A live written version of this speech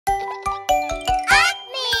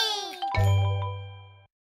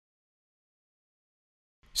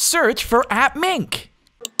Search for appMink.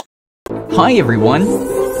 Hi everyone!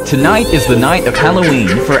 Tonight is the night of Halloween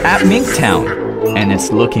for appMink Town, and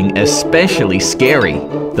it's looking especially scary.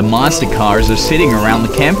 The monster cars are sitting around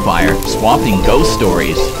the campfire, swapping ghost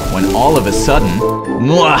stories, when all of a sudden,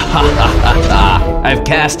 I've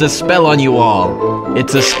cast a spell on you all.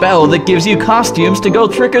 It's a spell that gives you costumes to go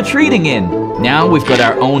trick-or-treating in. Now we've got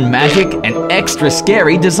our own magic and extra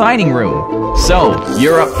scary designing room. So,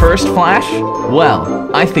 you're up first, Flash? Well,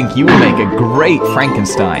 I think you will make a great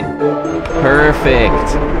Frankenstein.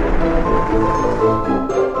 Perfect.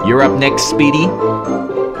 You're up next, Speedy.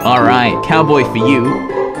 Alright, cowboy for you.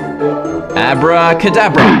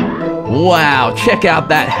 Abracadabra! Wow, check out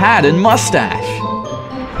that hat and mustache!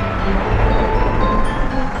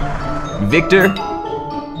 Victor,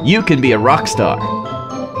 you can be a rock star.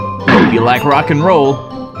 Hope you like rock and roll.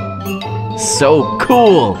 So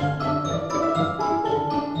cool!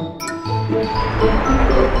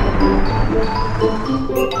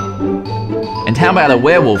 And how about a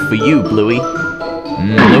werewolf for you, Bluey?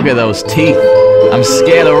 Look at those teeth. I'm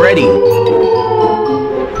scared already.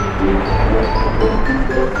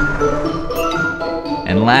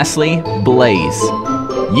 And lastly, Blaze.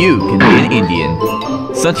 You can be an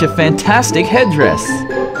Indian. Such a fantastic headdress.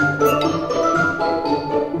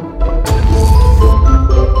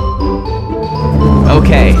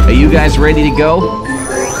 Okay, are you guys ready to go?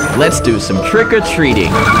 Let's do some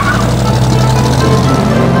trick-or-treating.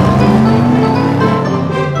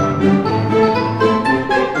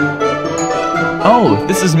 Oh,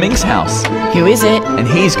 this is Mink's house. Who is it? And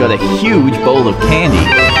he's got a huge bowl of candy.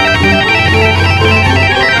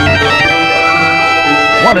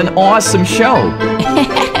 What an awesome show!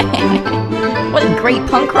 What a great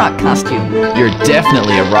punk rock costume. You're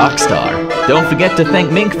definitely a rock star. Don't forget to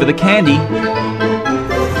thank Mink for the candy.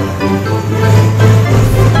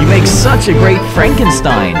 You make such a great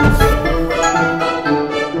Frankenstein.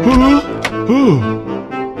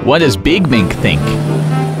 What does Big Mink think?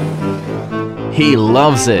 He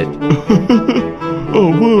loves it. Oh,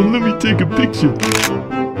 well, let me take a picture.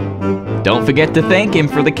 Don't forget to thank him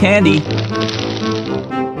for the candy.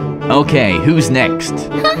 Okay, who's next?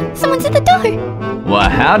 Huh? Someone's at the door. Well,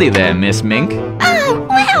 howdy there, Miss Mink. Oh,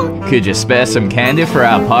 wow. Could you spare some candy for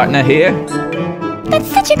our partner here? That's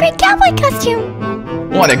such a great cowboy costume.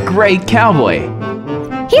 What a great cowboy.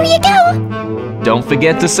 Here you go. Don't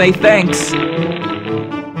forget to say thanks.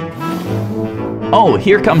 Oh,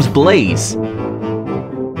 here comes Blaze.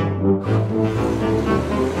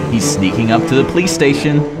 He's sneaking up to the police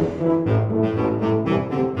station.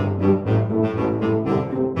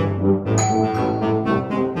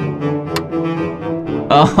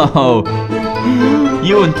 Oh,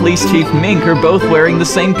 you and Police Chief Mink are both wearing the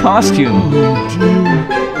same costume.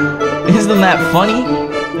 Isn't that funny?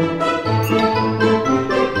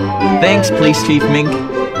 Thanks, Police Chief Mink.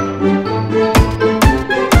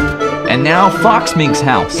 And now Fox Mink's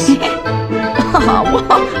house.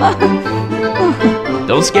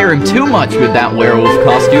 Don't scare him too much with that werewolf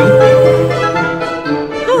costume.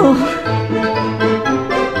 Oh,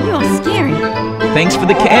 you're scary. Thanks for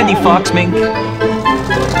the candy, Fox Mink.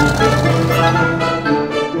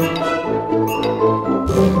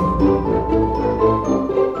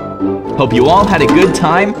 Hope you all had a good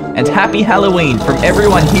time, and happy Halloween from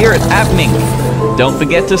everyone here at appMink. Don't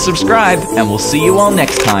forget to subscribe, and we'll see you all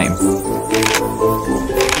next time.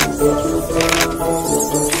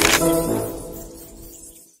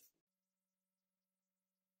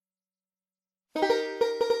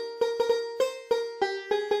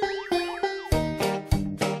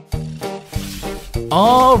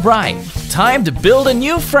 All right, time to build a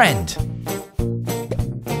new friend.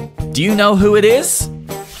 Do you know who it is?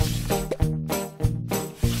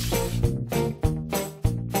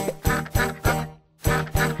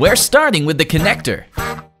 We're starting with the connector.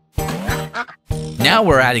 Now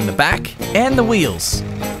we're adding the back and the wheels.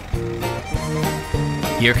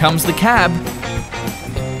 Here comes the cab.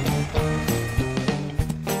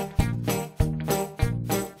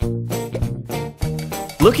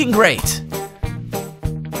 Looking great.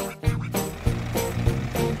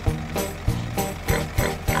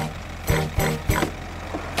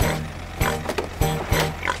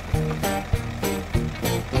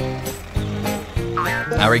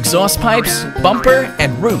 Our exhaust pipes, bumper,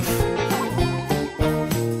 and roof.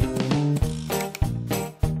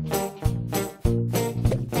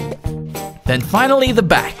 Then finally the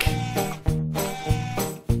back.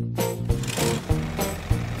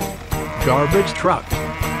 Garbage truck.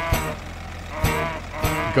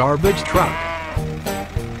 Garbage truck.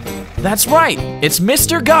 That's right, it's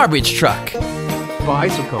Mr. Garbage Truck.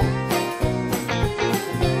 Bicycle.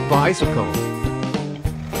 Bicycle.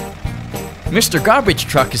 Mr. Garbage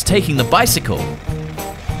Truck is taking the bicycle.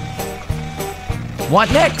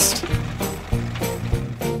 What next?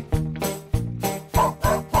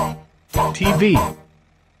 TV.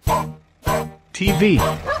 TV.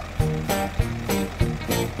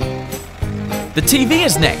 The TV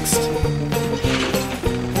is next.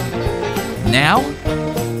 Now,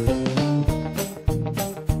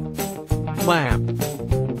 Lamp.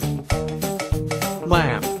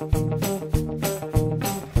 Lamp.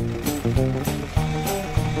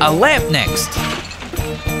 a lamp next.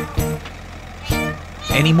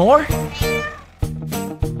 Any more?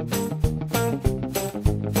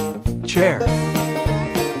 Chair.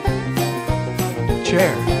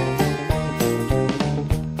 Chair.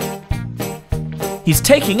 He's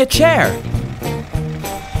taking a chair.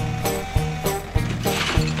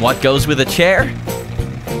 What goes with a chair?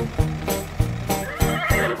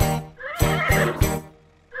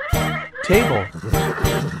 Table.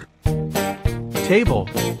 Table.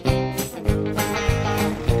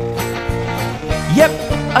 Yep,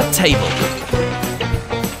 a table.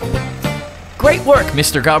 Great work,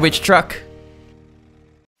 Mr. Garbage Truck.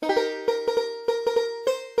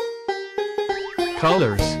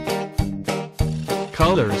 Colors.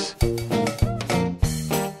 Colors.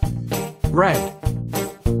 Red.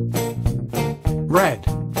 Red.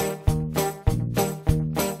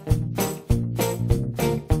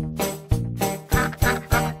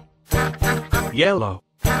 Yellow.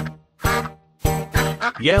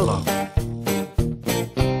 Yellow.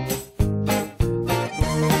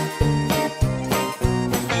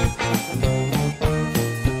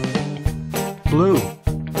 Blue.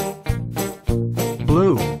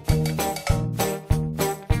 Blue.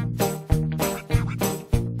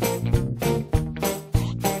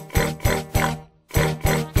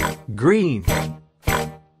 Green.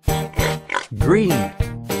 Green.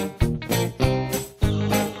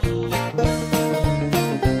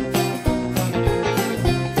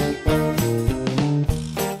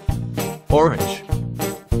 Orange.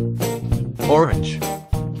 Orange.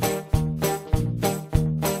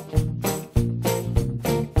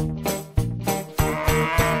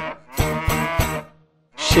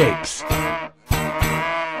 Shapes.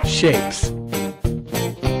 Shapes.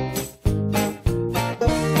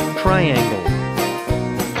 Triangle.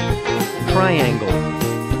 Triangle.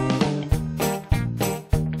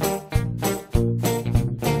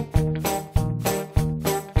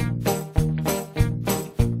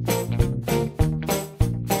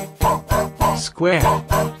 Square.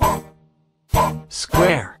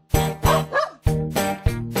 Square.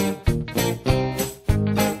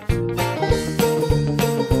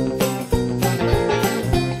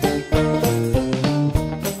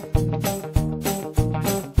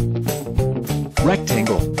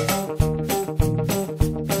 Rectangle.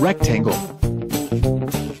 Rectangle.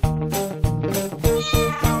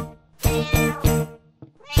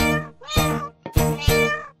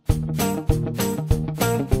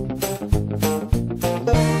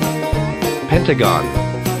 Pentagon.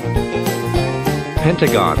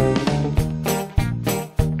 Pentagon.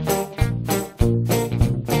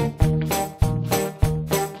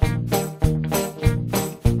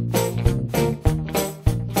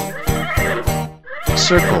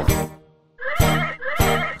 Circle.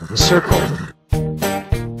 Circle.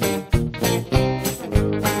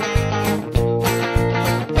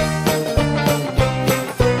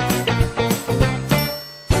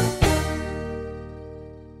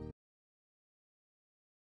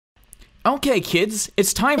 Okay, kids,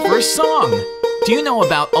 it's time for a song. Do you know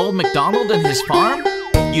about Old MacDonald and his farm?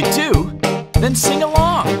 You do? Then sing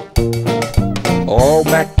along. Old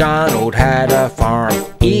MacDonald had a farm,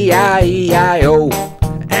 E-I-E-I-O.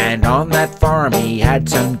 And on that farm he had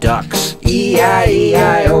some ducks,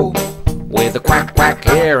 E-I-E-I-O. With a quack quack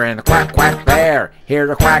here and a quack quack there.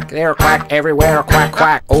 Here a quack, there a quack, everywhere a quack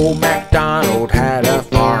quack. Old MacDonald had a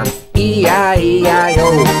farm,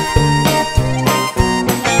 E-I-E-I-O.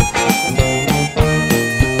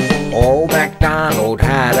 Old MacDonald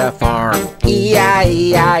had a farm,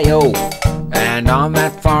 E-I-E-I-O. And on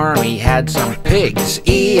that farm he had some pigs,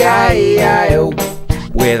 E-I-E-I-O.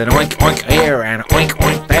 With an oink oink here and an oink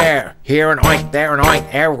oink there. Here an oink, there an oink,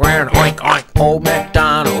 everywhere an oink oink. Old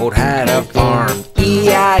MacDonald had a farm,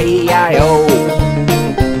 E-I-E-I-O.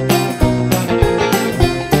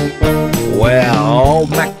 Well, old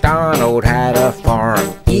MacDonald had a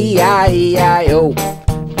farm, E-I-E-I-O.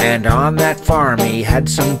 And on that farm he had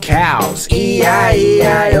some cows,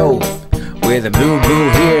 E-I-E-I-O. With a moo moo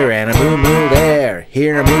here and a moo moo there.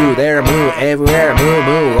 Here a moo, there a moo, everywhere a moo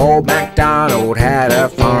moo. Old MacDonald had a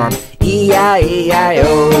farm,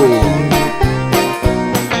 E-I-E-I-O.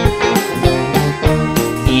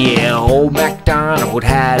 Yeah, old MacDonald MacDonald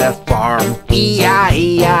had a farm,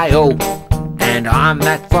 E-I-E-I-O. And on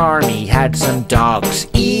that farm he had some dogs,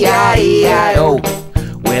 E-I-E-I-O.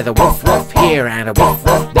 With a woof woof here and a woof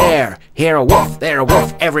woof there. Here a woof, there a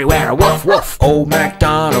woof, everywhere a woof woof. Old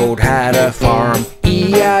MacDonald had a farm,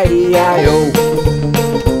 E-I-E-I-O.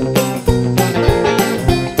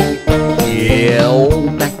 Yeah,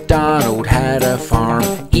 old MacDonald had a farm,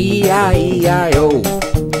 E-I-E-I-O.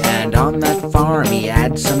 And on that farm he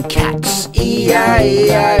had some cats,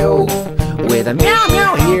 E-I-E-I-O. With a meow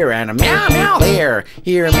meow here and a meow meow there.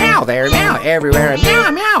 Here a meow, there a meow, everywhere a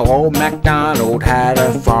meow meow. Old MacDonald had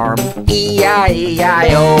a farm,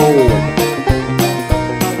 E-I-E-I-O.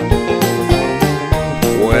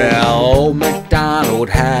 Well, old MacDonald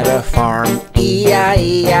had a farm,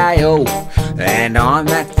 E-I-E-I-O. And on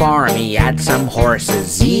that farm he had some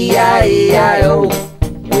horses, E-I-E-I-O.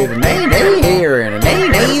 With a neigh-neigh here and a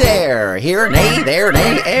neigh-neigh there. Here a neigh, there a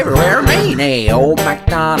neigh, everywhere a neigh-neigh. Old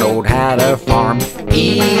MacDonald had a farm,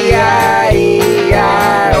 E-I-E-I-O.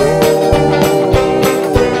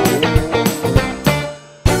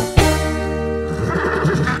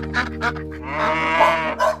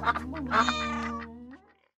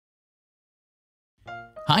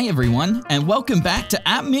 Hi everyone, and welcome back to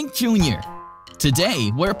appMink Jr.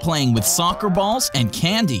 Today, we're playing with soccer balls and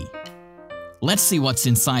candy. Let's see what's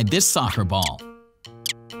inside this soccer ball.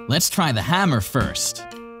 Let's try the hammer first.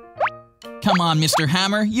 Come on, Mr.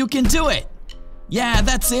 Hammer, you can do it! Yeah,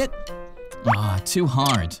 that's it! Ah, too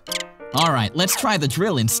hard. Alright, let's try the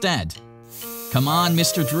drill instead. Come on,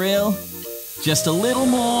 Mr. Drill. Just a little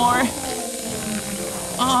more.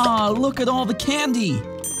 Ah, look at all the candy!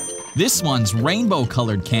 This one's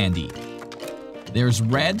rainbow-colored candy. There's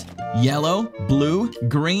red, yellow, blue,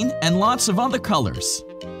 green, and lots of other colors.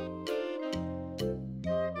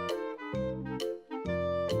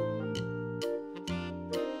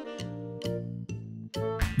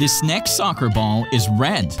 This next soccer ball is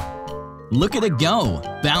red. Look at it go!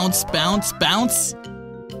 Bounce, bounce, bounce!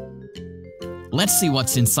 Let's see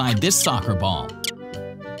what's inside this soccer ball.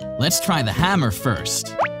 Let's try the hammer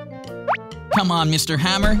first. Come on, Mr.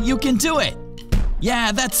 Hammer, you can do it!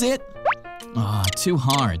 Yeah, that's it! Ah, too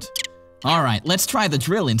hard. Alright, let's try the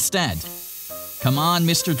drill instead. Come on,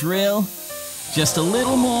 Mr. Drill. Just a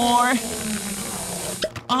little more.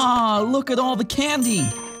 Ah, look at all the candy!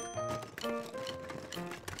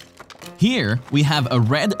 Here, we have a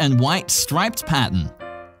red and white striped pattern.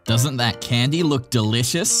 Doesn't that candy look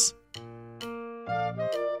delicious?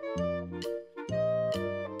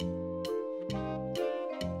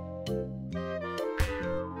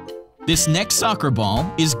 This next soccer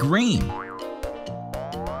ball is green.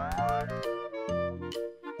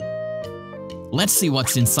 Let's see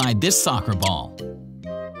what's inside this soccer ball.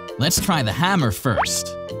 Let's try the hammer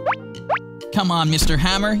first. Come on, Mr.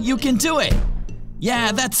 Hammer, you can do it!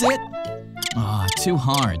 Yeah, that's it! Ah, too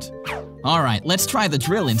hard. Alright, let's try the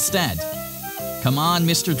drill instead. Come on,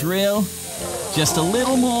 Mr. Drill. Just a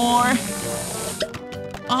little more.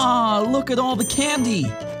 Ah, look at all the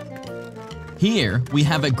candy! Here, we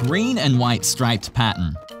have a green and white striped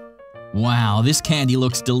pattern. Wow, this candy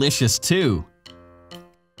looks delicious too.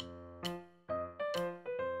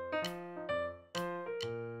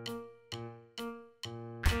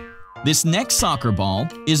 This next soccer ball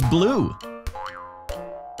is blue.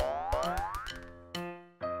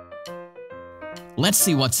 Let's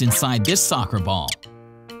see what's inside this soccer ball.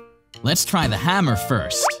 Let's try the hammer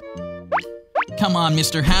first. Come on,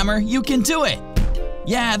 Mr. Hammer, you can do it!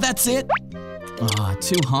 Yeah, that's it! Ah,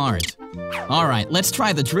 too hard. Alright, let's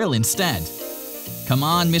try the drill instead. Come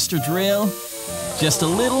on, Mr. Drill. Just a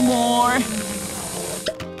little more.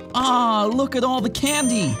 Ah, look at all the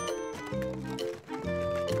candy!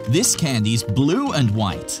 This candy's blue and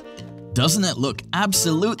white. Doesn't it look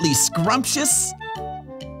absolutely scrumptious?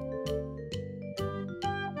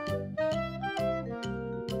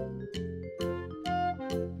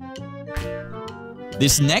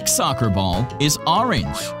 This next soccer ball is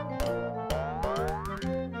orange.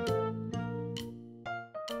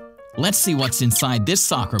 Let's see what's inside this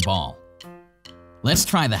soccer ball. Let's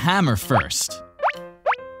try the hammer first.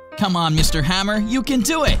 Come on, Mr. Hammer, you can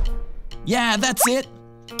do it! Yeah, that's it!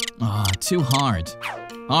 Ah, too hard.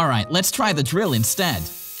 Alright, let's try the drill instead.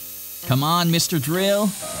 Come on, Mr. Drill.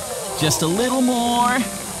 Just a little more.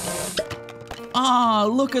 Ah,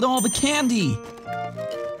 look at all the candy!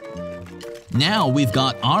 Now we've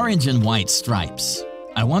got orange and white stripes.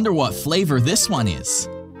 I wonder what flavor this one is.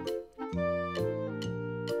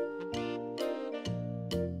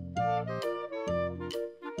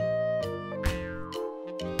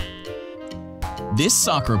 This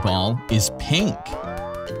soccer ball is pink.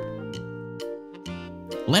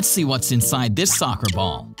 Let's see what's inside this soccer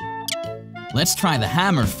ball. Let's try the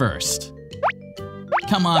hammer first.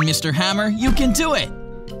 Come on, Mr. Hammer, you can do it!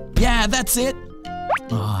 Yeah, that's it!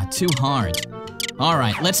 Ah, too hard.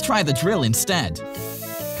 Alright, let's try the drill instead.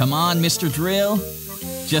 Come on, Mr. Drill.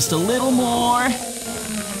 Just a little more.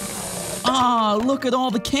 Ah, look at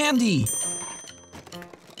all the candy!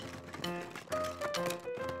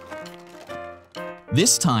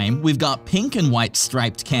 This time, we've got pink and white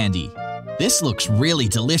striped candy. This looks really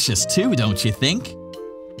delicious too, don't you think?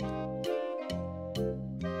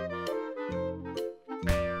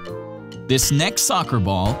 This next soccer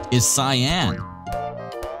ball is cyan.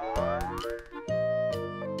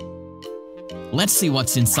 Let's see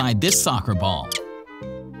what's inside this soccer ball.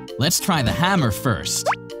 Let's try the hammer first.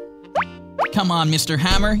 Come on, Mr.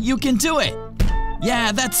 Hammer, you can do it!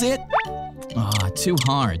 Yeah, that's it! Ah, too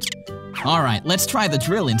hard. Alright, let's try the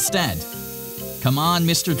drill instead. Come on,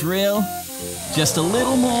 Mr. Drill. Just a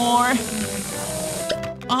little more.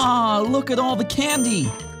 Ah, look at all the candy!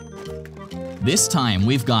 This time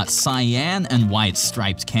we've got cyan and white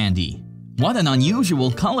striped candy. What an unusual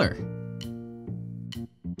color!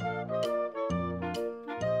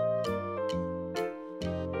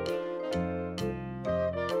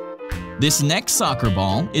 This next soccer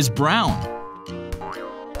ball is brown.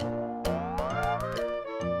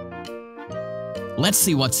 Let's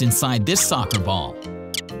see what's inside this soccer ball.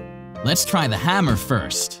 Let's try the hammer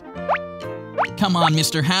first. Come on,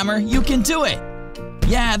 Mr. Hammer, you can do it!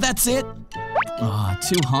 Yeah, that's it! Ah,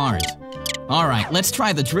 too hard. Alright, let's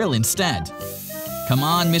try the drill instead. Come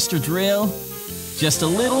on, Mr. Drill. Just a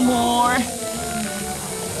little more.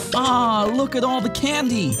 Ah, look at all the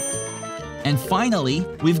candy! And finally,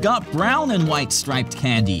 we've got brown and white striped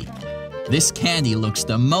candy. This candy looks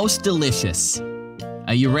the most delicious.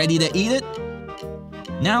 Are you ready to eat it?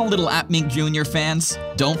 Now, little appMink Jr. fans,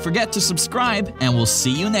 don't forget to subscribe, and we'll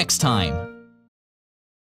see you next time.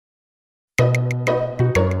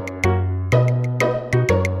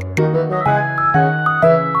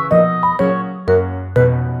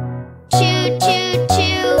 Choo choo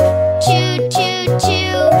choo, choo choo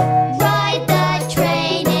choo. Ride the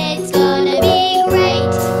train, it's gonna be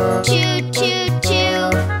great. Choo choo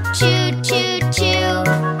choo, choo choo choo.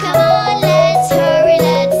 Come on, let's hurry,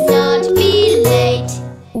 let's not be late.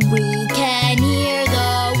 We can hear the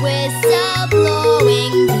whistle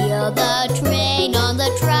blowing, feel the train on the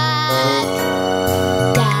track.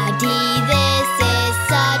 Daddy, this is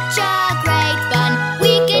such a great fun.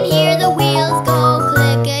 We can hear the wheels go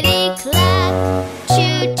clickety-clack.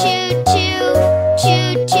 Choo choo choo, choo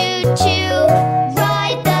choo choo.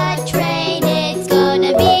 Ride the train, it's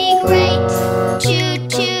gonna be great. Choo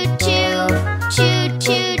choo choo, choo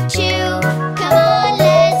choo choo. Come on,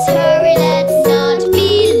 let's hurry, let's not be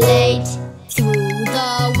late. Through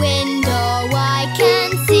the window I can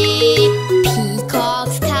see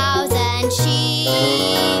peacocks, cows and sheep.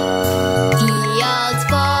 Fields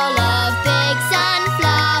full of big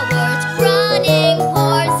sunflowers, running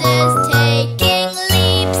horses taking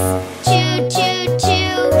leaps. Choo choo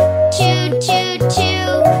choo, choo choo choo.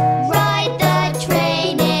 Ride the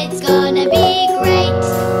train, it's gonna be great.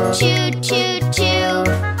 Choo choo choo,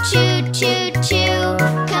 choo choo choo.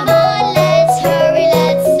 Come on, let's hurry,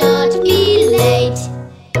 let's not be late.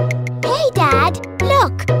 Hey, Dad,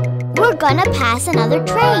 look! We're gonna pass another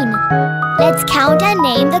train. Let's count and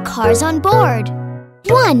name the cars on board.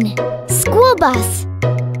 1. School bus.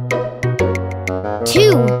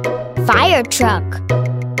 2. Fire truck.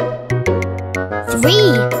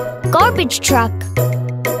 3. Garbage truck.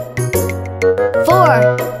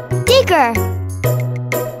 4. Digger.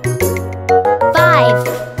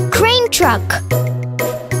 5. Crane truck.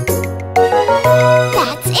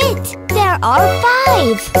 That's it! There are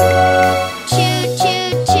 5! Choo choo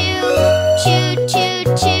choo, choo choo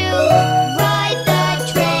choo. Ride the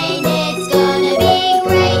train, it's gonna be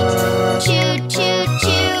great. Choo choo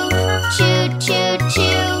choo, choo choo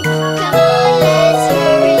choo. Come on, let's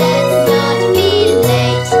hurry, let's not be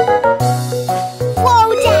late. Whoa,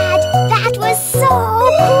 Dad! That was so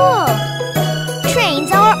cool!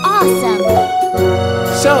 Trains are awesome!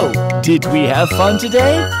 So, did we have fun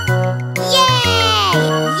today? Yay!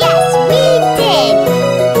 Yes, we did!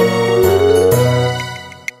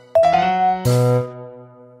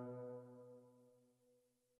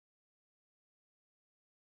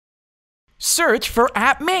 Search for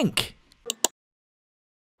appMink.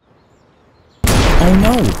 Oh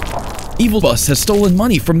no! Evil Bus has stolen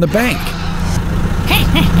money from the bank.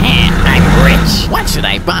 I'm rich. What should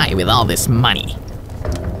I buy with all this money?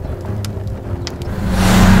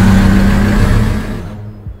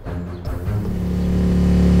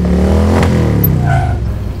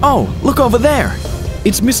 Oh, look over there!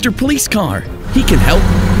 It's Mr. Police Car. He can help.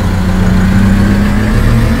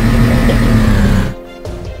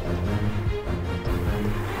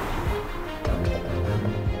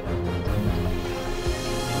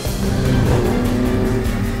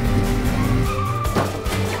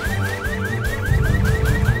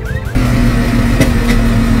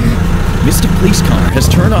 Mr. Police Car has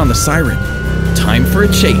turned on the siren. Time for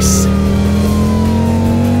a chase.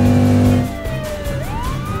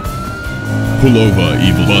 Pull over,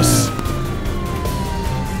 evil bus.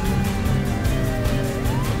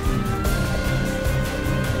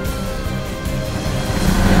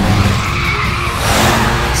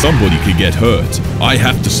 Somebody could get hurt. I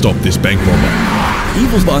have to stop this bank robber.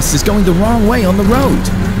 Evil Bus is going the wrong way on the road.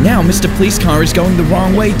 Now Mr. Police Car is going the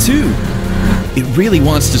wrong way too. It really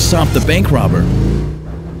wants to stop the bank robber.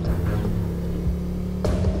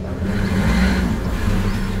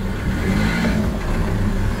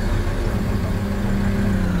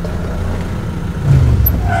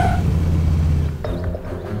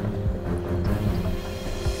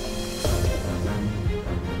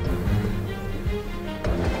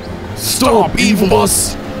 Stop, evil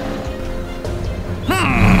bus!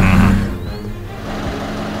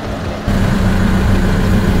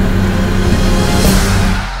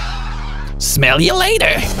 Smell you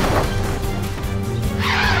later.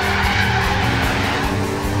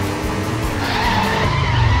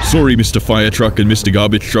 Sorry, Mr. Fire Truck and Mr.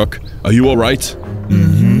 Garbage Truck. Are you alright?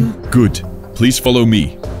 Mm-hmm. Good. Please follow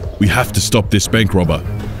me. We have to stop this bank robber.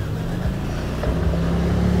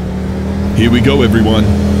 Here we go, everyone.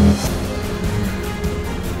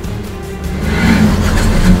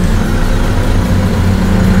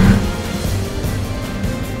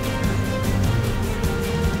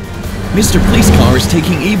 Mr. Police Car is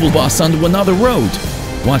taking Evil Boss onto another road.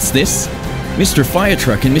 What's this? Mr. Fire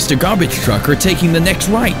Truck and Mr. Garbage Truck are taking the next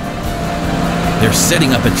right. They're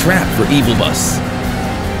setting up a trap for Evil Boss.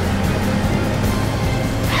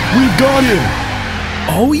 We got him!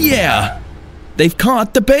 Oh yeah! They've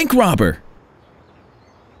caught the bank robber.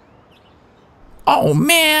 Oh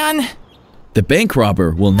man! The bank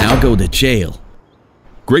robber will now go to jail.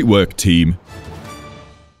 Great work, team.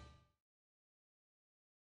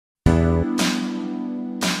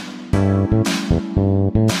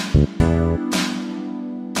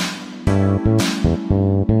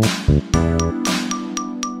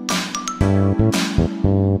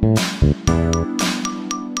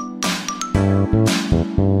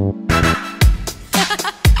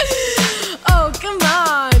 Oh, come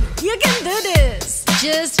on! You can do this!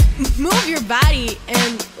 Just move your body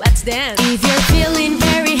and let's dance. If you're feeling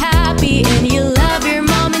very happy and you love your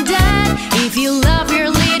mom and dad, if you love your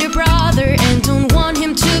little brother and don't want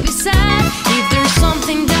him to be sad, if there's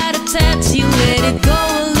something that upsets you, let it go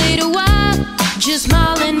a little while. Just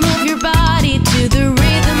smile and move your body to the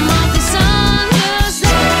rhythm of the song. Just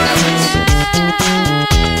dance,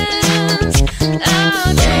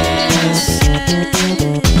 oh dance,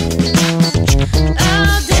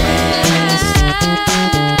 oh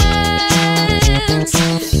dance,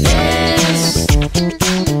 dance.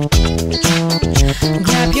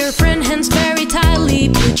 Grab your friend hands very tightly,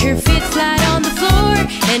 put your feet flat on the floor,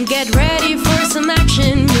 and get ready for some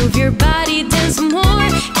action. Move your body, dance some more.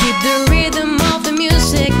 Keep the rhythm of the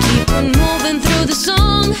music, keep on moving through the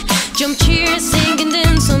song. Jump, cheer, sing and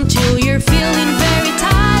dance until you're feeling very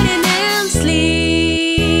tired and then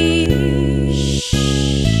sleep.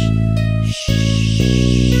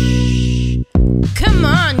 Come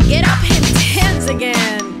on, get up and dance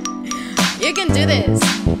again. You can do this.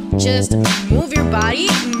 Just move your body,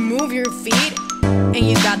 move your feet, and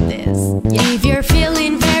you got this. Yeah. If you're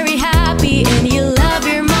feeling very happy and you love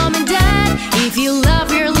your mom and dad, if you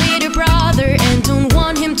love your little brother and don't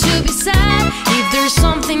want him to be sad, if there's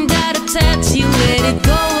something that upsets you, let it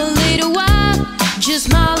go a little while. Just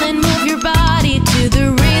smile and move your body to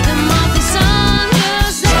the rhythm of the song.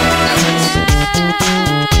 Just dance,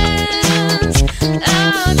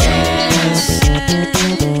 oh dance,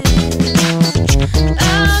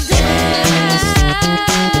 oh dance,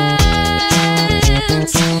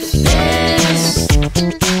 dance.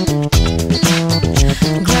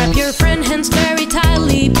 Grab your friend hands very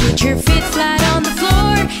tightly, put your feet flat on the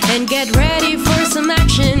floor, and get ready for some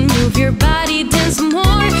action. Move your body, dance some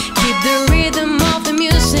more. Keep the rhythm of the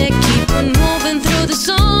music, keep on moving through the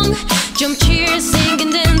song. Jump, cheer, sing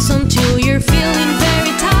and dance until you're feeling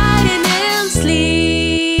very tired and then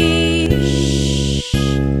sleep.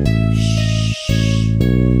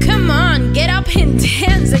 Come on, get up and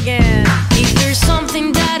dance again. If there's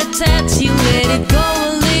something that upsets you, let it go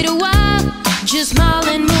a little while. Just smile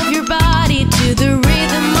and move your body to the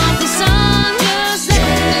rhythm of the song. Just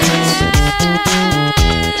dance.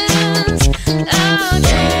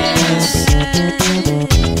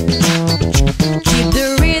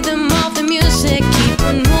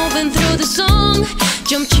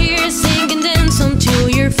 Jump, cheer, sing and dance until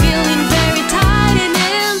you're feeling very tired and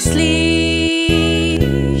then sleep.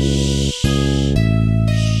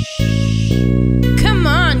 Come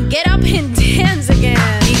on, get up and dance again.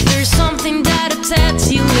 If there's something that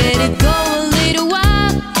upsets you, let it go a little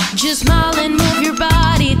while. Just smile and move your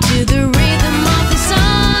body to the rhythm of the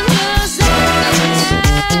song. Just dance,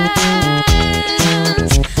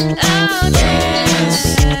 oh dance,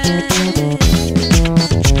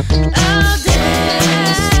 oh dance, dance.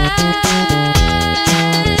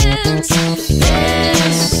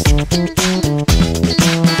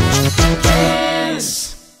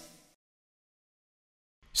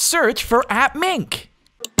 Search for appMink.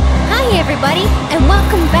 Hi everybody, and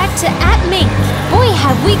welcome back to appMink. Boy,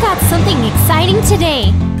 have we got something exciting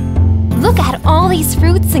today. Look at all these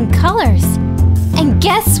fruits and colors. And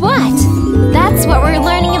guess what? That's what we're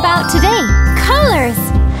learning about today. Colors!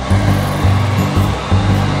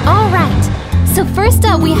 Alright, so first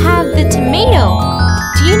up we have the tomato.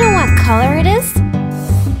 Do you know what color it is?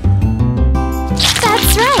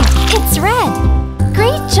 That's right, it's red.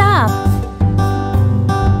 Great job!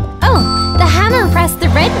 Oh, the hammer pressed the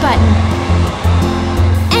red button.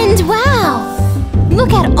 And wow!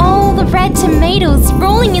 Look at all the red tomatoes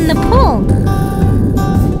rolling in the pool.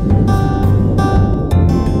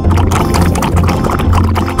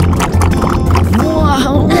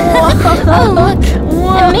 Wow! Oh look,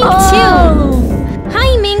 and Mink too.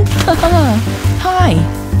 Hi Mink. Hi.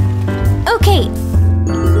 Okay,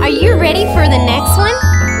 are you ready for the next one?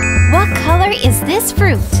 What color is this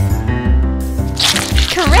fruit?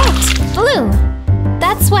 Correct, blue.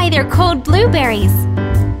 That's why they're called blueberries.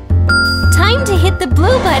 Time to hit the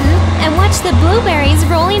blue button and watch the blueberries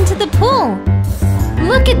roll into the pool.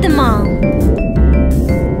 Look at them all.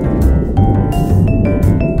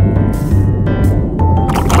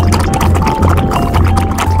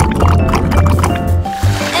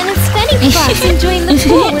 And it's Fenny Fox enjoying the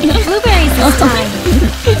pool with the blueberries this time.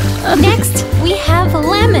 Next, we have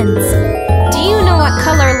lemons. Do you know what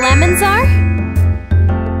color lemons are?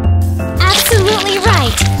 Absolutely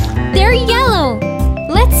right! They're yellow!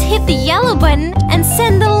 Let's hit the yellow button and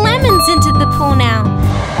send the lemons into the pool now.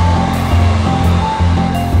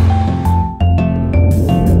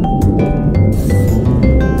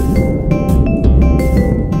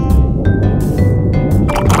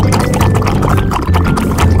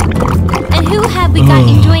 And who have we got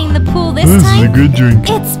enjoying the pool this time? This is a good drink.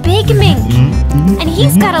 It's Big Mink! And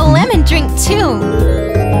he's got a lemon drink too!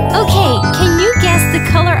 Okay, can you guess the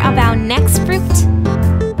color of our next fruit?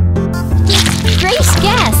 Great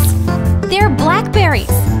guess! They're blackberries!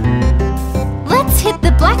 Let's hit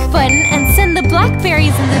the black button and send the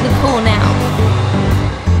blackberries into the pool now.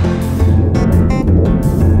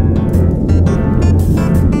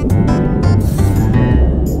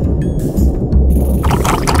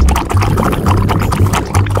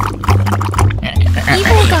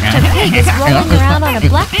 Evil Dr. Pig is rolling around on a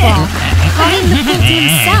black ball, calling the pool to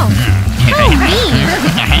himself. How mean!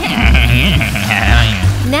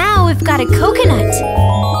 Now we've got a coconut.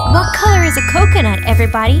 What color is a coconut,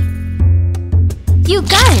 everybody? You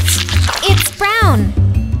got it! It's brown!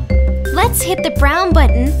 Let's hit the brown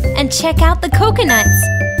button and check out the coconuts.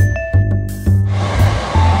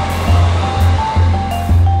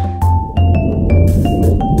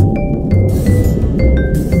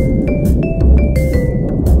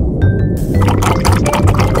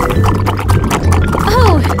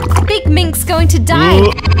 Oh, Big Mink's going to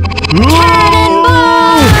die! Cannonball!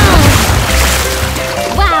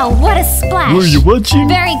 Wow, what a splash! Were you watching?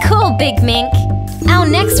 Very cool, Big Mink. Our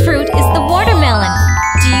next fruit is the watermelon.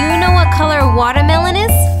 Do you know what color watermelon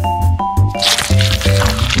is?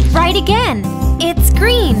 Right again. It's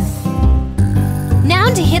green. Now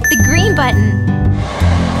to hit the green button.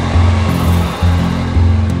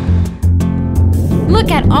 Look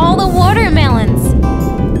at all the watermelons.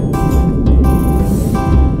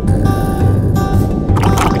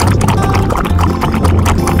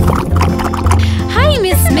 Hi,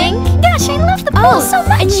 Miss Mink. Gosh, I love the pool so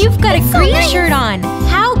much. And you've got a It's so green nice. shirt on.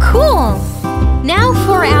 How cool! Now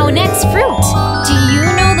for our next fruit. Do you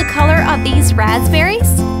know the color of these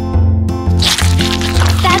raspberries?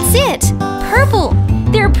 That's it! Purple!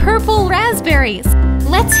 They're purple raspberries.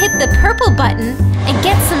 Let's hit the purple button and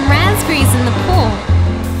get some raspberries in the pool.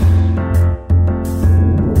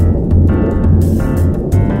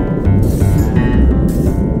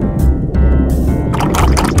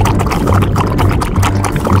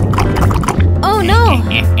 Oh no!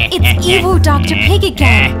 It's evil Dr. Pig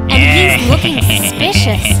again, and he's looking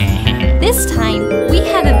suspicious. This time, we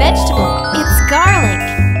have a vegetable. It's garlic.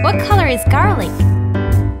 What color is garlic?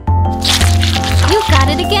 You got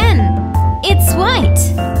it again. It's white.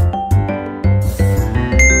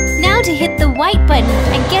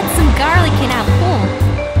 button and get some garlic in our pool.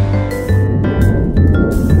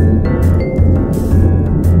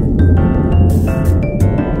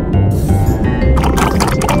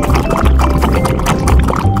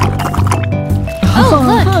 Oh,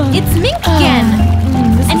 look, it's Mink again.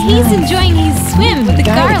 And he's enjoying his swim with the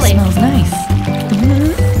garlic. Smells nice.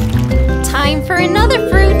 Time for another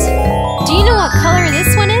fruit. Do you know what color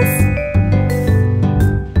this one is?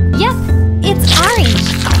 Yep, it's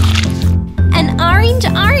orange. An orange.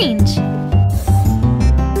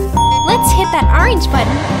 Let's hit that orange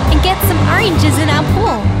button and get some oranges in our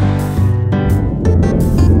pool.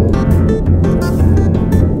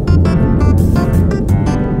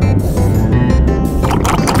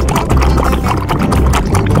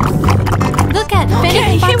 Look at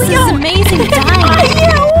Fennec Fox's amazing dye.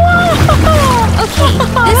 Okay,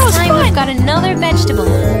 this time we've got another vegetable,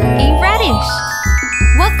 a radish.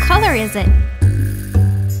 What color is it?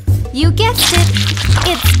 You guessed it,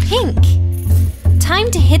 it's pink. Time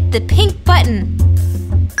to hit the pink button.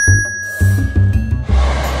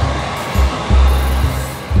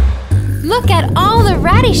 Look at all the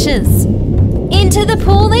radishes. Into the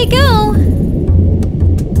pool they go.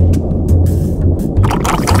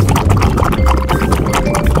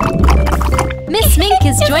 Miss Mink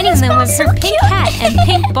is joining them with her pink hat and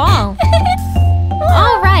pink ball.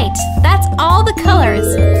 All right, that's all the colors.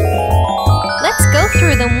 Let's go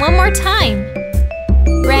through them one more time.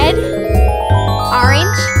 Red,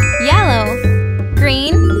 orange, yellow,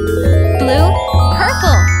 green, blue,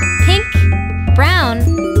 purple, pink, brown,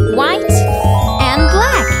 white, and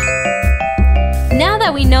black. Now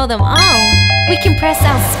that we know them all, we can press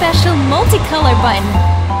our special multicolor button.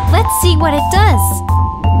 Let's see what it does.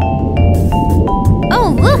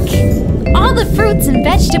 Oh, look! All the fruits and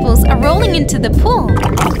vegetables are rolling into the pool.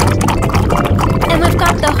 And we've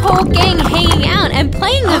got the whole gang hanging out and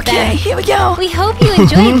playing with them. Okay, here we go. We hope you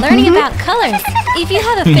enjoyed learning about colors. If you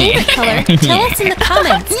have a favorite color, tell us in the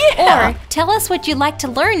comments. Or tell us what you'd like to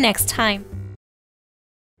learn next time.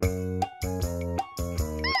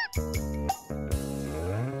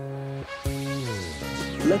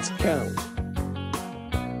 Let's count.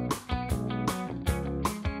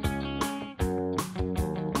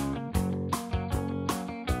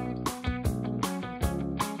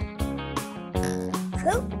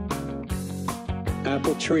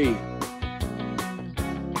 Apple tree.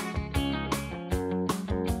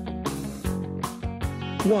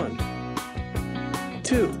 One,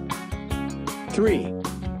 2, 3,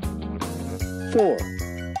 4,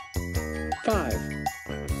 5.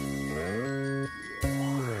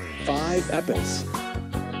 5 apples.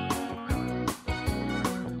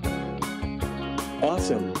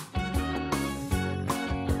 Awesome.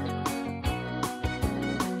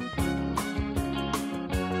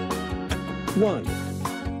 One,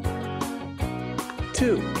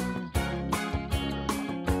 2,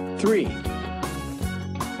 3,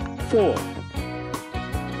 4,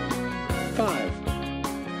 5.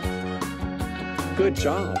 Good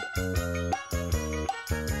job.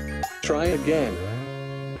 Try again.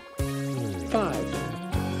 5,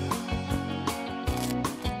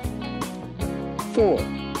 4,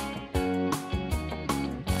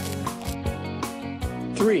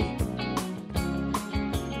 3,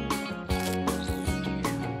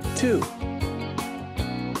 2,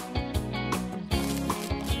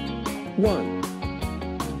 1.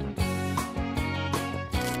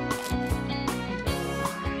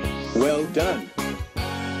 Well done.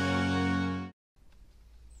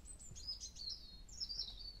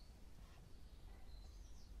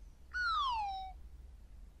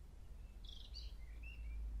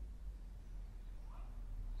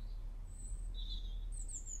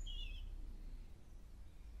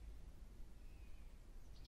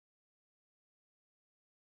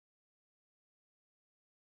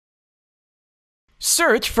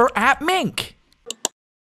 Search for appMink.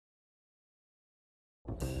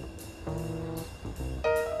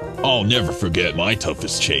 I'll never forget my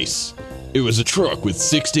toughest chase. It was a truck with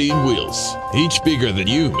 16 wheels, each bigger than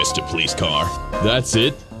you, Mr. Police Car. That's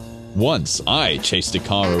it. Once, I chased a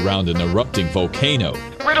car around an erupting volcano.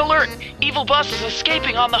 Red alert! Evil bus is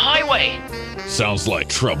escaping on the highway. Sounds like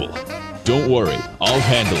trouble. Don't worry, I'll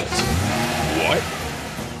handle it. What?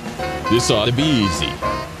 This ought to be easy.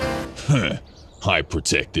 Huh. I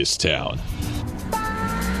protect this town.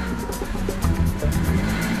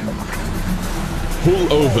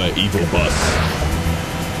 Pull over, evil bus.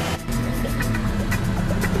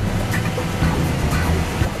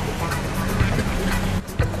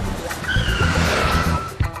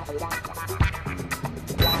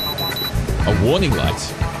 A warning light.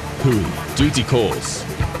 Hurry, duty calls.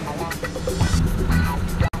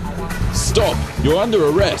 Stop! You're under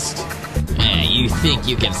arrest! You think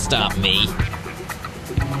you can stop me?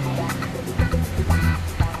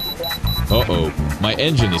 Uh-oh, my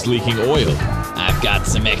engine is leaking oil. I've got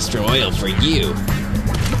some extra oil for you.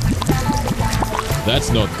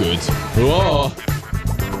 That's not good. Whoa!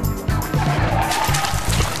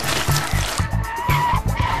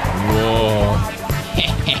 Whoa!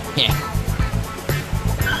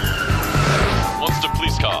 Monster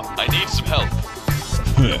police car, I need some help.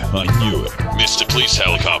 I knew it. Mr. Police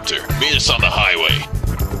Helicopter, meet us on the highway.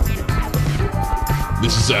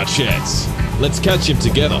 This is our chance. Let's catch him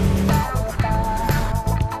together.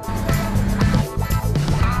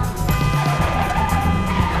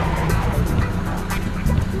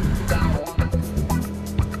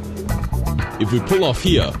 If we pull off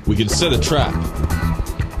here, we can set a trap.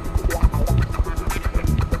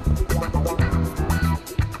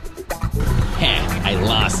 I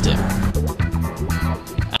lost him.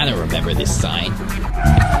 I don't remember this sign.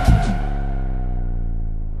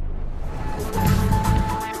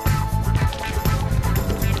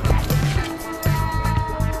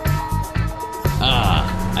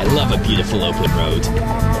 I love a beautiful open road.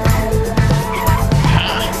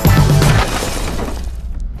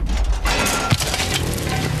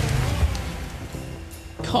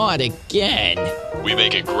 Caught again. We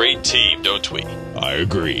make a great team, don't we? I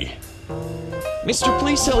agree. Mr.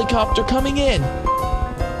 Police Helicopter coming in.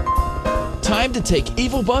 Time to take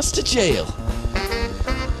Evil Bus to jail.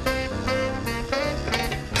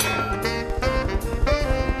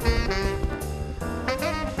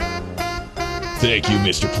 Thank you,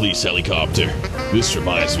 Mr. Police Helicopter. This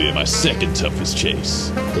reminds me of my second toughest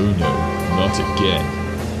chase. Oh no, not again.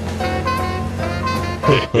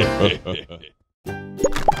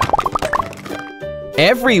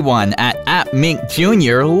 Everyone at appMink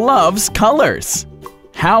Jr. loves colors.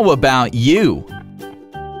 How about you?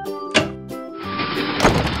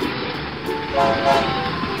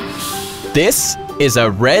 This is a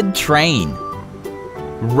red train.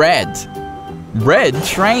 Red. Red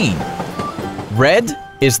train. Red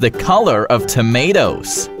is the color of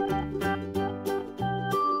tomatoes.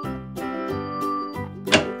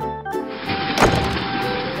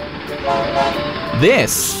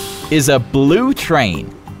 This is a blue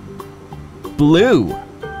train. Blue.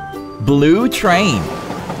 Blue train.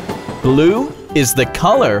 Blue is the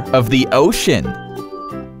color of the ocean.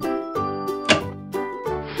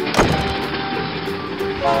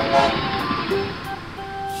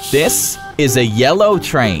 This is a yellow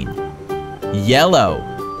train. Yellow.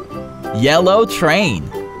 Yellow train.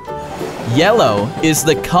 Yellow is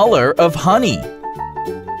the color of honey.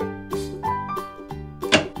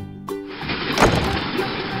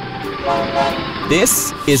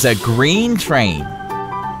 This is a green train.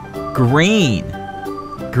 Green.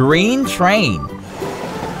 Green train.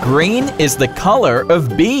 Green is the color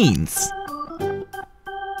of beans.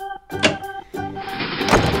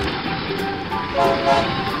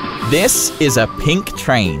 This is a pink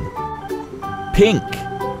train. Pink.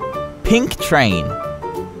 Pink train.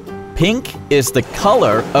 Pink is the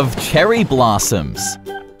color of cherry blossoms.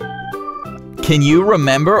 Can you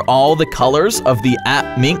remember all the colors of the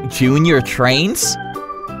appMink Jr. trains?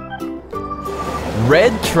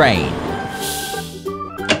 Red train.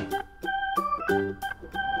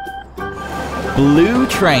 Blue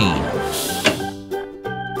train.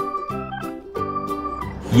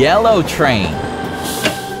 Yellow train.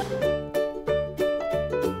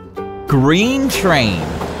 Green train.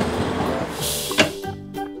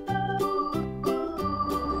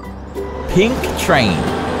 Pink train.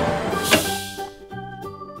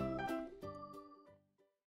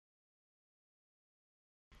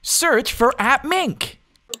 Search for appMink.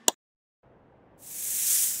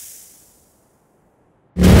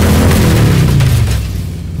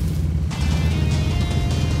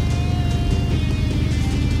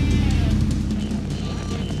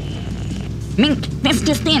 Mink, this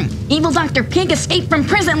just in. Evil Dr. Pig escaped from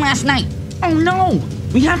prison last night. Oh no!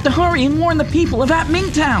 We have to hurry and warn the people of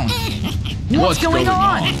appMink Town. What's going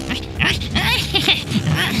on?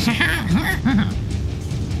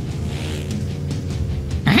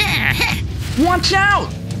 Watch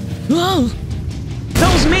out! Whoa!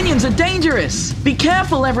 Those minions are dangerous! Be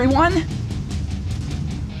careful, everyone!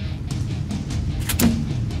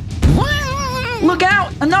 Look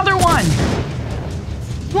out! Another one!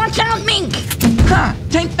 Watch out, Mink! Huh,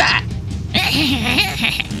 take that!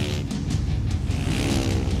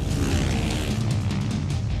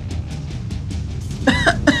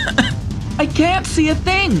 I can't see a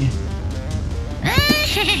thing!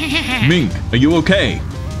 Mink, are you okay?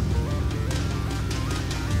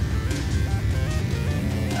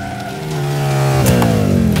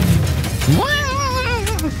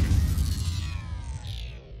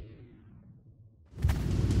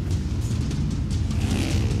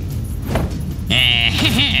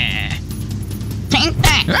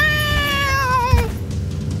 Take that!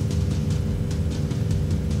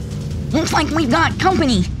 Looks like we've got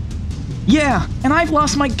company. Yeah, and I've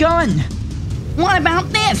lost my gun. What about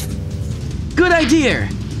this? Good idea.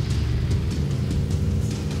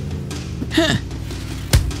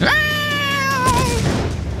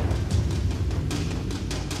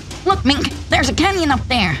 Look, Mink, there's a canyon up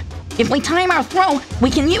there. If we time our throw, we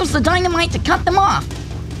can use the dynamite to cut them off.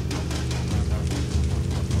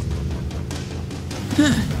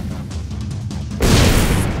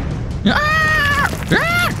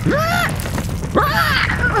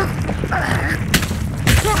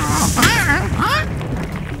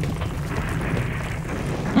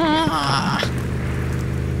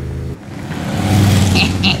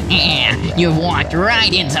 You've walked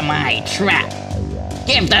right into my trap.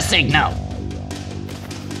 Give the signal.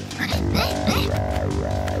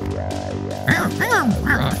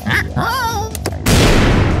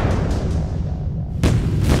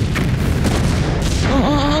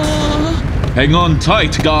 Hang on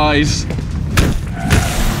tight, guys.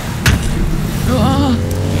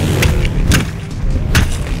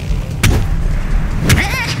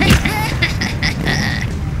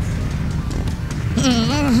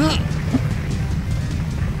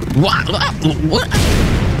 What?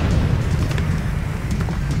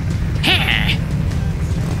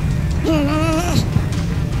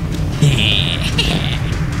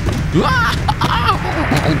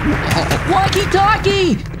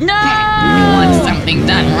 Walkie-talkie! No! You want something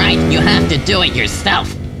done right, you have to do it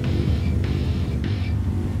yourself.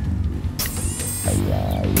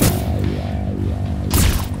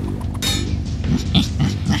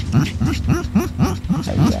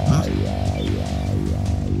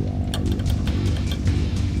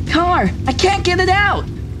 Car, I can't get it out.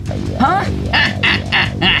 Huh?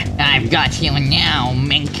 I've got you now,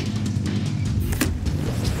 Mink.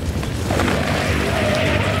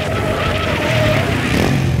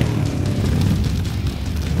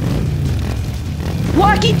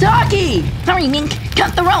 Walkie-talkie! Hurry, Mink,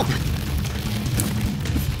 cut the rope.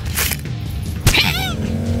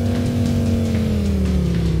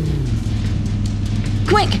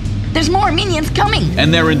 Quick, there's more minions coming.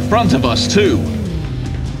 And they're in front of us, too.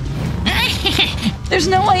 There's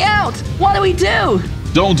no way out! What do we do?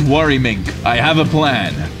 Don't worry, Mink. I have a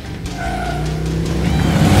plan.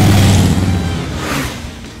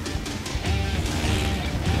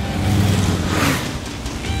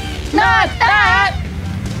 Not that!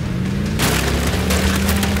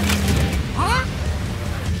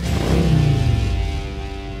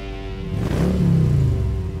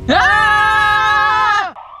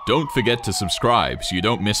 Ah! Don't forget to subscribe so you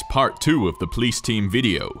don't miss part 2 of the police team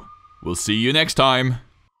video. We'll see you next time.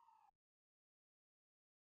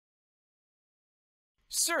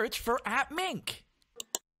 Search for appMink.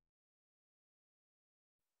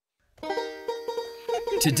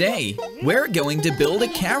 Today, we're going to build a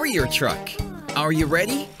carrier truck. Are you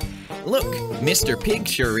ready? Look, Mr. Pig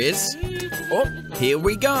sure is. Oh, here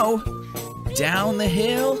we go. Down the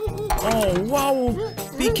hill. Oh, whoa.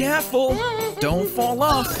 Be careful. Don't fall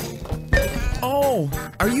off. Oh,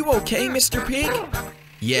 are you okay, Mr. Pig?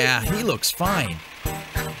 Yeah, he looks fine.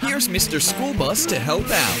 Here's Mr. School Bus to help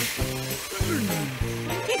out.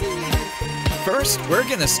 First, we're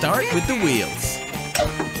gonna start with the wheels.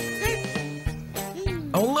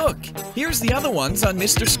 Oh look, here's the other ones on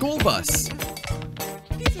Mr. School Bus.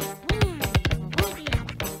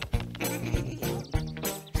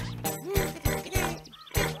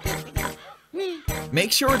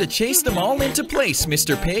 Make sure to chase them all into place,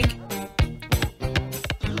 Mr. Pig.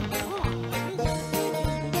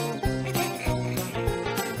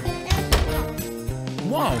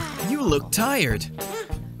 Whoa, you look tired.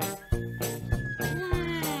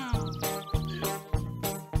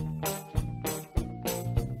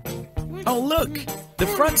 Oh look, the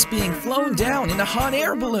front's being flown down in a hot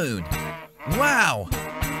air balloon. Wow.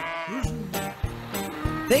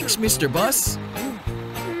 Thanks, Mr. Bus.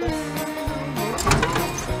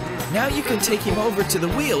 Now you can take him over to the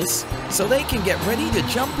wheels so they can get ready to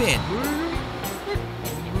jump in.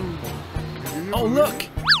 Oh look.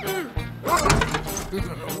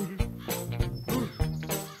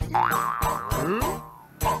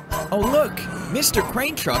 Oh look, Mr.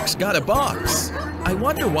 Crane Truck's got a box. I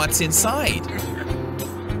wonder what's inside.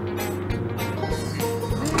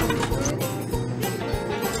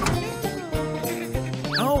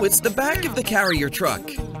 Oh, it's the back of the carrier truck.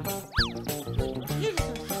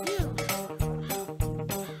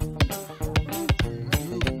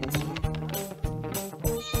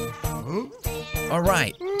 All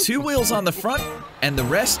right, 2 wheels on the front and the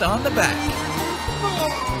rest on the back.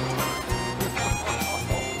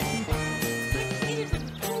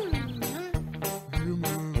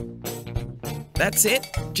 That's it.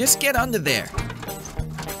 Just get under there.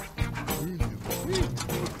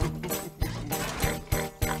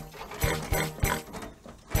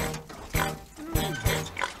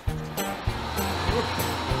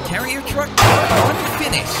 Carrier truck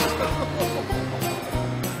unfinished.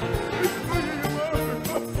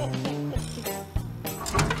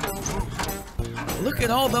 Look at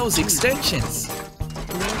all those extensions.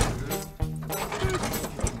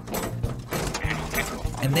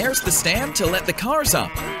 And there's the stand to let the cars up.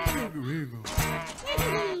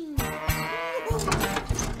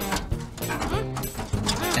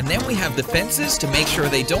 And then we have the fences to make sure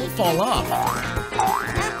they don't fall off.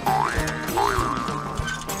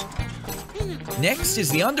 Next is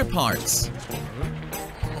the underparts.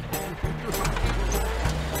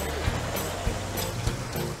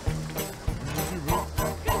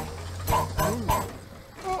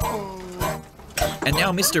 And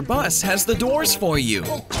now Mr. Bus has the doors for you.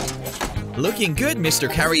 Looking good, Mr.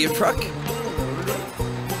 Carrier Truck.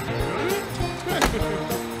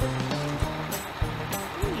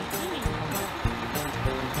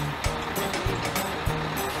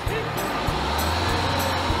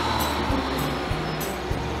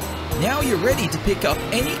 Now you're ready to pick up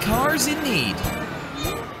any cars in need.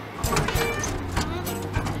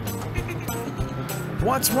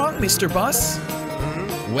 What's wrong, Mr. Bus?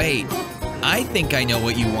 Wait, I think I know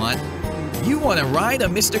what you want. You want to ride a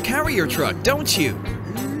Mr. Carrier Truck, don't you?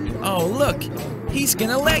 Oh, look, he's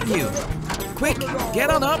gonna let you. Quick, get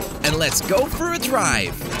on up and let's go for a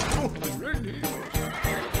drive.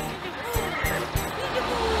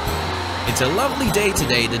 It's a lovely day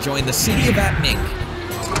today to join the city of appMink.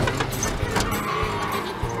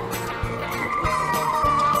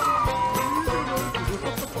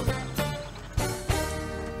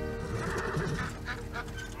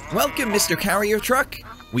 Welcome, Mr. Carrier Truck.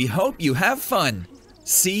 We hope you have fun.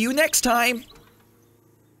 See you next time.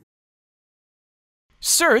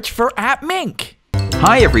 Search for appMink.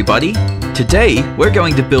 Hi everybody. Today we're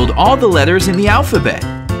going to build all the letters in the alphabet.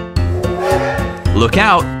 Look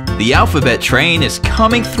out, the alphabet train is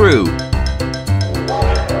coming through.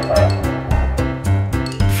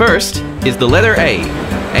 First is the letter A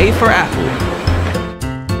for apple.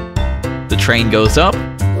 The train goes up.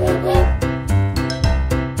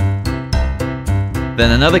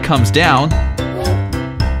 Then another comes down.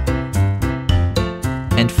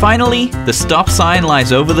 And finally, the stop sign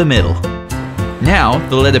lies over the middle. Now,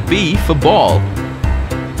 the letter B for ball.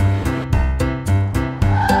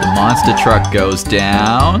 The monster truck goes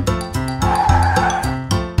down.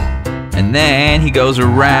 And then he goes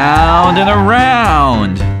around and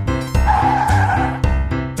around.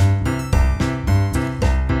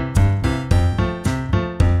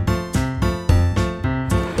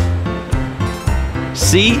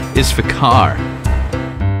 C is for car.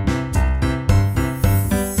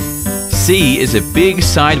 C is a big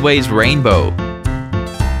sideways rainbow.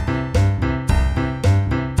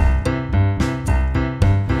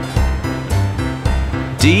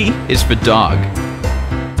 D is for dog.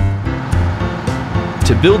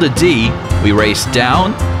 To build a D, we race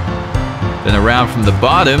down, then around from the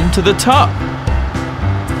bottom to the top.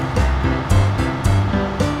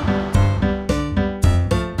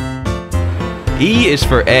 E is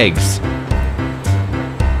for eggs.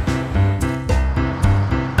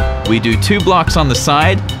 We do 2 blocks on the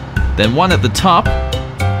side, then 1 at the top,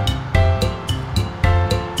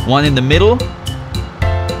 1 in the middle,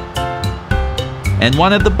 and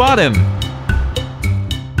 1 at the bottom.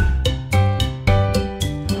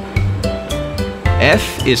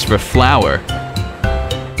 F is for flower.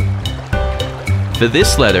 For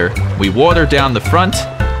this letter, we water down the front,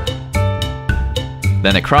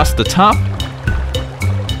 then across the top,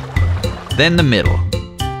 then the middle.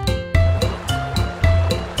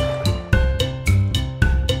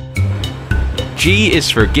 G is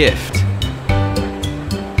for gift.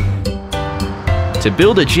 To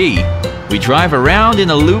build a G, we drive around in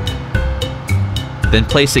a loop, then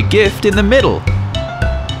place a gift in the middle.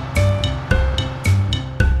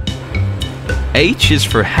 H is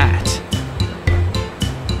for hat.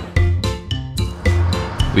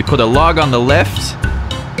 We put a log on the left,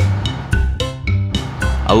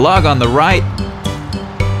 a log on the right,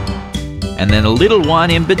 and then a little one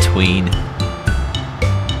in between.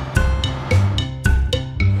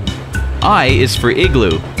 I is for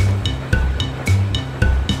igloo.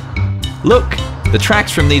 Look, the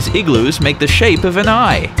tracks from these igloos make the shape of an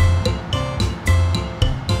eye.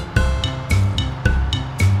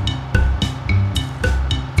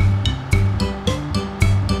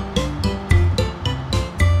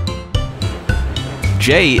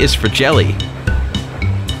 J is for jelly.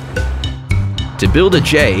 To build a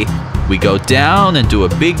J, We go down and do a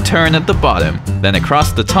big turn at the bottom, then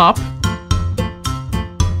across the top.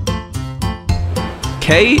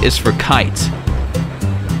 K is for kite.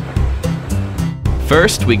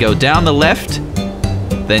 First we go down the left,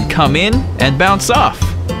 then come in and bounce off.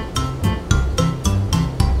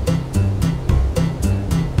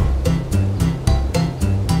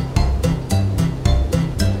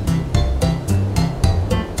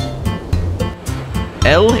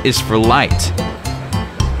 L is for light.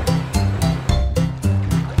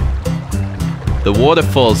 The water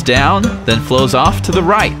falls down, then flows off to the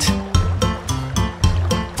right.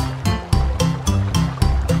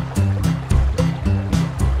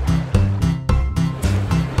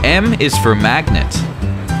 M is for magnet.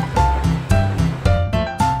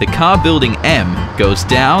 The car building M goes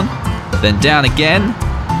down, then down again,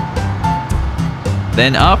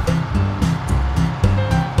 then up,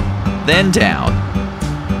 then down.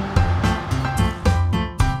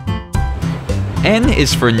 N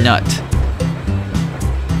is for nut.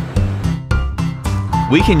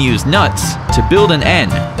 We can use nuts to build an N,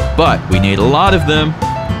 but we need a lot of them.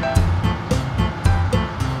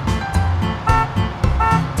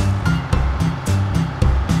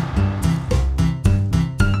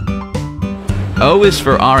 O is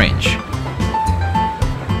for orange.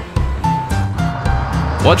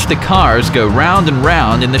 Watch the cars go round and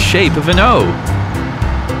round in the shape of an O.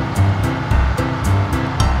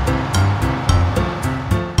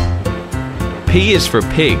 P is for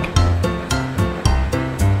pig.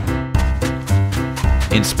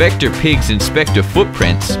 Inspector Pig's inspector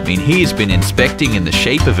footprints mean he's been inspecting in the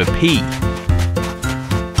shape of a P.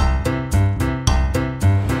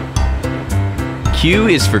 Q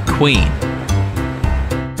is for queen.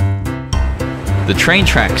 The train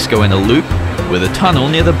tracks go in a loop with a tunnel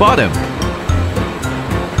near the bottom.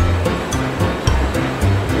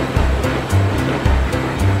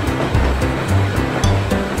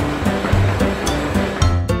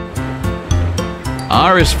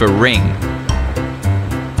 R is for ring.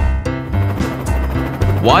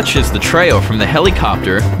 Watch as the trail from the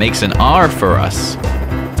helicopter makes an R for us.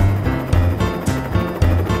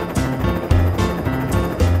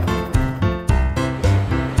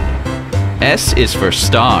 S is for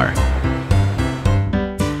star.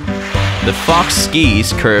 The fox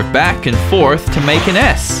skis curve back and forth to make an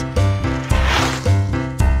S.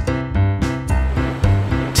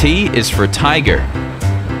 T is for tiger.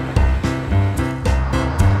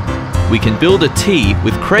 We can build a T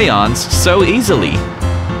with crayons so easily.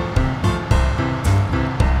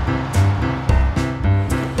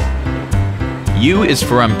 U is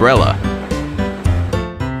for umbrella.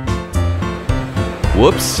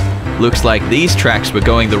 Whoops, looks like these tracks were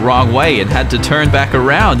going the wrong way and had to turn back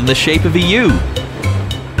around in the shape of a U.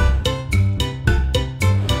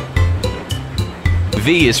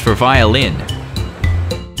 V is for violin.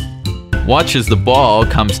 Watch as the ball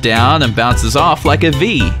comes down and bounces off like a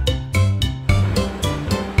V.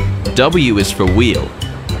 W is for wheel.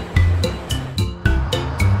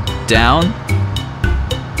 Down,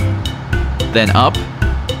 then up,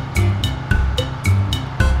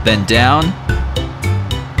 then down,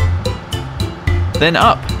 then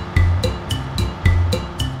up.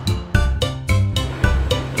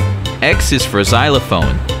 X is for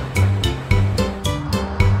xylophone.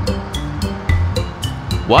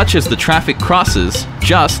 Watch as the traffic crosses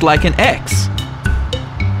just like an X.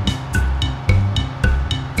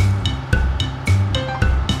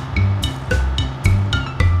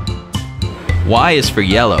 Y is for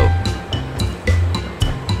yellow.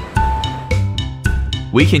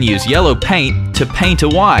 We can use yellow paint to paint a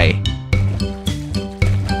Y.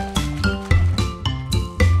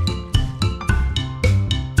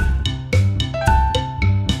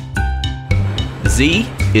 Z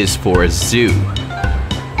is for zoo.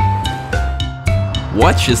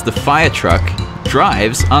 Watch as the fire truck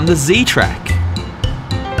drives on the Z track.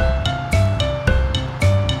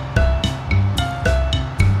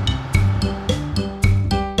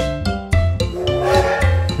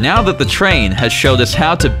 Now that the train has showed us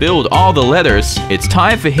how to build all the letters, it's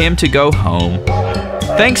time for him to go home.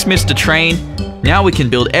 Thanks, Mr. Train. Now we can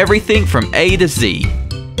build everything from A to Z.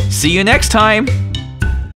 See you next time!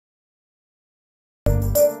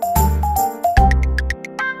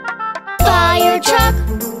 Fire truck,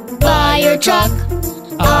 fire truck.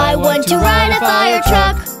 I want to ride a fire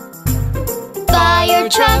truck. Fire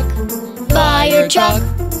truck, fire truck.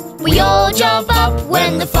 We all jump up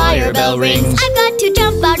when the fire bell rings. I've got to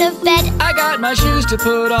jump out of bed. I got my shoes to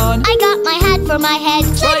put on. I got my hat for my head.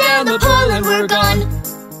 Slide down the pole and we're gone.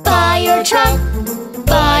 Fire truck,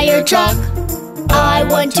 fire truck. I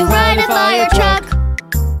want to ride a fire truck.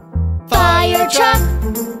 Fire truck,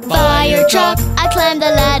 fire climb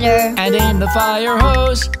the ladder. And aim the fire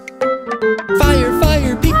hose. Fire,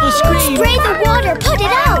 fire, people scream. Spray the water, put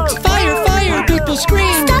it out. Fire, fire, people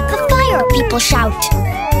scream. Stop the fire, people shout.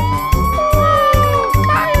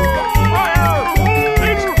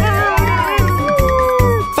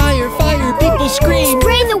 Fire, fire, people scream.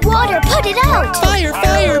 Spray the water, put it out. Fire,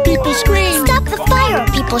 fire, people scream. Stop the fire,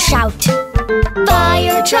 people shout.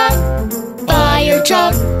 Fire truck, fire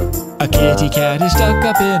truck. A kitty cat is stuck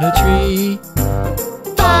up in a tree.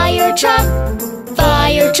 Fire truck,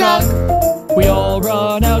 fire truck. We all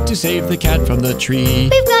run out to save the cat from the tree.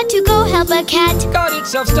 We've got to go help a cat. Got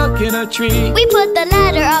itself stuck in a tree. We put the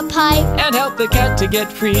ladder up high and help the cat to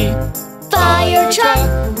get free. Fire truck,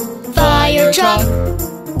 fire truck.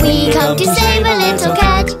 We come to save a little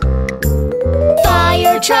cat.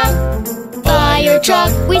 Fire truck, fire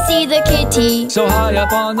truck. We see the kitty so high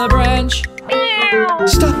up on the branch.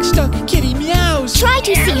 Stuck, stuck, kitty meows. Try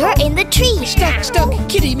to see her in the tree. Stuck, stuck,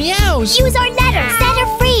 kitty meows. Use our ladder, set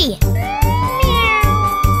her free.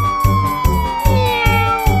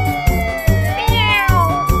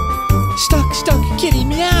 Stuck, stuck, kitty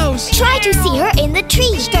meows. Try to see her in the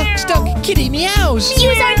tree. Stuck, stuck, kitty meows.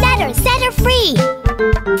 Use our ladder, set her free.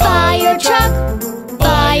 Fire truck,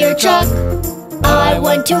 fire truck. I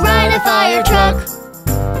want to ride a fire truck.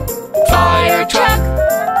 Fire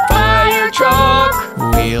truck, fire truck.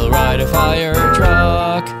 We'll ride a fire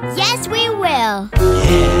truck. Yes, we will.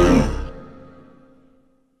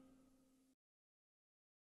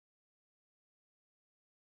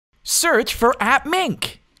 Search for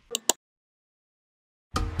appMink.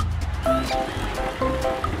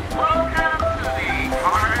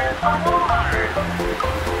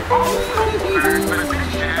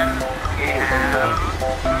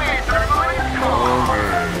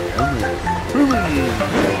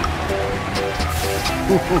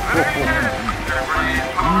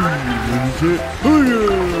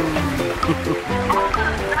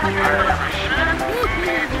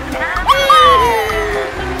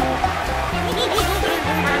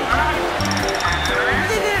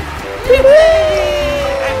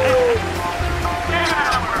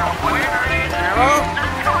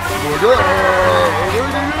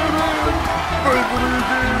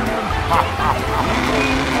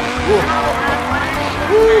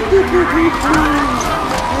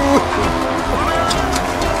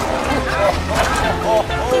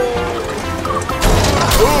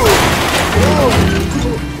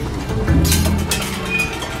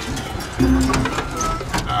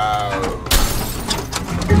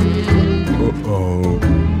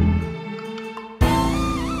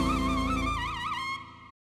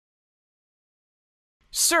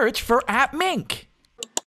 Search for appMink.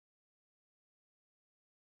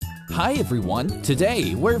 Hi everyone,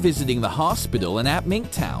 today we're visiting the hospital in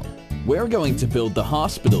appMink Town. We're going to build the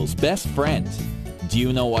hospital's best friend. Do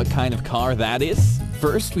you know what kind of car that is?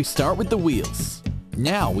 First we start with the wheels.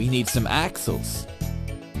 Now we need some axles.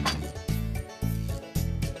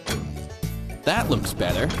 That looks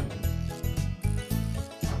better.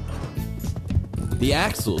 The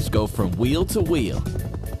axles go from wheel to wheel.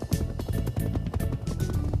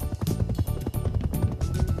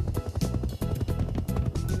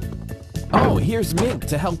 Oh, here's Mink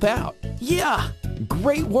to help out. Yeah!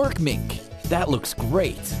 Great work, Mink. That looks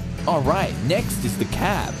great. Alright, next is the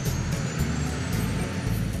cab.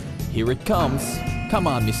 Here it comes. Come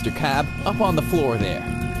on, Mr. Cab, up on the floor there.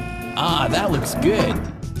 Ah, that looks good.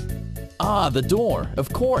 Ah, the door,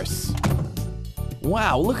 of course.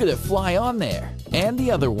 Wow, look at it fly on there. And the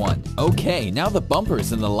other one. Okay, now the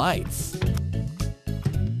bumpers and the lights.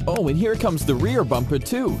 Oh, and here comes the rear bumper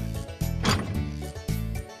too.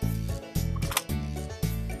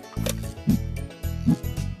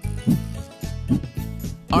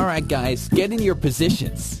 Alright guys, get in your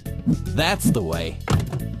positions. That's the way.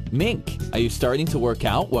 Mink, are you starting to work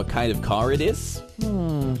out what kind of car it is?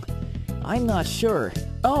 I'm not sure.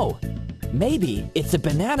 Oh, maybe it's a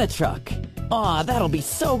banana truck. Aw, that'll be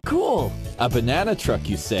so cool. A banana truck,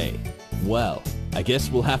 you say? Well, I guess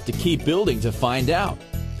we'll have to keep building to find out.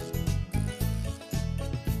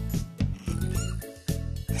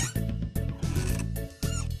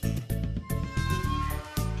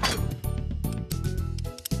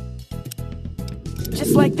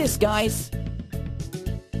 Just like this, guys.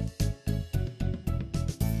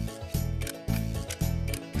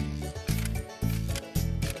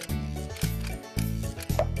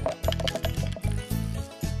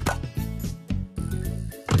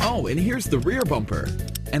 Oh, and here's the rear bumper.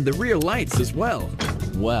 And the rear lights as well.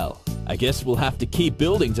 Well, I guess we'll have to keep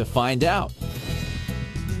building to find out.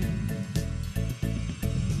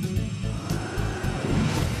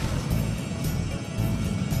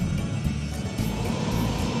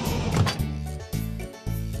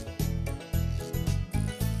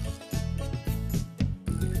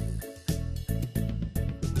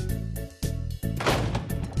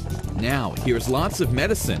 Now, here's lots of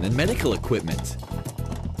medicine and medical equipment.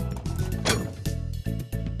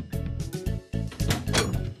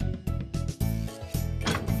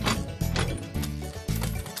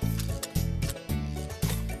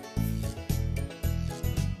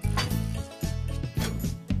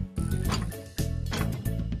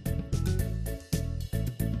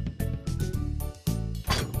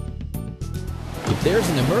 If there's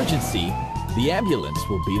an emergency, the ambulance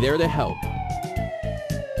will be there to help.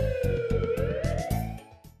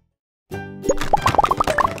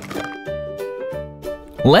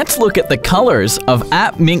 Let's look at the colors of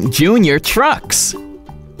appMink Jr. trucks.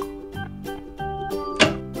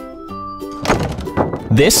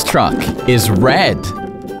 This truck is red.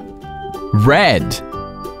 Red.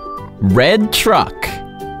 Red truck.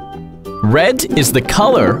 Red is the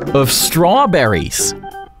color of strawberries.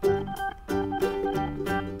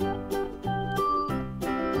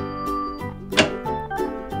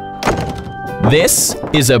 This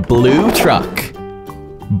is a blue truck.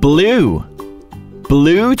 Blue.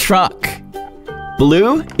 Blue truck.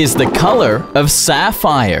 Blue is the color of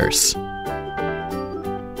sapphires.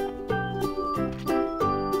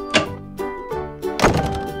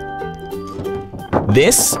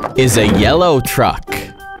 This is a yellow truck.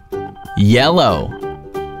 Yellow.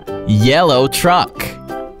 Yellow truck.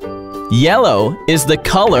 Yellow is the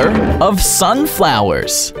color of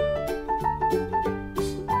sunflowers.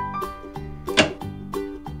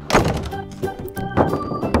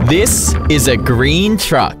 This is a green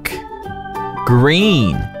truck.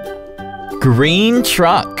 Green. Green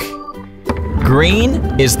truck.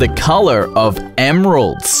 Green is the color of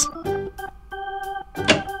emeralds.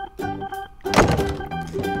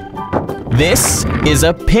 This is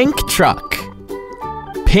a pink truck.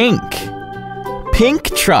 Pink.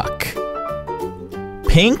 Pink truck.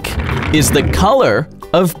 Pink is the color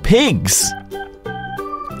of pigs.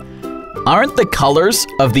 Aren't the colors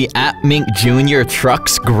of the appMink Jr.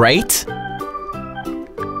 trucks great?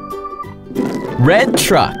 Red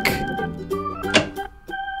truck.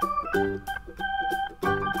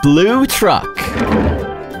 Blue truck.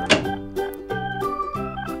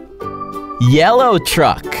 Yellow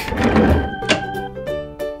truck.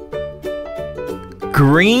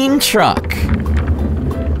 Green truck.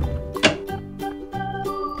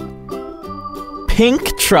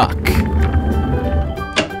 Pink truck.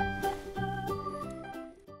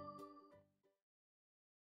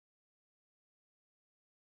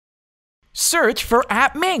 Search for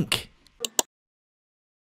appMink.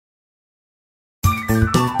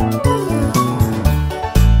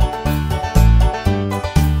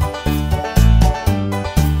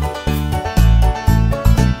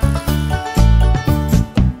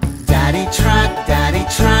 Daddy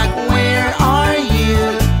truck, where are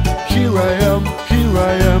you? Here I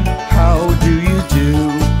am, how do you do?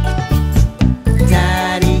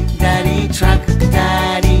 Daddy truck,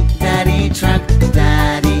 daddy truck,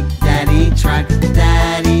 daddy truck,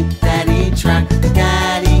 daddy truck,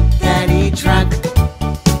 daddy truck.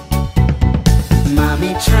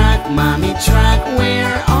 Mommy truck,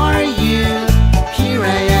 where are you? Here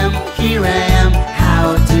I am,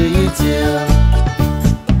 how do you do?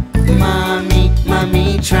 Mommy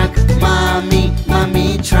truck, mommy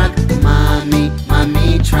truck,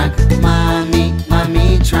 mommy truck, mommy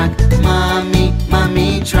truck,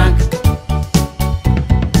 mommy truck.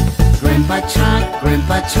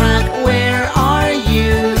 Grandpa truck, where are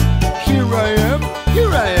you? Here I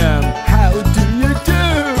am, how do you do?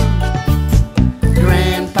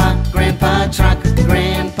 Grandpa truck,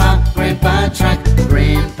 grandpa truck,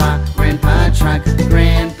 grandpa truck,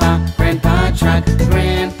 grandpa truck,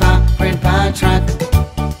 grandpa truck.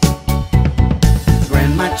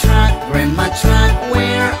 Grandma truck,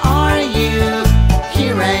 where are you?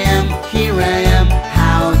 Here I am,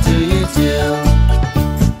 how do you do?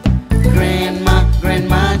 Grandma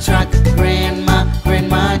truck, grandma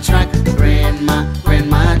truck, grandma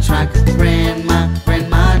truck, grandma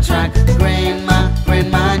truck,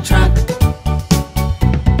 grandma truck.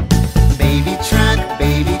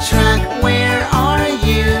 Baby truck, where are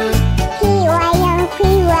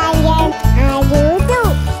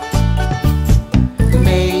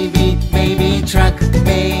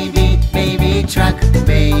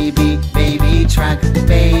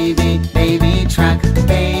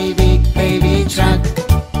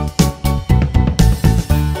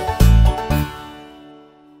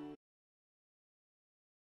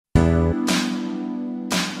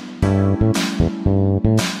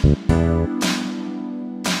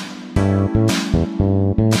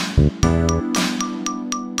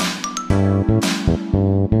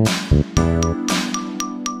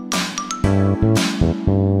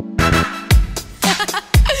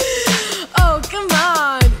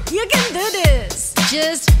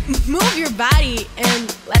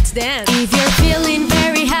let's dance. If you're feeling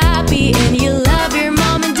very happy and you love your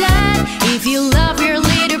mom and dad, if you love your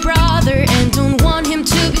little brother and don't want him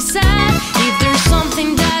to be sad, if there's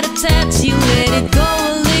something that upsets you, let it go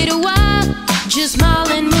a little while. Just smile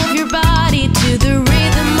and move your body to the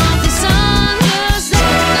rhythm of the song. Just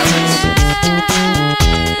dance,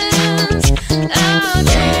 oh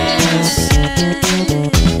dance,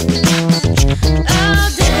 oh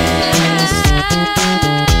dance,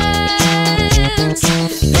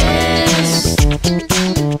 dance.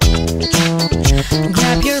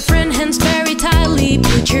 Grab your friend hands very tightly,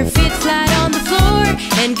 put your feet flat on the floor,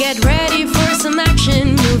 and get ready for some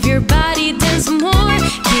action. Move your body, dance some more.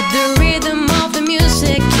 Keep the rhythm of the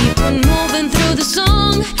music, keep on moving through the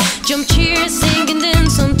song. Jump, cheer, sing and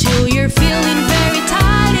dance until you're feeling very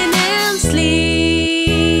tired and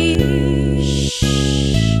sleep.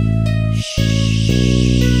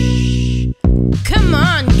 Come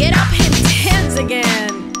on, get up and dance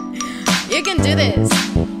again. You can do this.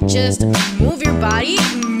 Just move your body,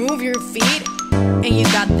 move your feet, and you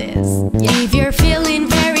got this. If you're feeling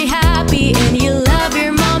very happy and you love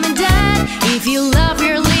your mom and dad, if you love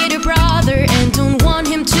your little brother and don't want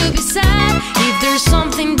him to be sad, if there's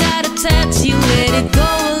something that upsets you, let it go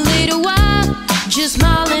a little while. Just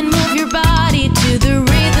smile and move your body to the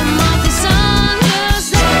rhythm of the song.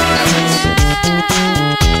 Just dance,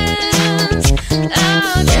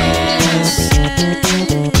 oh dance,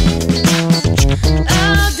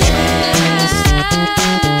 oh dance,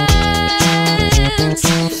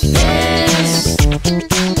 dance.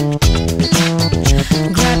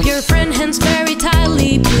 Grab your friend hands very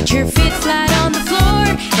tightly, put your feet flat on the floor,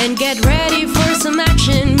 and get ready for some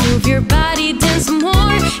action. Move your body, dance some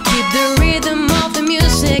more. Keep the rhythm of the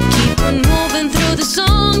music, keep on moving through the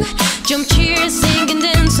song. Jump, cheer, sing and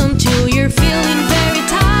dance until you're feeling very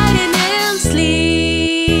tired and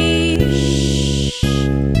sleep.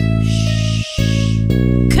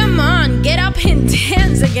 Come on, get up and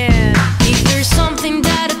dance again. If there's something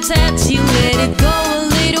that upsets you, let it go a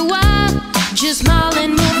little while. Just smile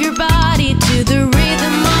and move your body to the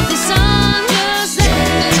rhythm of the song. Just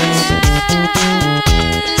dance,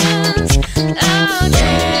 oh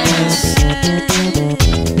dance.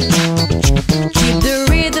 Keep the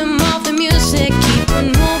rhythm of the music, keep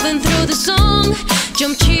on moving through the song.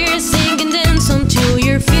 Jump, cheer, sing and dance until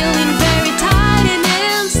you're feeling very tired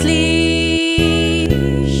and sleep.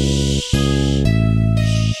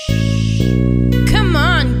 Come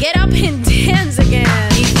on, get up and dance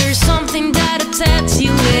again. If there's something that upsets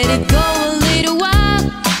you, let it go a little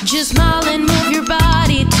while. Just smile and move your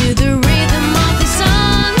body to the rhythm of the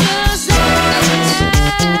song. Just dance,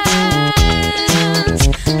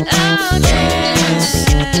 oh dance,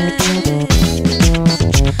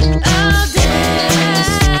 oh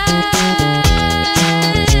dance,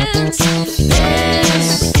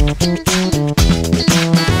 dance.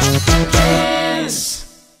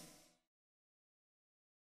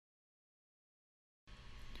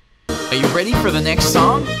 Are you ready for the next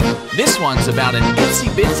song? This one's about an itsy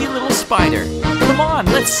bitsy little spider. Come on,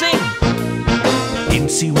 let's sing!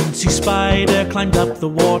 Incy Wincy Spider climbed up the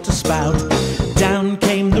water spout. Down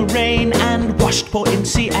came the rain and washed poor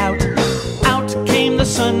Incy out. Out came the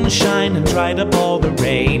sunshine and dried up all the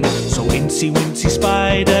rain. So Incy Wincy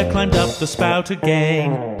Spider climbed up the spout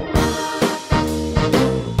again.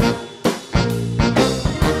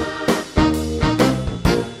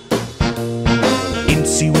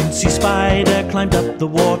 Incy Wincy Spider climbed up the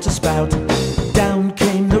water spout. Down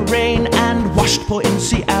came the rain and washed poor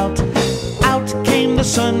Incy out. Out came the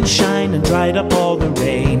sunshine and dried up all the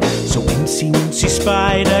rain. So Incy Wincy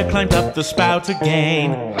Spider climbed up the spout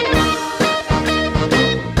again.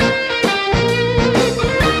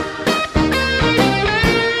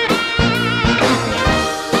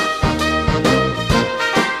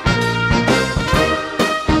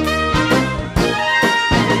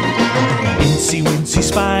 Incy Wincy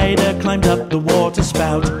Spider climbed up the water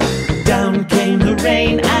spout. Down came the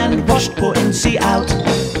rain and washed poor Incy out.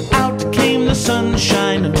 Out came the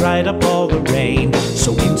sunshine and dried up all the rain.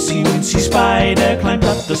 So Incy Wincy Spider climbed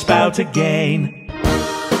up the spout again.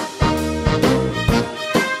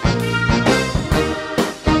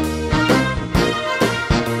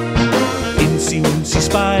 Incy Wincy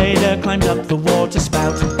Spider climbed up the water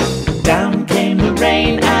spout. Down came the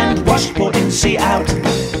rain and washed poor Incy out.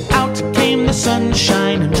 Out came the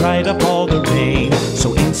sunshine and dried up all the rain.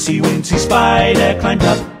 So Incy Wincy Spider climbed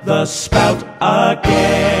up the spout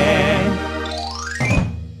again.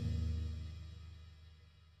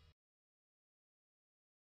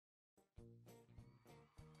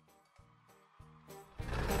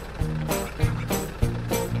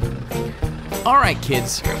 Alright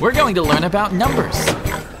kids, we're going to learn about numbers.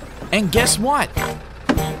 And guess what?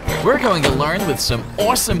 We're going to learn with some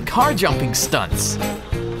awesome car jumping stunts.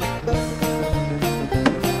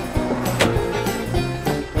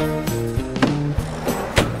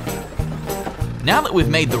 Now that we've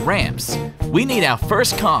made the ramps, we need our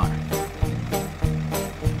first car.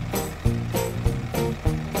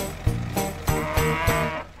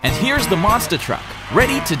 And here's the monster truck,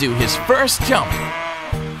 ready to do his first jump.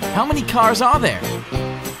 How many cars are there?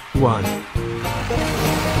 1.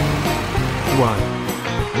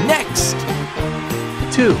 Next!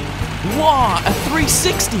 2. Wow, a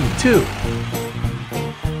 360! 2.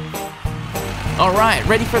 Alright,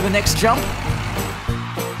 ready for the next jump?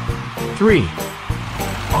 3.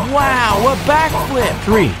 Wow, a backflip!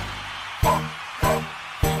 3.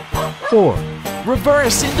 4.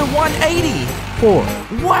 Reverse into 180! 4.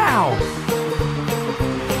 Wow!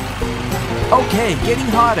 Okay, getting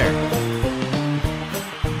hotter.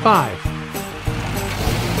 5.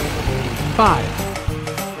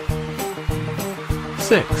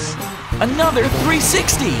 6. Another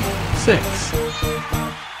 360! 6.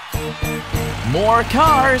 More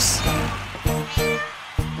cars!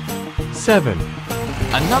 7.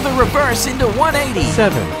 Another reverse into 180!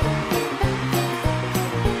 7.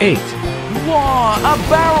 8. Whoa, a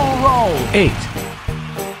barrel roll! 8.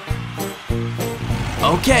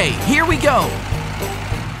 Okay, here we go!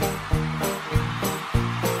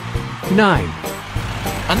 9.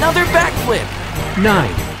 Another backflip!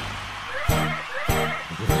 9.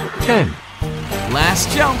 10. Last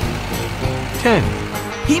jump! 10.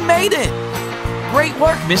 He made it! Great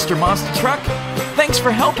work, Mr. Monster Truck! Thanks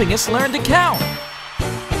for helping us learn to count!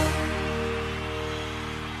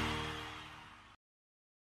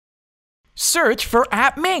 Search for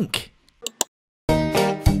appMink!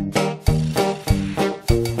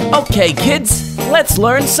 Okay, kids, let's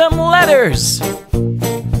learn some letters!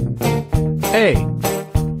 A.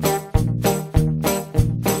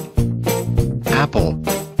 Apple.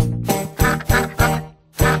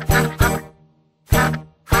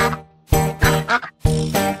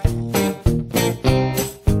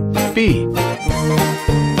 B.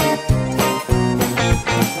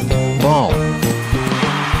 Ball.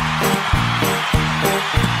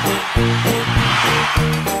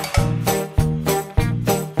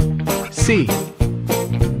 C.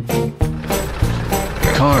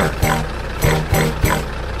 Car.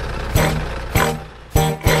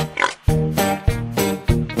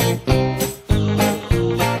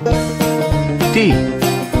 D.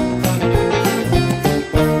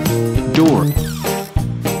 Door.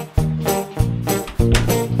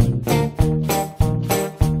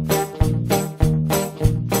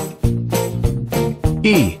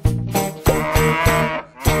 E.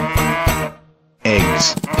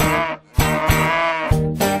 Eggs.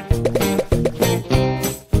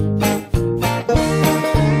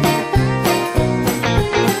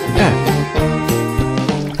 F.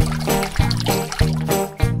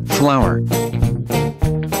 Flower.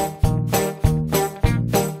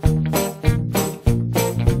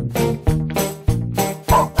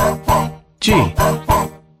 G.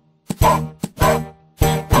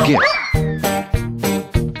 Gift.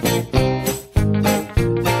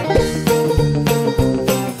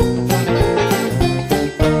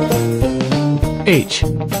 H.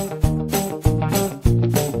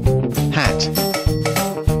 Hat.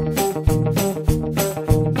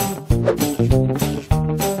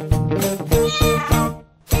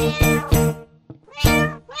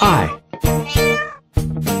 I.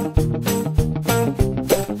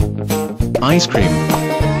 Ice cream.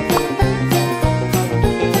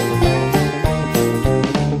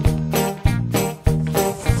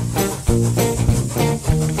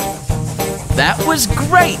 That was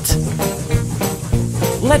great!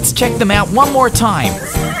 Let's check them out one more time.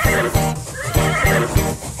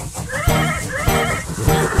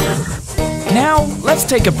 Now, let's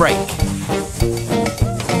take a break.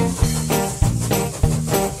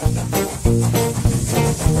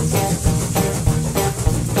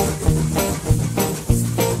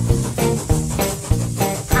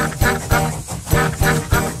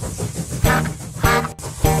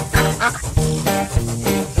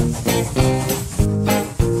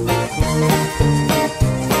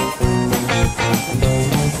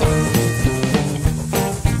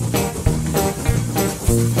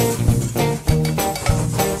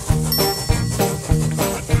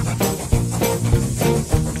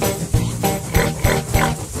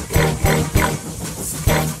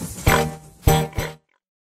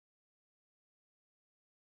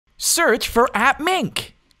 Search for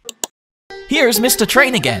appMink. Here's Mr.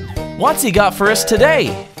 Train again. What's he got for us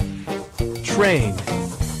today? Train.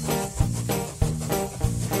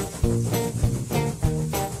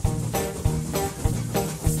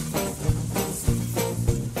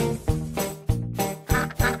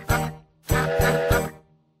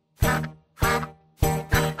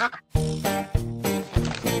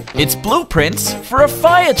 It's blueprints for a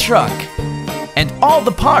fire truck and all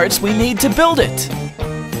the parts we need to build it.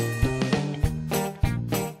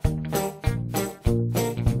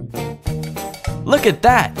 Look at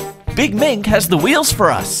that! Big Mink has the wheels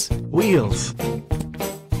for us. Wheels.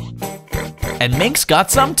 And Mink's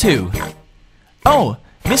got some too. Oh,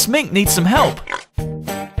 Miss Mink needs some help.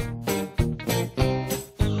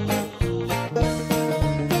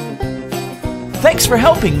 Thanks for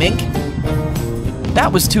helping, Mink.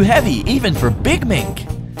 That was too heavy, even for Big Mink.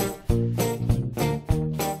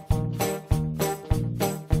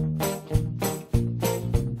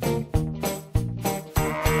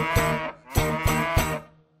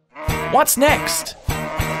 What's next?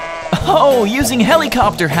 Oh, using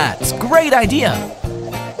helicopter hats. Great idea.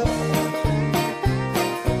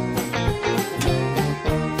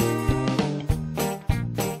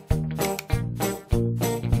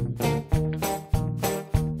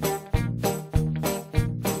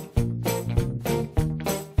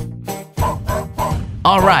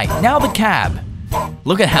 All right, now the cab.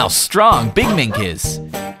 Look at how strong Big Mink is.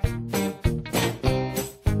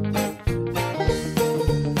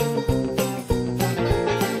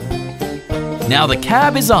 Now the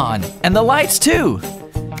cab is on, and the lights too.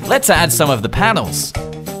 Let's add some of the panels.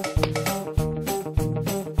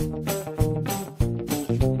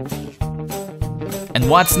 And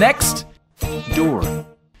what's next? Door.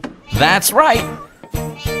 That's right.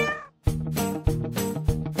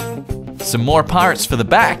 Some more parts for the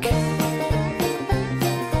back.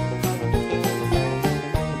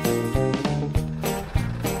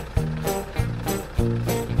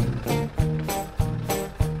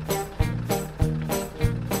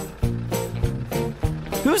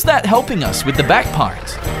 Who's that helping us with the back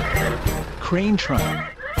part? Crane truck.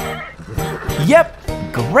 Yep,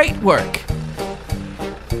 great work.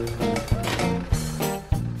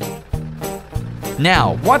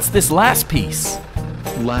 Now, what's this last piece?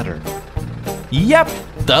 Ladder. Yep,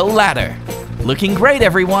 the ladder. Looking great,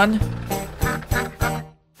 everyone.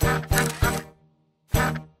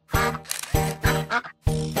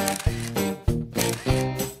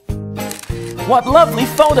 What lovely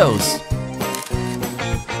photos!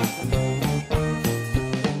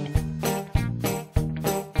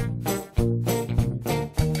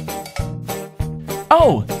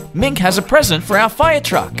 Oh, Mink has a present for our fire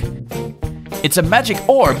truck. It's a magic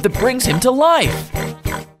orb that brings him to life.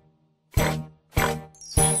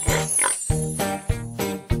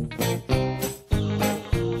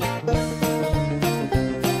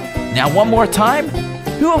 Now one more time,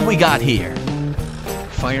 who have we got here?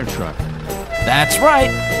 Fire truck. That's right,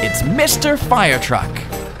 it's Mr. Fire Truck.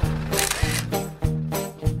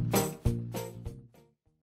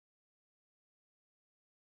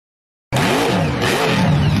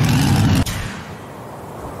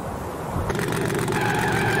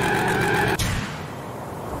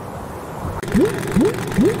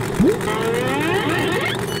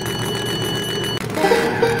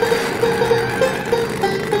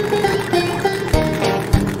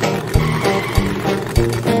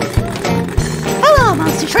 Hello,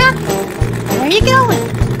 monster truck. Where are you going?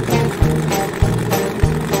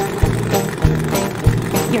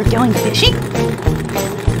 You're going fishing?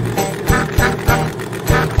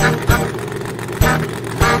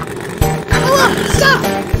 Hello, stop!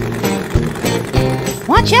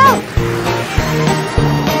 Watch out!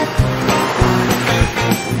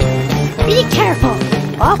 Be careful!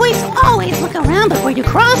 Always look around before you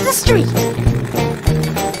cross the street!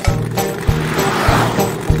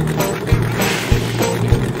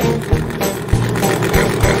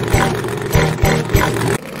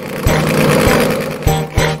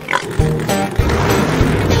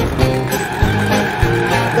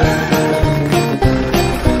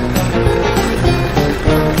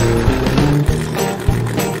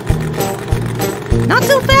 Not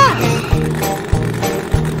so fast!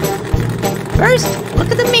 First, look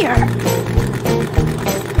at the mirror.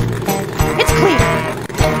 It's clear.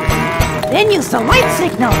 Then use the light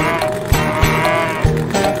signal.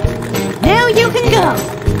 Now you can go.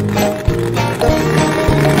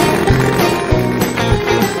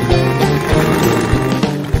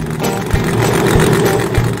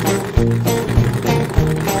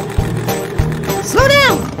 Slow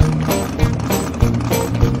down!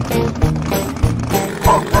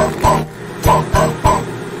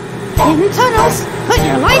 In the tunnels, put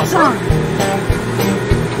your lights on.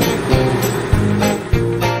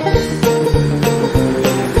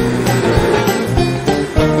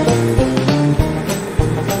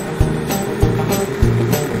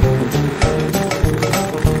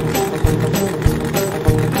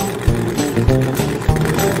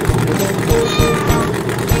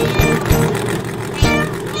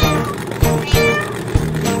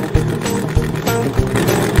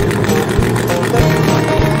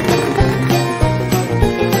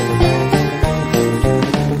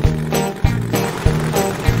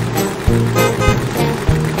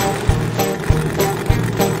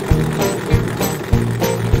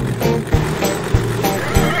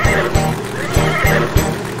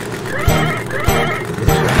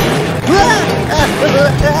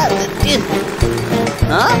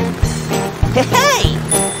 Hey!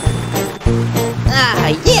 Ah,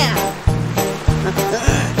 yeah!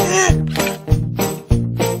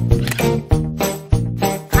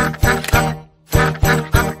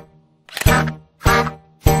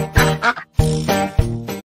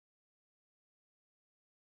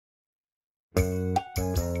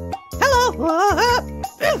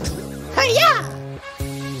 Hi-ya!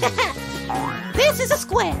 This is a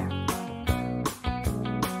square.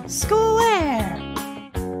 Square.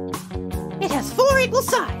 It has 4 equal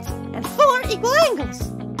sides and 4 equal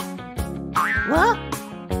angles. Well,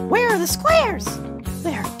 where are the squares?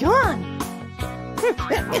 They're gone.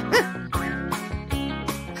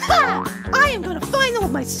 Ha! I am going to find them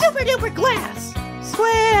with my super-duper glass.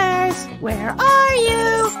 Squares, where are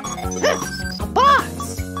you? A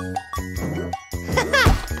box.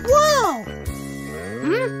 Whoa!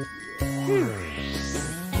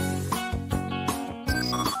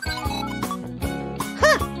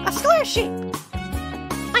 Huh, a square shape.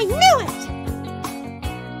 I knew it!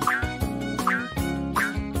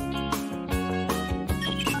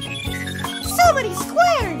 So many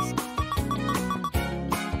squares!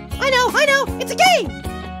 I know, it's a game!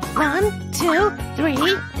 1, 2, 3,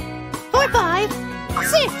 4, 5,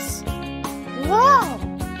 6. Whoa!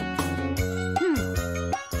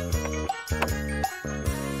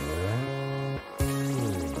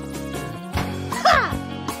 Ha!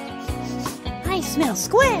 I smell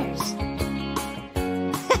squares.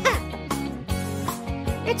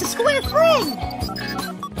 It's a square frame.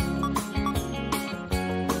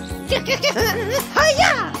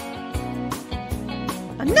 Hi-ya!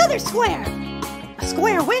 Another square. A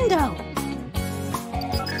square window.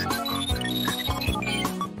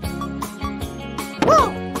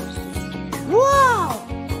 Whoa! Whoa!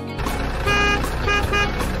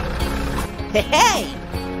 Hey!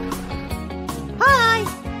 Hi!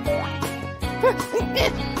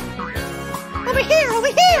 Over here! Over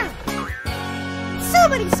here! So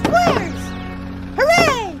many squares!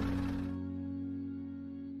 Hooray!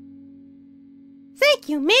 Thank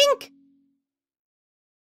you, Mink!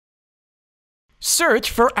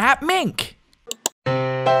 Search for appMink.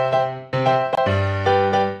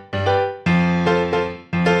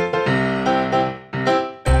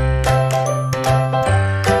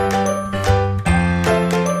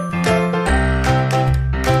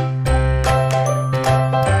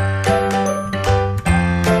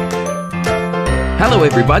 Hello,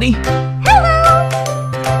 everybody. Hello!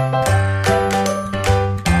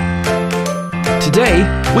 Today,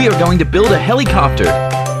 we are going to build a helicopter.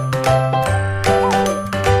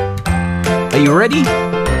 Are you ready?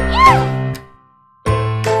 Yeah!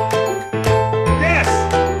 Yes!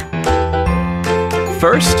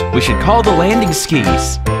 First, we should call the landing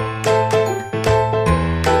skis.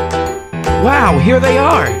 Wow, here they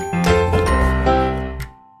are!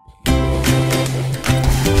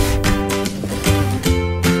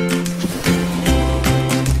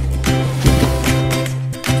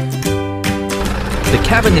 The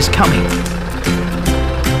cabin is coming.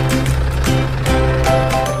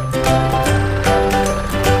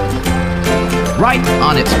 Right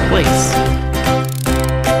on its place.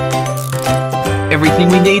 Everything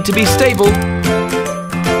we need to be stable.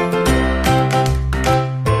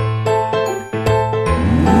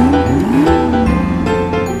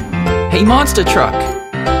 Hey, monster truck.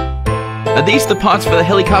 Are these the parts for the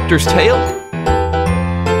helicopter's tail?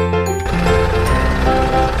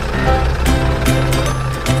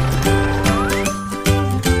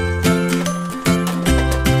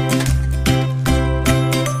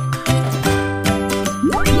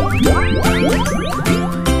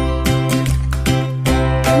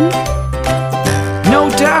 No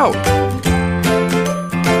doubt!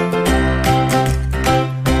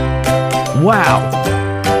 Wow!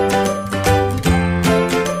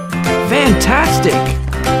 Fantastic!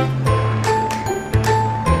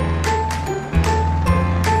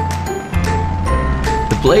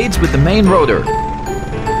 The blades with the main rotor.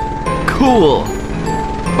 Cool!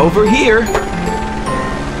 Over here!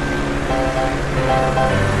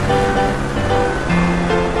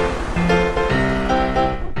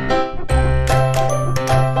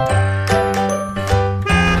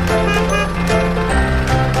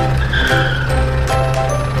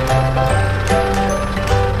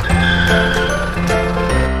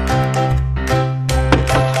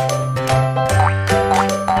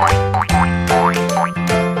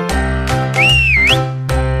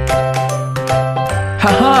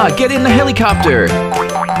 Haha, get in the helicopter!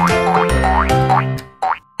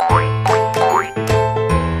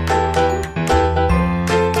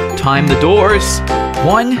 Time the doors.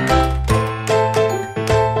 1,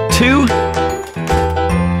 2,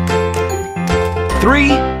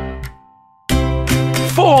 3,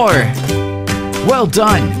 more! Well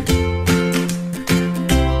done!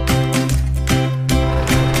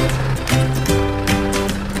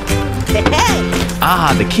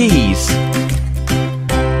 Ah, the keys!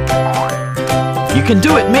 You can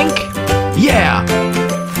do it, Mink! Yeah!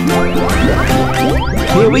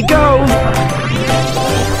 Here we go!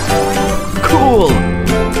 Cool!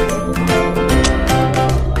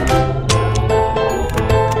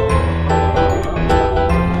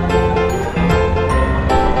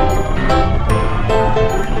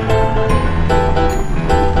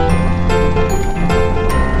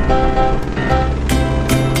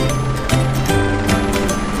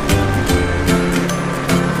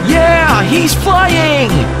 Yeah! He's flying!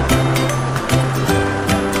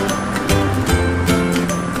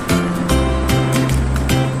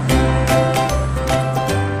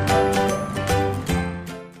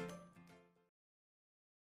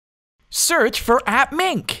 Search for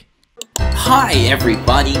appMink. Hi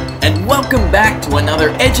everybody, and welcome back to another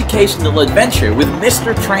educational adventure with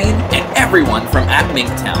Mr. Train and everyone from appMink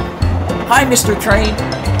Town. Hi Mr. Train.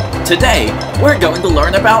 Today, we're going to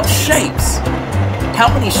learn about shapes. How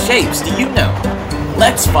many shapes do you know?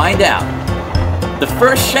 Let's find out. The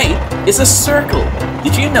first shape is a circle.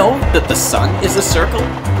 Did you know that the sun is a circle?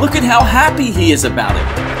 Look at how happy he is about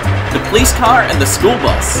it. The police car and the school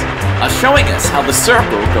bus are showing us how the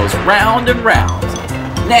circle goes round and round.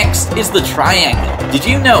 Next is the triangle. Did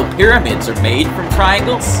you know pyramids are made from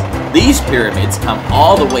triangles? These pyramids come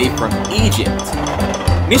all the way from Egypt.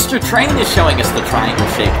 Mr. Train is showing us the triangle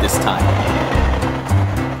shape this time.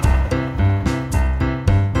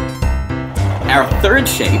 Our third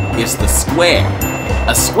shape is the square.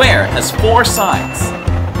 A square has 4 sides.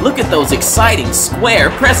 Look at those exciting square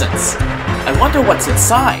presents. I wonder what's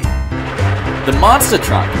inside. The monster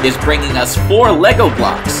truck is bringing us 4 Lego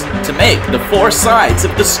blocks to make the 4 sides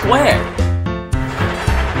of the square.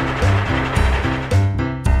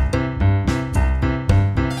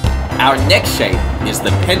 Our next shape is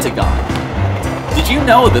the pentagon. Did you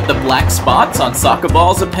know that the black spots on soccer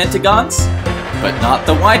balls are pentagons? But not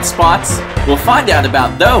the white spots. We'll find out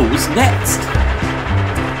about those next.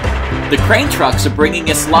 The crane trucks are bringing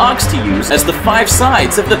us logs to use as the 5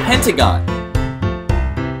 sides of the pentagon.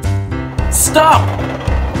 Stop!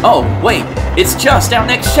 Oh, wait, it's just our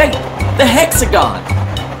next shape, the hexagon.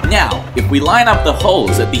 Now, if we line up the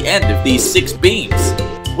holes at the end of these 6 beams,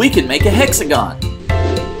 we can make a hexagon.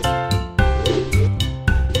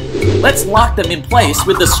 Let's lock them in place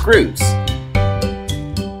with the screws.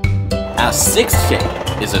 Our 6th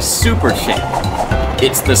shape is a super shape.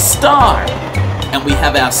 It's the star. And we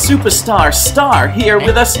have our superstar star here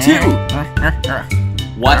with us too.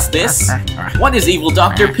 What's this? What is Evil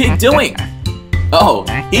Dr. Pig doing? Oh,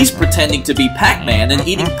 he's pretending to be Pac-Man and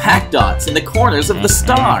eating Pac dots in the corners of the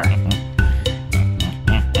star.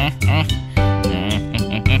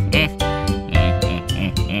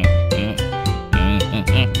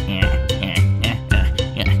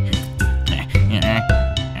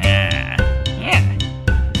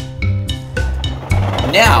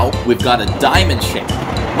 Now, we've got a diamond shape.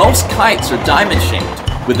 Most kites are diamond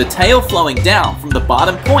shaped, with the tail flowing down from the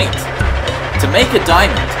bottom point. To make a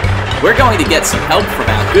diamond, we're going to get some help from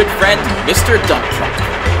our good friend, Mr. Dump Truck.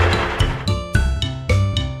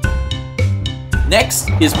 Next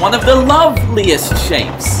is one of the loveliest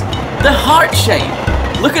shapes, the heart shape.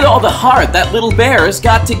 Look at all the heart that little bear has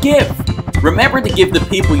got to give. Remember to give the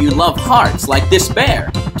people you love hearts like this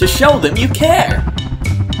bear, to show them you care.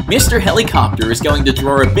 Mr. Helicopter is going to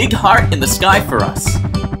draw a big heart in the sky for us.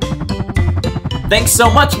 Thanks so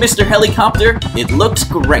much, Mr. Helicopter. It looks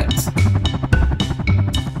great.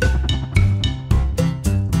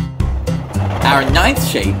 Our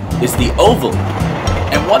 9th shape is the oval.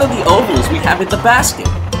 And what are the ovals we have in the basket?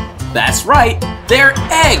 That's right, they're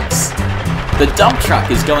eggs. The dump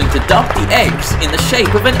truck is going to dump the eggs in the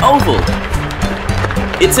shape of an oval.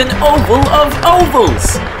 It's an oval of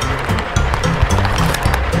ovals.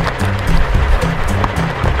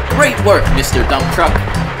 Great work, Mr. Dump Truck.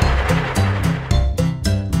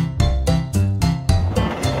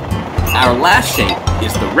 Our last shape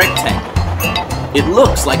is the rectangle. It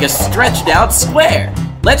looks like a stretched out square.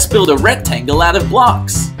 Let's build a rectangle out of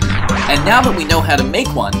blocks. And now that we know how to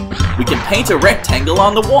make one, we can paint a rectangle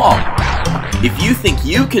on the wall. If you think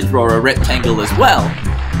you can draw a rectangle as well,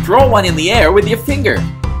 draw one in the air with your finger.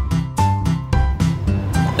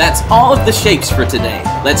 That's all of the shapes for today.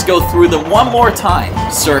 Let's go through them one more time.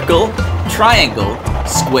 Circle, triangle,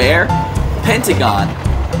 square, pentagon,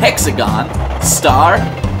 hexagon, star,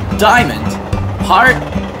 diamond, heart,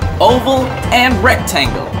 oval, and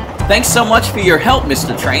rectangle. Thanks so much for your help,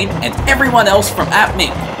 Mr. Train, and everyone else from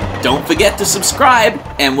appMink. Don't forget to subscribe,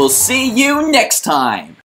 and we'll see you next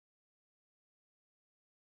time.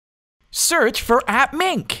 Search for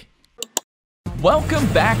appMink. Welcome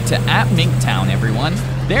back to appMink Town, everyone.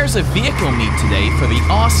 There's a vehicle meet today for the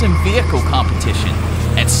awesome vehicle competition,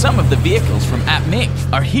 and some of the vehicles from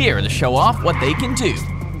appMink are here to show off what they can do.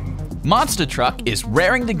 Monster Truck is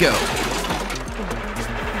raring to go.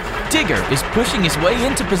 Digger is pushing his way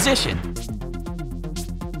into position.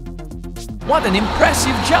 What an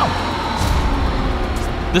impressive jump!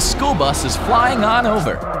 The school bus is flying on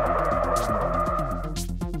over.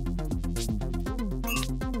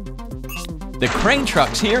 The crane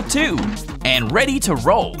truck's here too, and ready to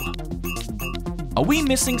roll. Are we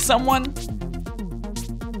missing someone?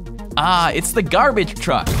 Ah, it's the garbage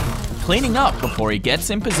truck, cleaning up before he gets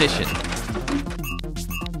in position.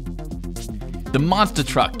 The monster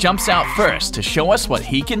truck jumps out first to show us what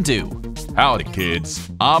he can do. Howdy, kids.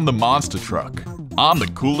 I'm the Monster Truck. I'm the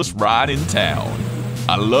coolest ride in town.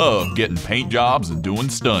 I love getting paint jobs and doing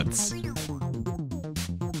stunts.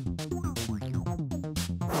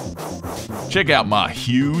 Check out my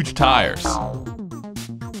huge tires.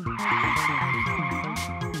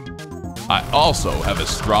 I also have a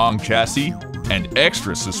strong chassis and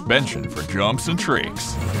extra suspension for jumps and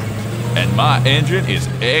tricks. And my engine is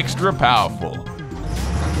extra powerful.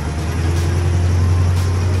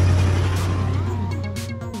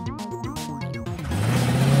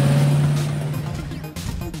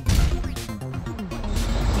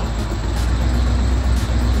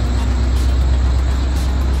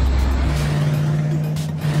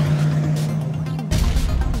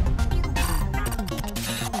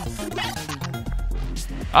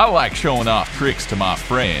 I like showing off tricks to my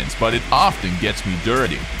friends, but it often gets me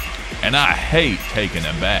dirty, and I hate taking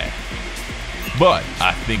them back. But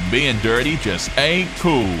I think being dirty just ain't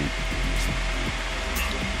cool.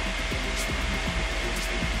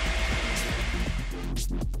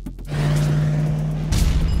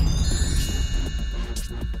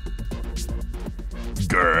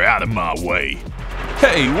 Grr, out of my way.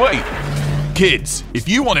 Hey, wait! Kids, if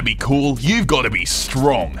you want to be cool, you've got to be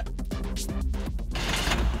strong.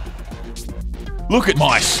 Look at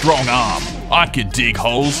my strong arm. I can dig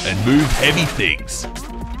holes and move heavy things.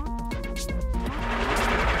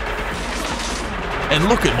 And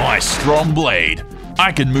look at my strong blade.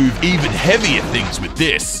 I can move even heavier things with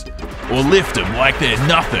this. Or lift them like they're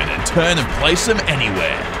nothing and turn and place them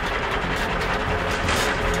anywhere.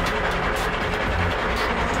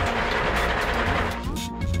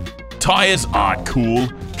 Tires aren't cool.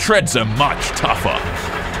 Treads are much tougher.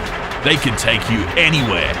 They can take you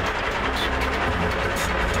anywhere.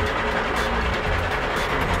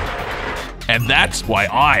 And that's why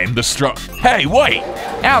I'm the strong. Hey, wait!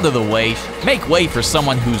 Out of the way, make way for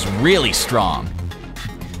someone who's really strong.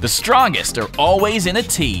 The strongest are always in a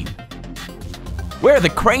team. We're the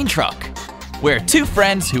crane truck. We're two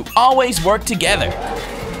friends who always work together.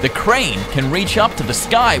 The crane can reach up to the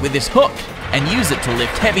sky with his hook and use it to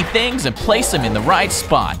lift heavy things and place them in the right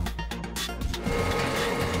spot.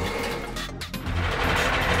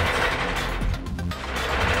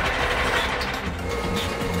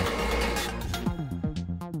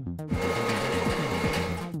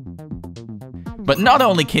 But not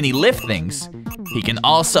only can he lift things, he can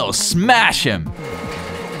also smash them.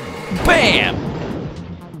 Bam!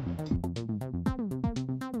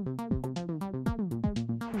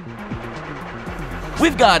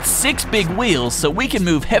 We've got 6 big wheels so we can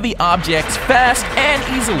move heavy objects fast and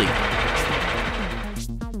easily.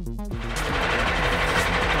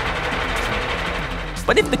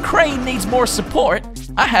 But if the crane needs more support,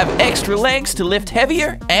 I have extra legs to lift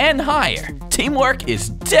heavier and higher. Teamwork is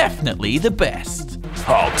definitely the best.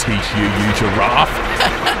 I'll teach you, you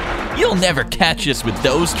giraffe. You'll never catch us with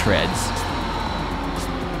those treads.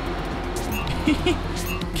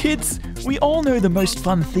 Kids, we all know the most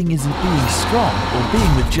fun thing isn't being strong or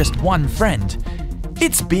being with just one friend.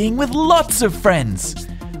 It's being with lots of friends.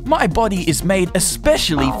 My body is made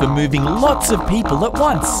especially for moving lots of people at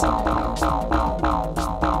once.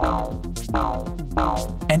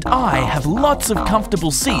 And I have lots of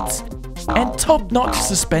comfortable seats and top-notch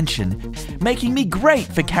suspension, making me great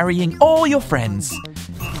for carrying all your friends.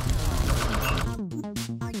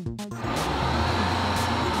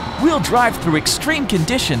 We'll drive through extreme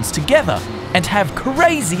conditions together and have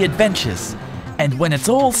crazy adventures. And when it's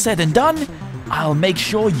all said and done, I'll make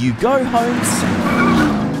sure you go home safe.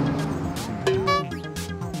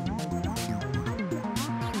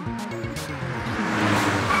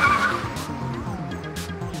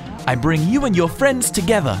 I bring you and your friends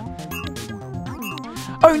together.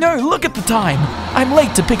 Oh no, look at the time! I'm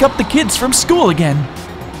late to pick up the kids from school again.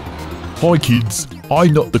 Hi kids,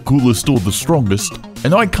 I'm not the coolest or the strongest,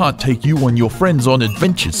 and I can't take you and your friends on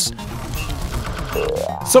adventures.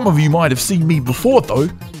 Some of you might have seen me before though.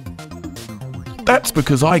 That's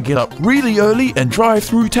because I get up really early and drive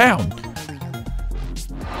through town.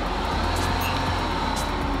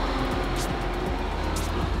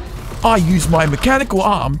 I use my mechanical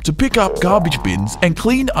arm to pick up garbage bins and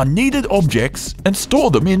clean unneeded objects and store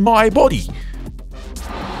them in my body.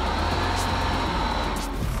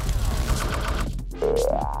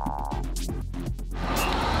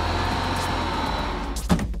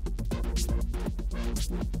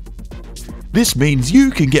 This means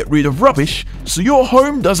you can get rid of rubbish so your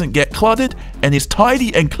home doesn't get cluttered and is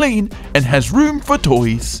tidy and clean and has room for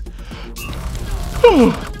toys.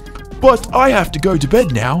 But I have to go to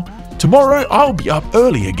bed now. Tomorrow I'll be up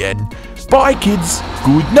early again. Bye kids,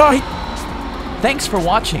 good night. Thanks for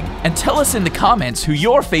watching, and tell us in the comments who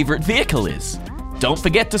your favorite vehicle is. Don't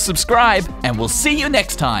forget to subscribe, and we'll see you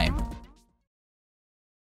next time.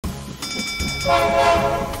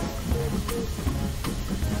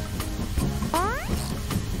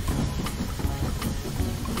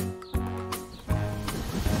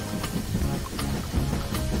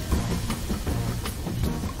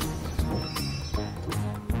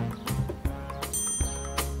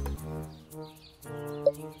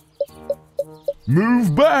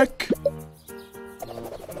 Move back!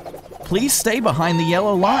 Please stay behind the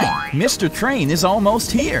yellow line. Mr. Train is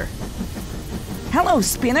almost here. Hello,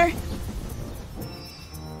 Spinner.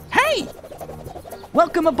 Hey!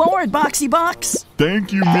 Welcome aboard, Boxy Box.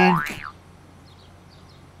 Thank you, Mink.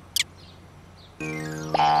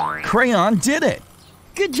 Crayon did it.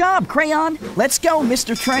 Good job, Crayon. Let's go,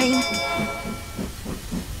 Mr. Train.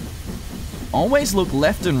 Always look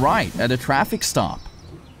left and right at a traffic stop.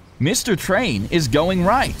 Mr. Train is going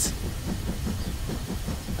right.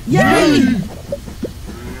 Yay!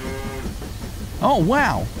 Oh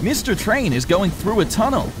wow, Mr. Train is going through a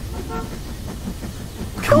tunnel.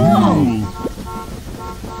 Cool!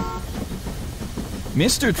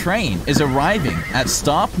 Mr. Train is arriving at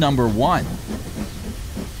stop number 1.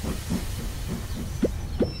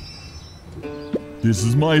 This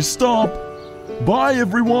is my stop. Bye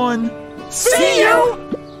everyone. See you!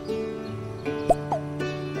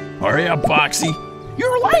 Hurry up, Boxy.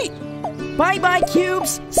 You're late. Bye-bye,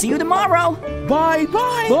 Cubes. See you tomorrow. Bye,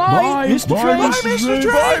 bye. Bye, Mr. Train. Bye, Mr.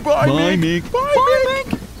 Train. Bye, Bye, Mink. Mink. Bye,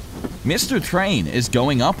 Mink. Mr. Train is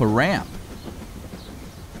going up a ramp.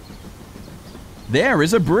 There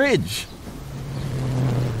is a bridge.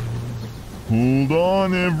 Hold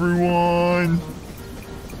on, everyone.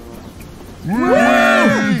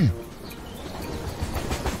 Whee!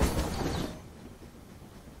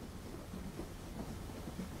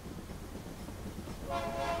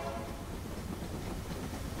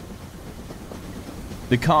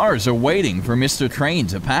 The cars are waiting for Mr. Train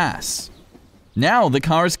to pass. Now the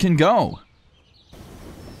cars can go.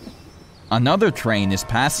 Another train is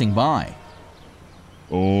passing by.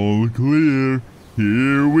 All clear.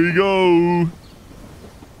 Here we go.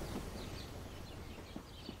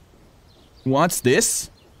 What's this?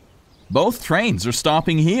 Both trains are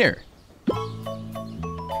stopping here.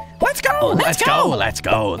 Let's go! Let's go! Let's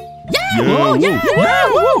go. Yeah! Whoa,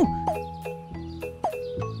 yeah! Woo!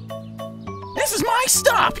 This is my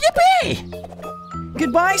stop! Yippee!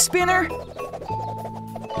 Goodbye, Spinner.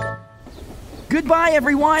 Goodbye,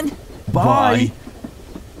 everyone. Bye.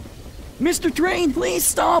 Mr. Train, please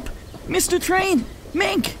stop. Mr. Train,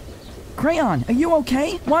 Mink. Crayon, are you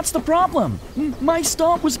okay? What's the problem? My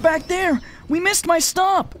stop was back there. We missed my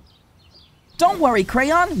stop. Don't worry,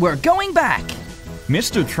 Crayon. We're going back.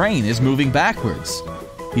 Mr. Train is moving backwards.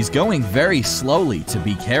 He's going very slowly to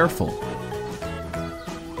be careful.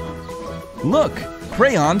 Look,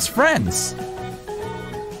 Crayon's friends.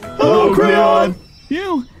 Hello, Crayon.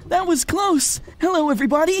 Phew, that was close. Hello,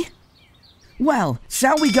 everybody. Well,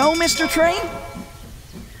 shall we go, Mr. Train?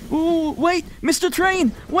 Ooh, wait, Mr.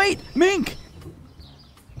 Train. Wait, Mink.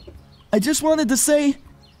 I just wanted to say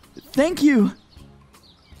thank you.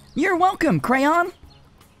 You're welcome, Crayon.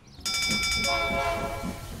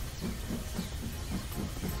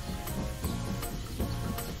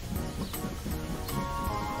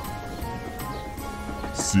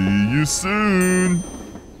 See you soon.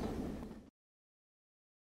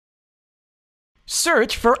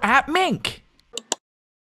 Search for appMink.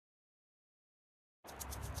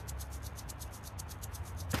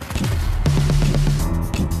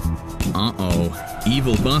 Uh-oh.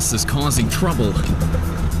 Evil Bus is causing trouble.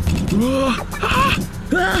 Look out!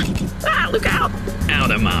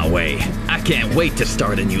 Out of my way. I can't wait to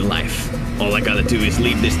start a new life. All I gotta do is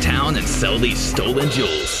leave this town and sell these stolen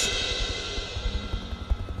jewels.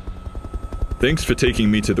 Thanks for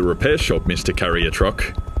taking me to the repair shop, Mr. Carrier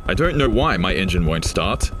Truck. I don't know why my engine won't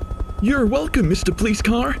start. You're welcome, Mr. Police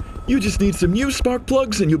Car. You just need some new spark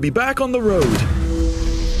plugs and you'll be back on the road.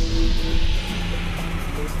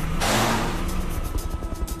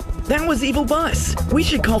 That was Evil Bus. We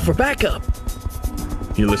should call for backup.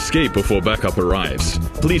 He'll escape before backup arrives.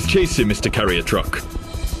 Please chase him, Mr. Carrier Truck.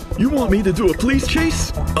 You want me to do a police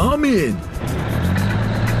chase? I'm in.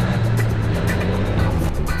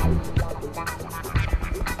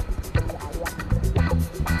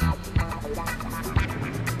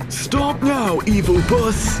 Stop now, Evil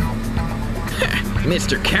Bus!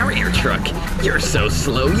 Mr. Carrier Truck, you're so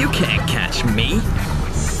slow you can't catch me.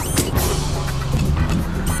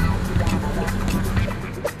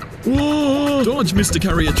 Whoa! Dodge, Mr.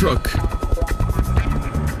 Carrier Truck.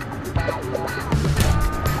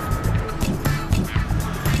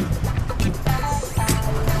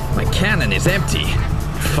 My cannon is empty.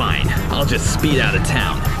 Fine, I'll just speed out of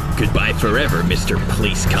town. Goodbye forever, Mr.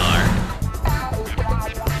 Police Car.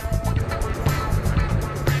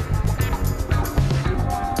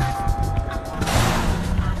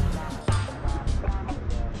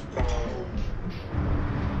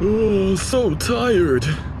 Oh, so tired.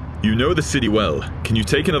 You know the city well. Can you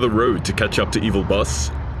take another road to catch up to Evil Bus?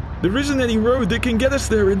 There isn't any road that can get us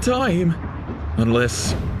there in time.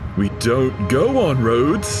 Unless we don't go on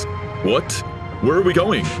roads. What? Where are we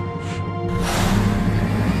going?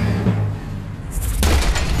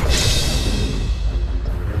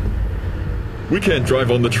 We can't drive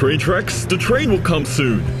on the train tracks. The train will come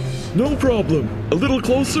soon. No problem. A little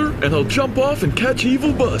closer and I'll jump off and catch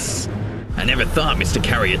Evil Bus. I never thought Mr.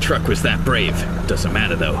 Carrier Truck was that brave. Doesn't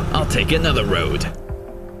matter though, I'll take another road.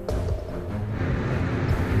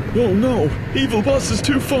 Oh no, Evil Bus is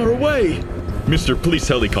too far away. Mr. Police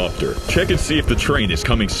Helicopter, check and see if the train is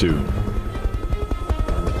coming soon.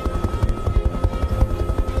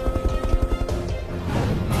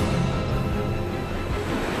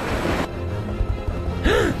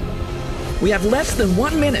 We have less than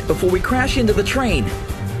 1 minute before we crash into the train.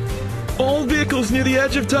 All vehicles near the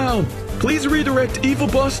edge of town, please redirect Evil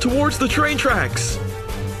Bus towards the train tracks.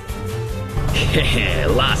 Heh,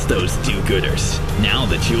 lost those do-gooders. Now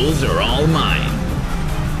the jewels are all mine.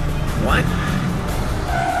 What?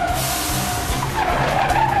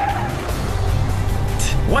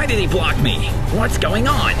 Why did he block me? What's going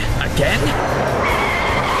on? Again?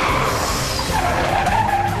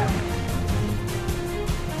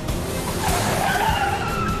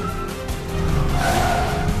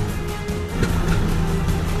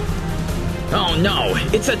 Oh no,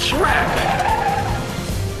 it's a trap!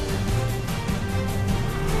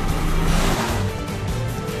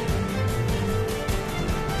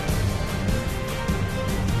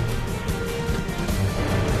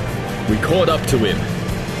 We caught up to him.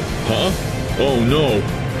 Huh? Oh no.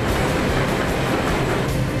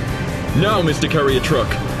 Now, Mr. Carrier Truck,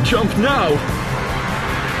 jump now!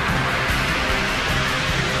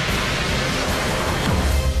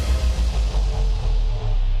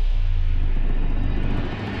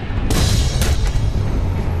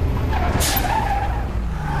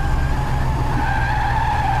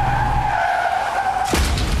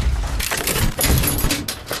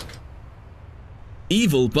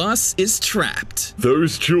 Evil Bus is trapped.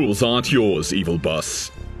 Those jewels aren't yours, Evil Bus.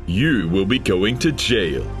 You will be going to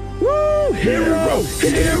jail. Woo! Hero!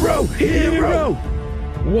 Hero! Hero!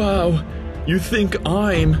 Wow, you think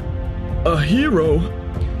I'm a hero?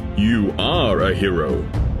 You are a hero.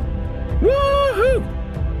 Woohoo!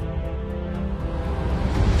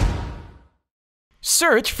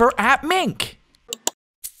 Search for appMink.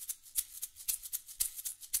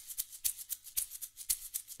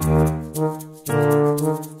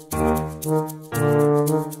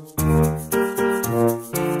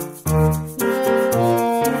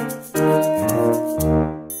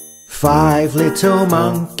 Five little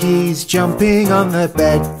monkeys jumping on the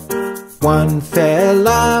bed. One fell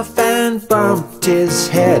off and bumped his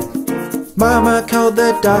head. Mama called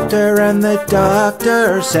the doctor and the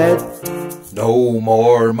doctor said, "No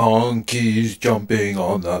more monkeys jumping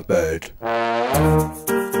on the bed."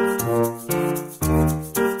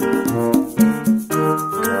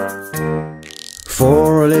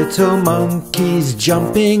 Four little monkeys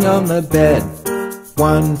jumping on the bed.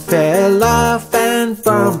 One fell off and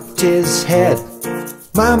bumped his head.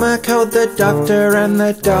 Mama called the doctor and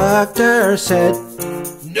the doctor said,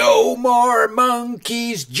 "No more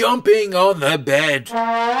monkeys jumping on the bed."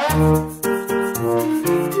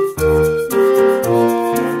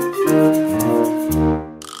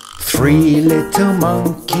 Three little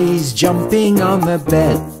monkeys jumping on the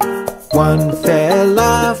bed. One fell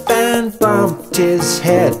off and bumped his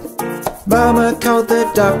head. Mama called the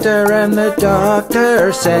doctor and the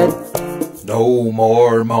doctor said, No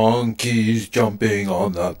more monkeys jumping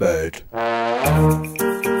on the bed.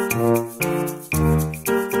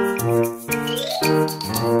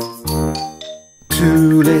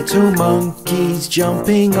 Two little monkeys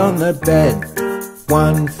jumping on the bed.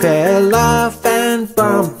 One fell off and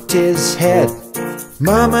bumped his head.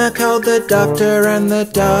 Mama called the doctor and the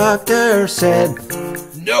doctor said,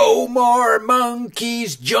 No more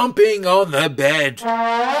monkeys jumping on the bed.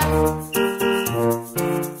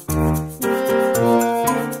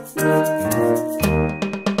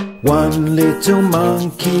 One little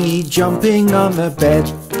monkey jumping on the bed.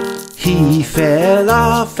 He fell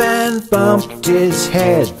off and bumped his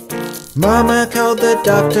head. Mama called the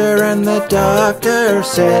doctor and the doctor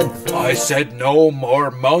said, I said no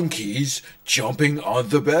more monkeys jumping on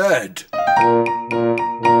the bed.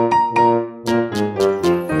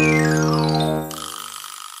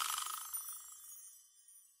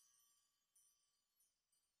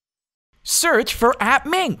 Search for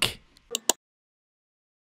appMink.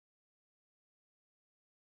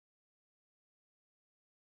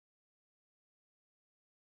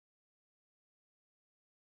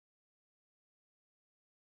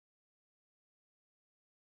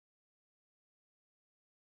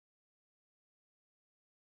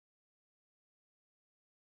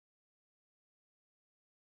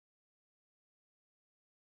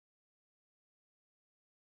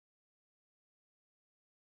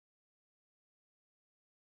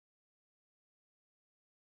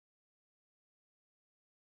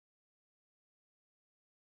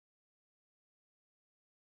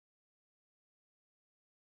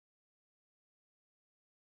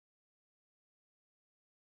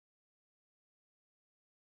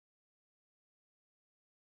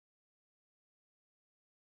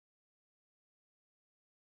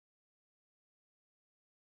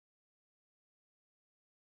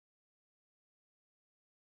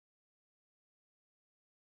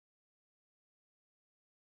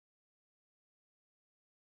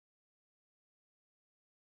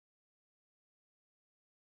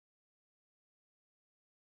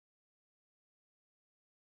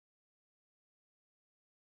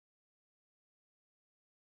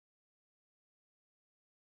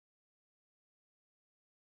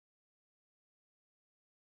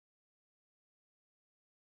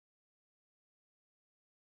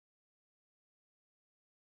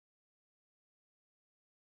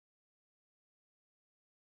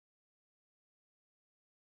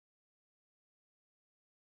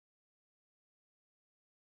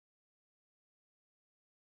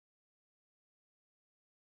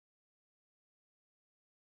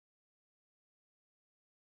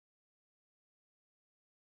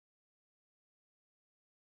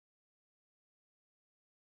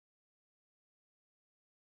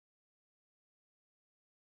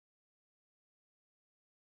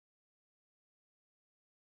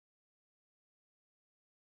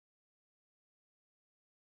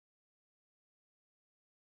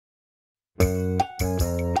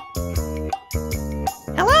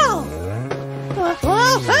 Hello!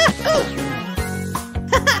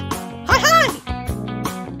 Hi!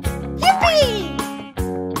 Yippee!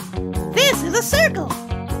 This is a circle.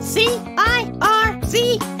 C-I-R-C-L-E.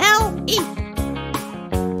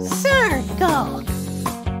 Circle.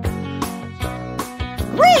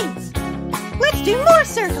 Great! Let's do more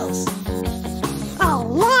circles. A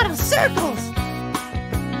lot of circles.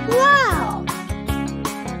 Wow!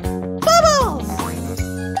 Bubbles!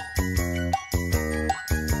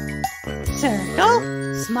 Circle,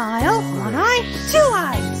 smile, one eye, two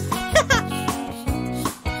eyes.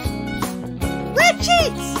 Red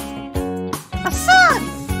cheeks! A sun!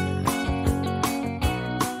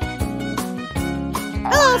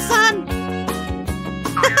 Hello, sun!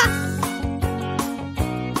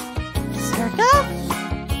 Circle?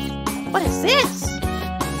 What is this?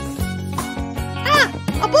 Ah!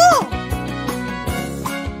 A bull!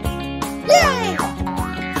 Yay!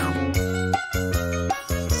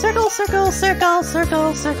 Circle, circle, circle,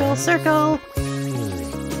 circle, circle, circle.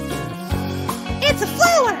 It's a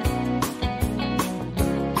flower!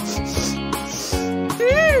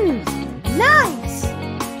 Nice!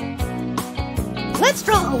 Let's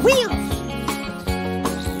draw a wheel.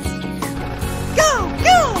 Go,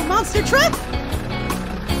 go, monster truck!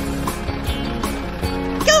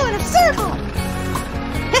 Go in a circle!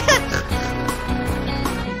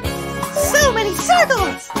 So many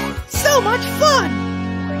circles! So much fun!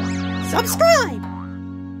 Subscribe!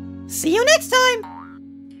 See you next time!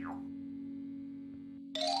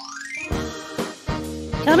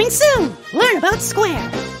 Coming soon! Learn about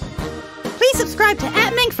square! Please subscribe to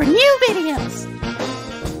appMink for new videos!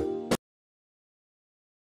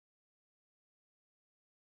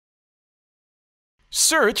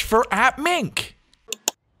 Search for appMink.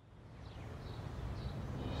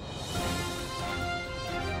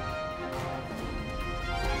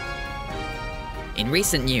 In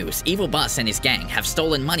recent news, Evil Boss and his gang have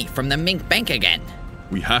stolen money from the Mink Bank again.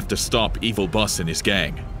 We have to stop Evil Boss and his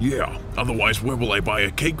gang. Yeah, otherwise where will I buy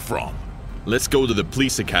a cake from? Let's go to the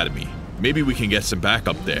police academy. Maybe we can get some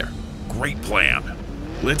backup there. Great plan.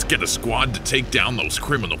 Let's get a squad to take down those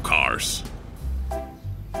criminal cars.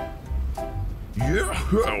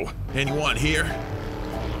 Yeah, anyone here?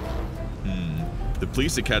 The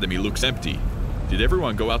police academy looks empty. Did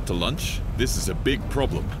everyone go out to lunch? This is a big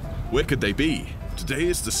problem. Where could they be? Today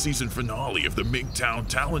is the season finale of the Minktown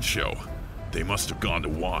Talent Show. They must have gone to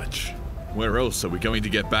watch. Where else are we going to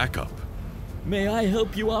get backup? May I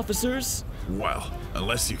help you, officers? Well,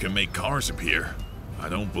 unless you can make cars appear, I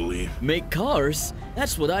don't believe. Make cars?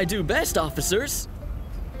 That's what I do best, officers.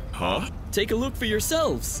 Huh? Take a look for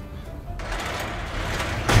yourselves.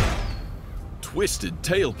 Twisted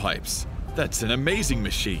tailpipes. That's an amazing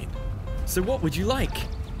machine. So what would you like?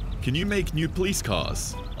 Can you make new police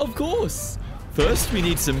cars? Of course. First we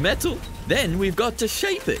need some metal, then we've got to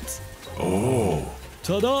shape it. Oh.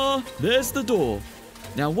 Ta-da! There's the door.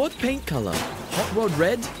 Now what paint color? Hot rod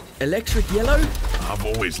red? Electric yellow? I've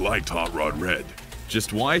always liked hot rod red.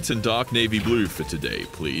 Just white and dark navy blue for today,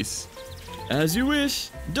 please. As you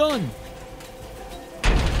wish. Done.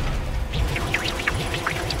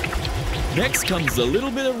 Next comes a little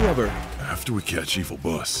bit of rubber. After we catch Evil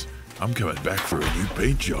Boss, I'm coming back for a new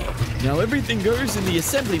paint job. Now everything goes in the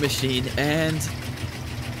assembly machine and...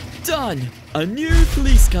 done! A new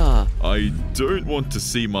police car! I don't want to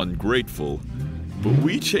seem ungrateful, but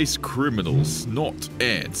we chase criminals, not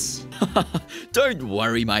ants. Don't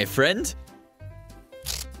worry, my friend.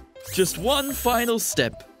 Just one final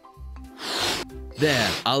step. There,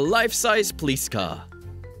 a life-size police car.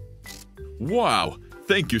 Wow,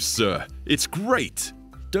 thank you, sir. It's great.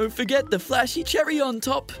 Don't forget the flashy cherry on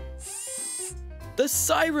top. The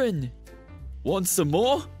siren. Want some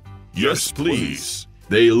more? Yes, please.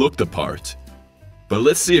 They look the part. But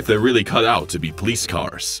let's see if they're really cut out to be police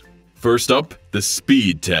cars. First up, the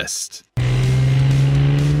speed test.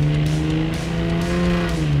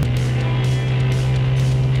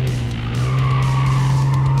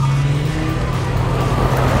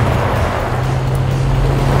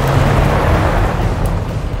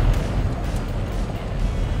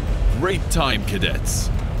 Great time, cadets.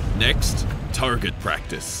 Next, target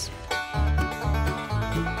practice.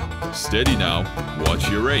 Steady now. Watch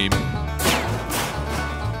your aim.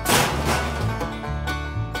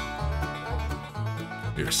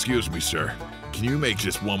 Excuse me, sir. Can you make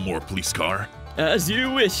just one more police car? As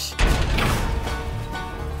you wish.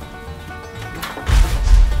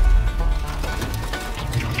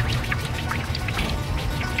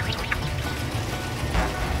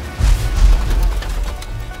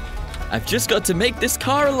 I've just got to make this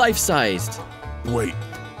car life-sized. Wait,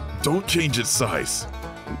 don't change its size.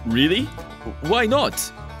 Really? Why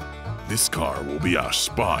not? This car will be our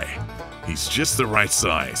spy. He's just the right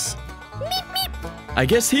size. I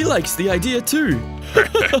guess he likes the idea too.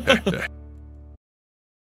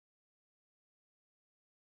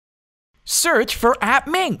 Search for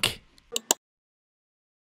appMink.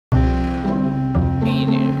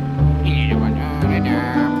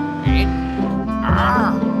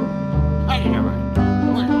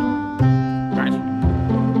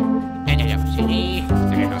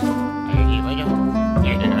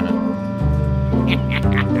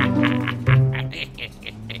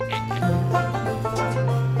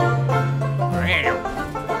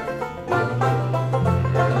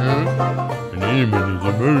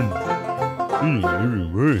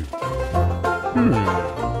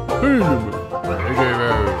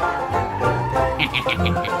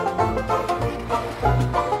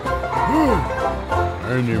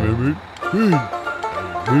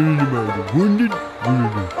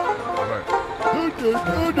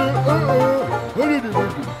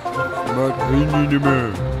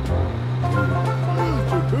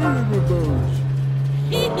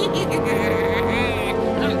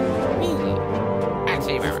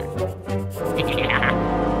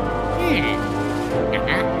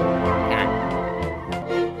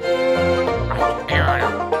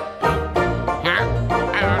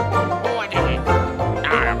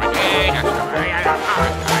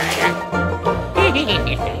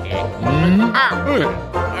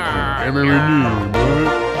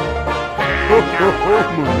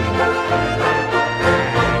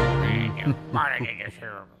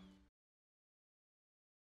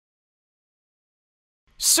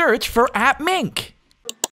 Search for appMink.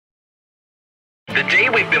 The day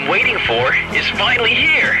we've been waiting for is finally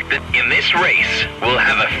here. In this race, we'll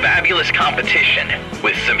have a fabulous competition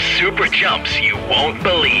with some super jumps you won't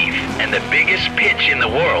believe, and the biggest pitch in the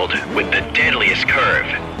world with the deadliest curve.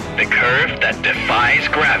 The curve that defies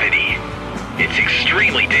gravity. It's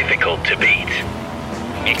extremely difficult to beat.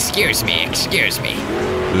 Excuse me.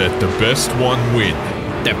 Let the best one win.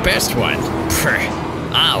 The best one?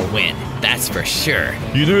 I'll win, that's for sure.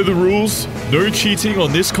 You know the rules. No cheating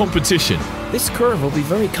on this competition. This curve will be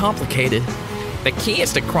very complicated. The key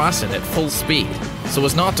is to cross it at full speed, so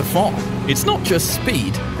as not to fall. It's not just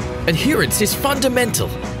speed. Adherence is fundamental.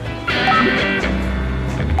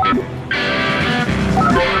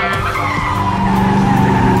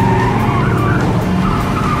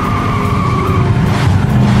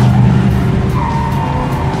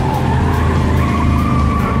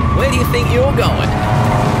 Where do you think you're going?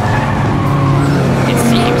 It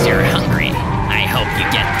seems you're hungry. I hope you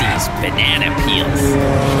get these banana peels.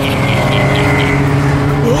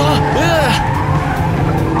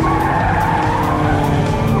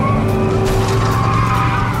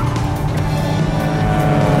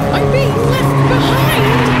 I'm being left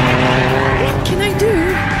behind. What can I do?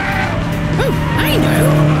 Oh, I know.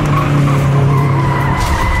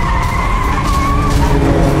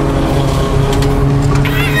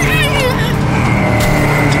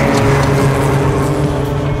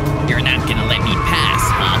 You're not gonna let me pass,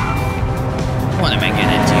 huh? What am I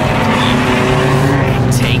gonna do?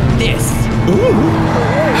 Take this.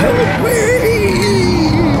 Help me!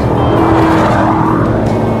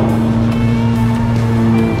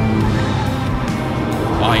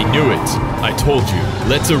 I knew it. I told you.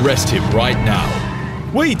 Let's arrest him right now.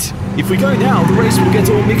 Wait! If we go now, the race will get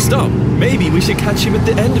all mixed up. Maybe we should catch him at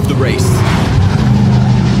the end of the race.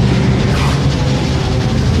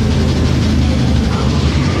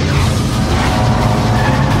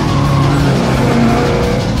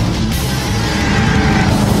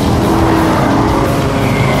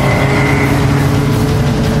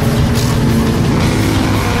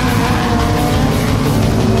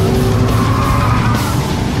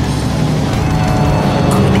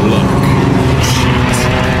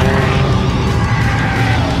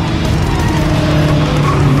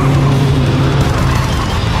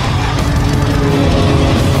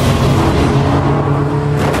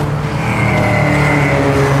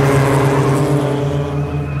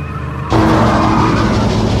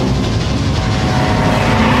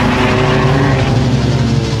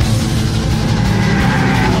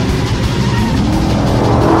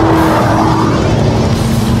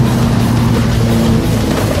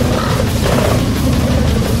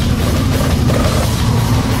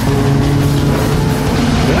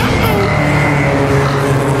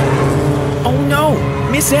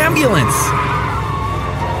 Ambulance!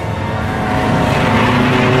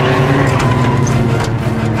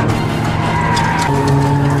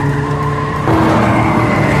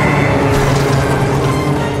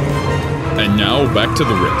 And now back to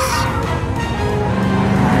the race.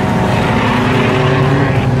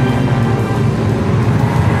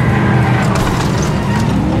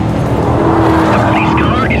 The police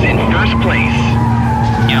car is in first place.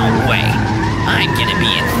 No way. I'm gonna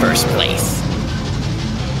be in first place.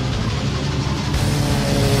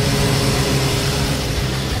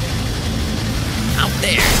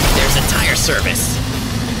 There's a tire service.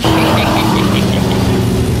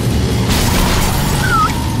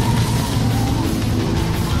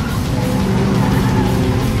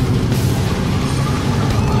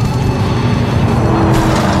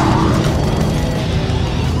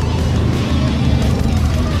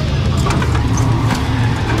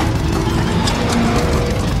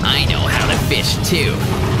 I know how to fish too.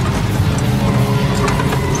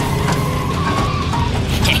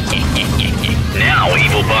 Now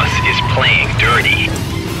Evil Bus is playing dirty.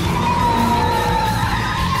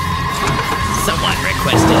 Someone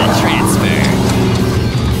requested a transfer.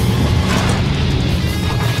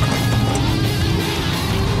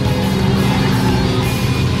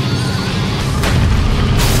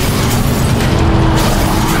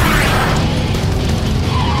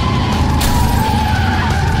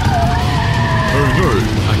 Oh no,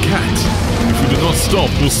 a cat. If we do not stop,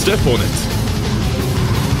 we'll step on it.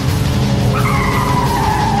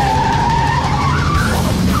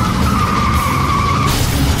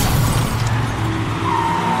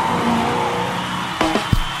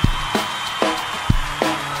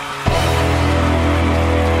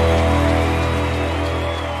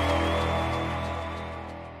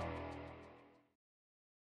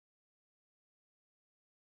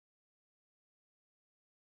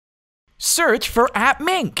 Search for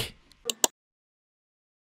appMink.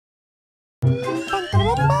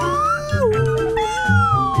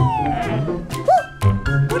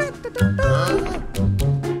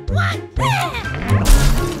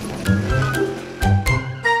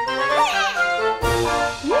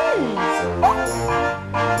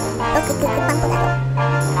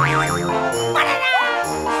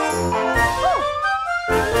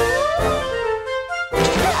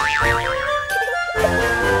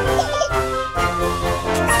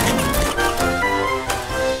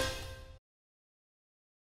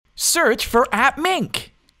 Search for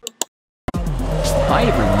appMink. Hi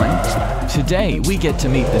everyone. Today we get to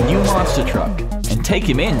meet the new monster truck and take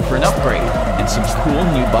him in for an upgrade and some cool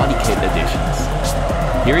new body kit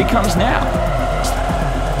additions. Here he comes now.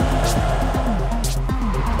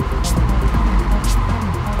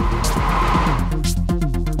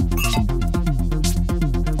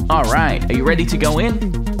 All right, are you ready to go in?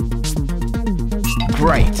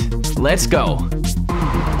 Great, let's go.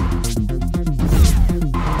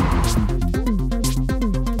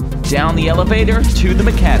 Down the elevator to the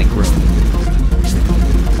mechanic room.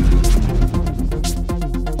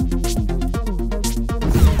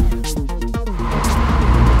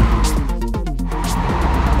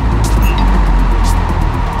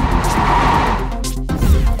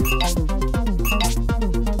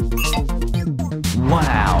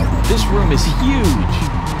 Wow, this room is huge.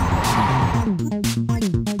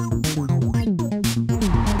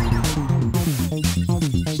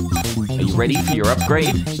 Are you ready for your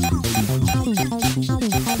upgrade?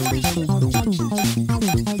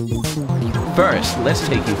 First, let's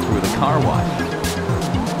take you through the car wash.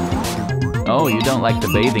 Oh, you don't like the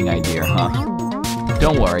bathing idea, huh?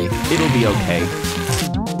 Don't worry, it'll be okay.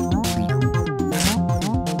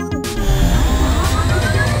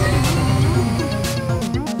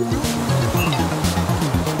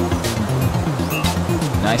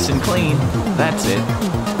 Nice and clean. That's it.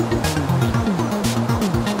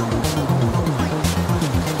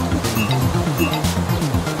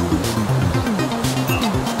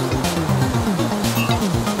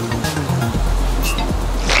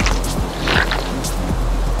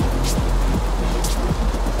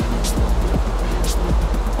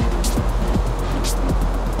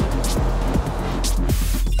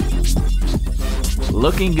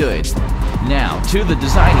 Looking good. Now to the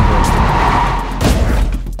designing room.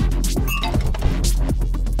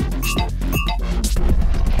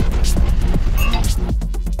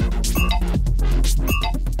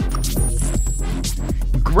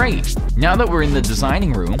 Great! Now that we're in the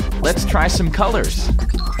designing room, let's try some colors.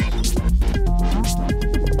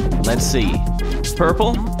 Let's see.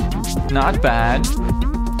 Purple? Not bad.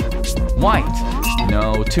 White?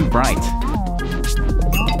 No, too bright.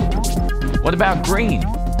 What about green?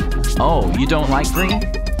 Oh, you don't like green?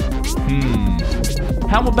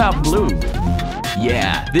 How about blue?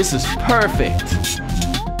 Yeah, this is perfect.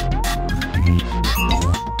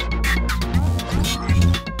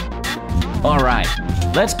 Alright,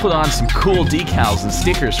 let's put on some cool decals and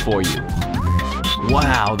stickers for you.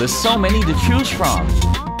 Wow, there's so many to choose from.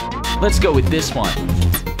 Let's go with this one.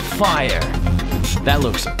 Fire. That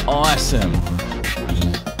looks awesome.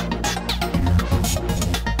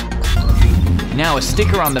 Now a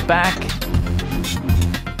sticker on the back,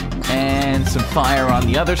 and some fire on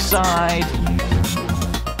the other side,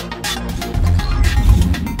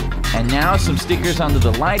 and now some stickers under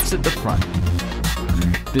the lights at the front.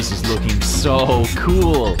 This is looking so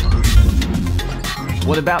cool.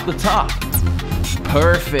 What about the top?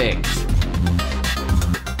 Perfect.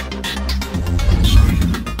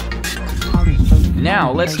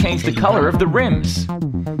 Now let's change the color of the rims.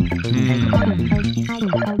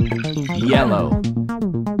 Yellow.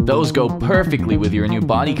 Those go perfectly with your new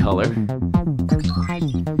body color.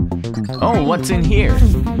 Oh, what's in here?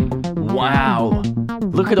 Wow!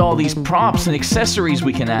 Look at all these props and accessories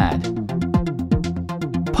we can add.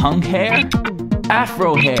 Punk hair?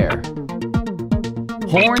 Afro hair.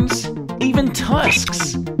 Horns? Even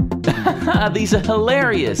tusks! These are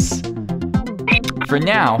hilarious! For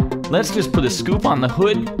now, let's just put a scoop on the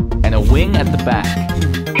hood and a wing at the back.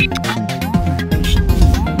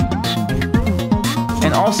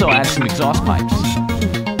 And also add some exhaust pipes.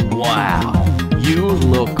 Wow, you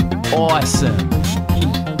look awesome.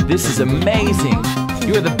 This is amazing.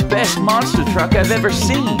 You're the best monster truck I've ever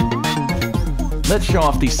seen. Let's show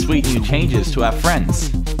off these sweet new changes to our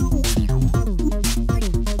friends.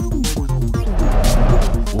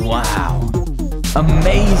 Wow,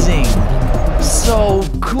 amazing. So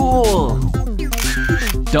cool.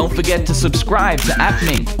 Don't forget to subscribe to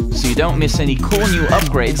appMink so you don't miss any cool new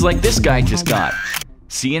upgrades like this guy just got.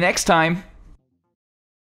 See you next time.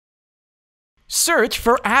 Search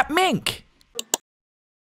for appMink.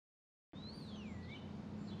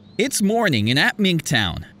 It's morning in appMink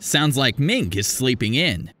Town. Sounds like Mink is sleeping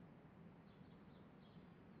in.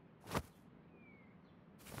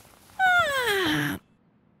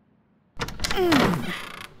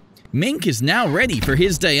 Mink is now ready for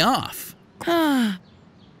his day off.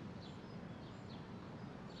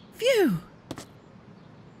 Phew.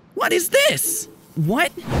 What is this?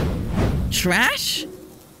 What? Trash?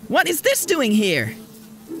 What is this doing here?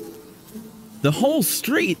 The whole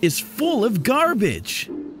street is full of garbage.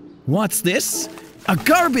 What's this? A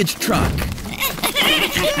garbage truck!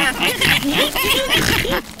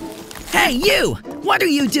 Hey, you! What are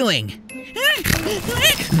you doing?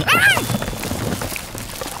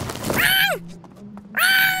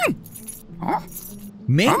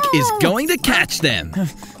 Mink is going to catch them.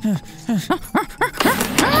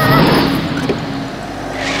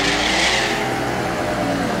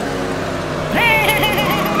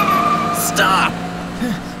 Stop!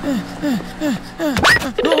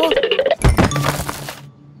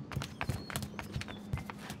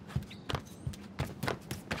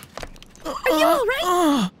 Are you all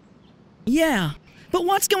right? Yeah, but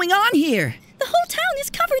what's going on here? The whole town is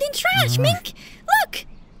covered in trash, Mink. Look!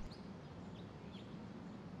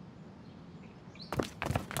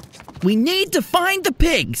 We need to find the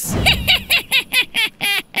pigs.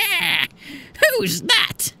 Who's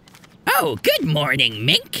that? Oh, good morning,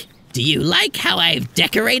 Mink. Do you like how I've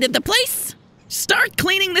decorated the place? Start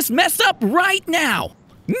cleaning this mess up right now.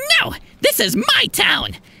 No, this is my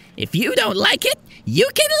town. If you don't like it, you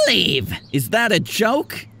can leave. Is that a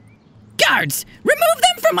joke? Guards, remove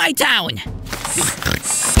them from my town.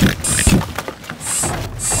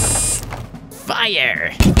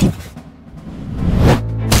 Fire.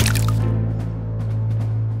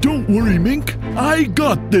 Don't worry, Mink. I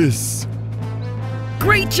got this.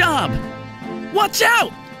 Great job. Watch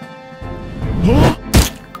out. Huh?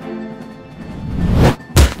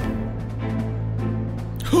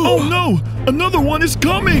 Oh no! Another one is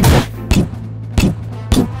coming!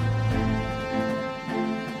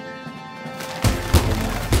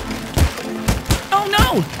 Oh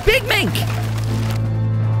no! Big Mink!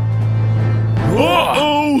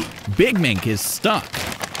 Uh-oh! Big Mink is stuck.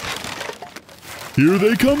 Here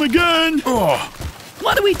they come again!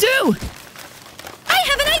 What do we do? I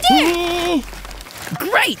have an idea!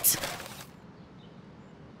 Great!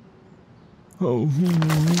 Oh.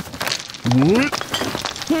 What?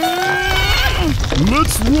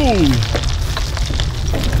 Let's roll!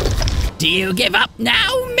 Do you give up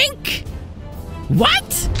now, Mink?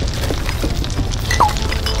 What?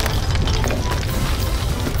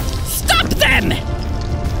 Stop them!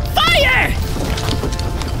 Fire!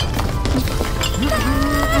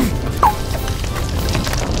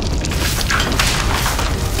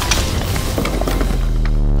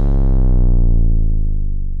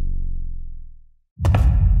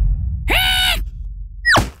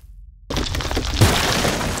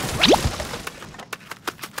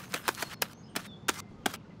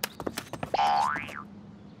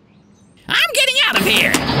 I'm getting out of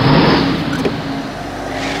here!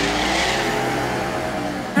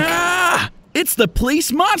 Ah! It's the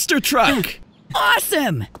police monster truck!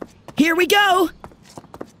 Awesome! Here we go!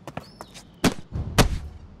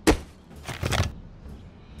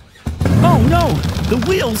 Oh no! The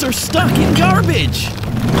wheels are stuck in garbage!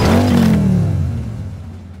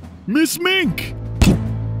 Miss Mink!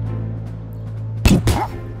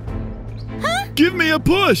 Huh? Give me a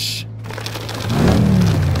push!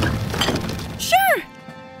 Sure!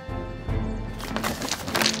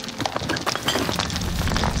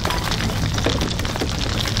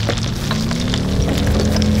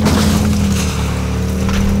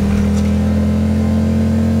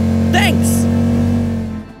 Thanks!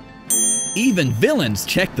 Even villains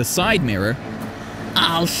check the side mirror.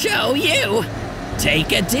 I'll show you!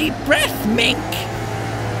 Take a deep breath, Mink!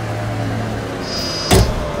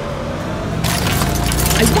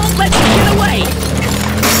 I won't let you get away!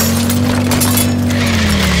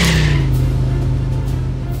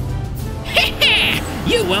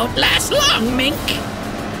 You won't last long, Mink!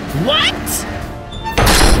 What?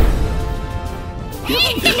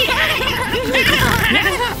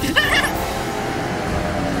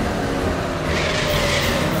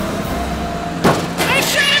 I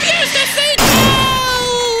should have used the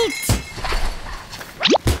seatbelt!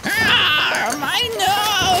 Ah, my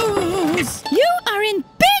nose! You are in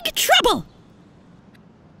big trouble!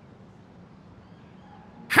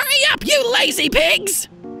 Hurry up, you lazy pigs!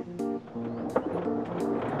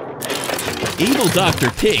 Evil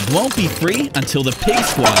Dr. Pig won't be free until the Pig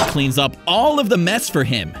Squad cleans up all of the mess for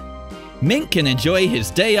him. Mink can enjoy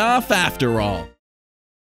his day off after all.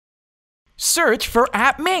 Search for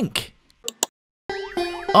appMink.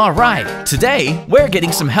 Alright, today we're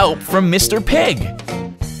getting some help from Mr. Pig.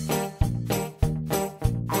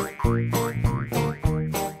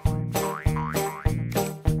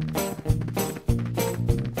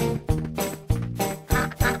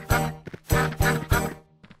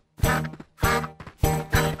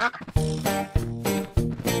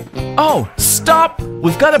 Oh, stop!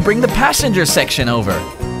 We've got to bring the passenger section over.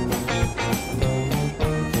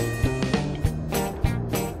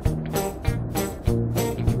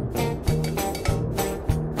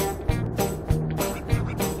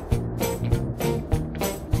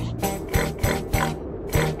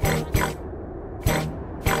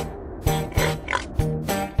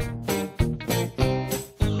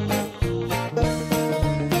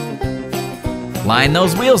 Line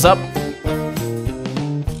those wheels up.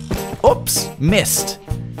 Oops, missed.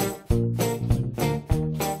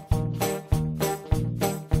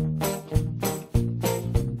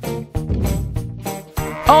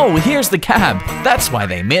 Oh, here's the cab. That's why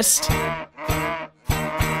they missed.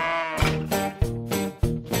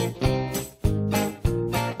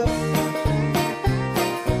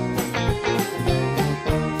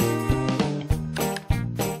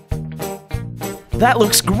 That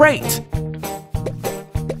looks great!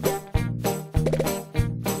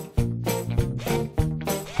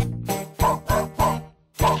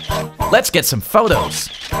 Let's get some photos.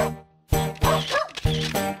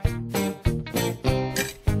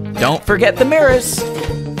 Don't forget the mirrors.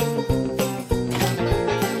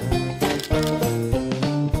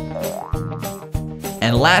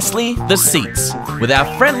 And lastly, the seats, with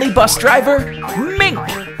our friendly bus driver, Mink.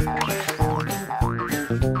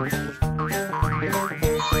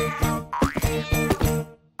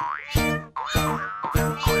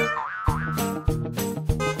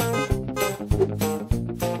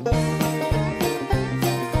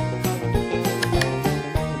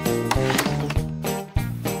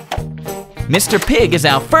 Mr. Pig is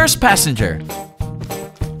our first passenger.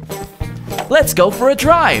 Let's go for a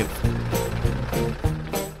drive.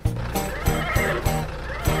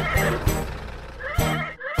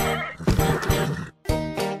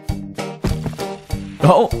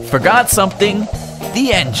 Oh, forgot something.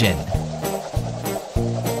 The engine.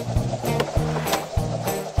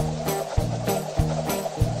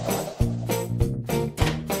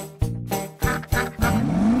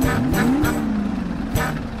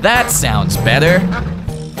 That sounds better.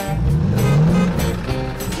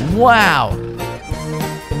 Wow.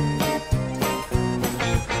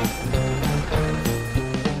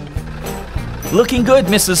 Looking good,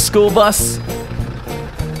 Mrs. School Bus.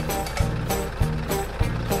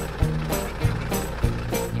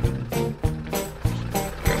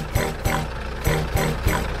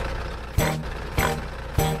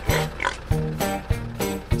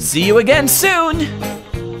 See you again soon.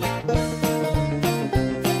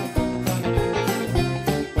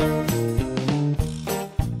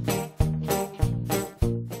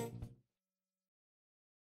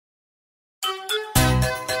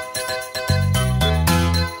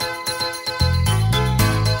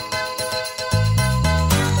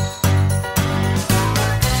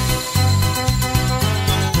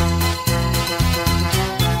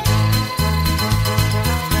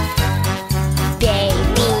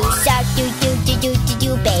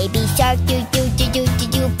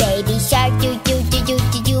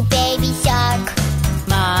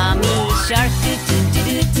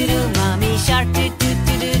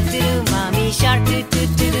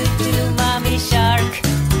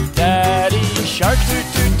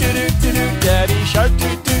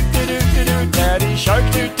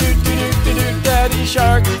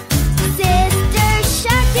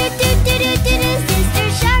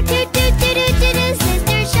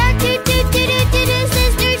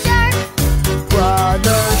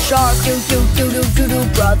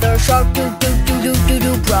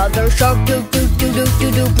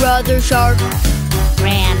 Brother Shark.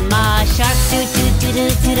 Grandma Shark, doo doo doo doo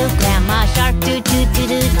doo doo. Grandma Shark, doo doo doo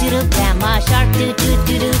doo doo doo. Grandma Shark, doo doo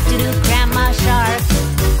doo doo doo doo. Grandma Shark.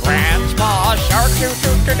 Grandpa Shark, doo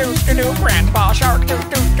doo doo doo doo doo. Grandpa Shark, doo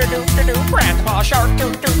doo doo doo doo doo. Grandpa Shark,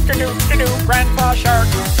 doo doo doo doo doo doo. Grandpa Shark.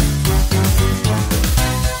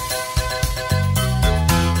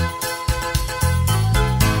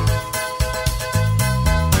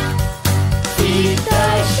 Feed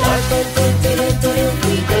the shark, doo doo doo doo doo.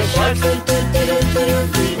 Feed the shark, doo doo doo doo doo.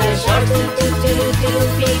 Feed the shark, doo doo doo doo doo.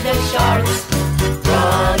 Feed the sharks.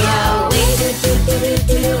 Run away, doo doo doo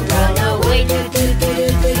doo doo. Run away, doo doo doo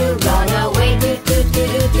doo doo. Run away, doo doo doo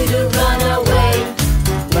doo doo. Run away.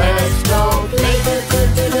 Let's go play, doo doo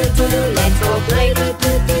doo doo doo. Let's go play, doo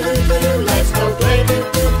doo doo doo doo. Let's go play, doo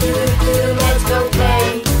doo doo doo doo. Let's go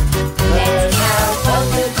play. Let's have fun,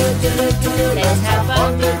 doo doo doo doo doo. Let's have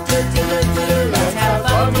fun, doo doo doo doo doo. Let's have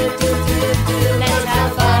fun, doo doo doo doo doo. Let's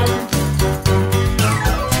have fun.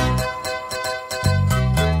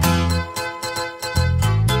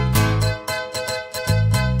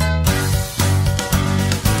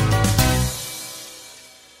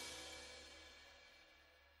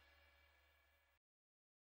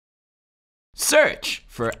 Search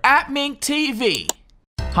for appMink TV.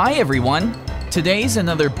 Hi everyone. Today's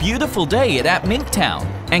another beautiful day at appMink Town.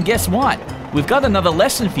 And guess what? We've got another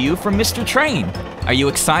lesson for you from Mr. Train. Are you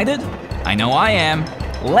excited? I know I am.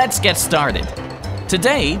 Let's get started.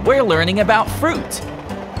 Today, we're learning about fruit.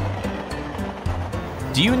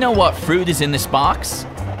 Do you know what fruit is in this box?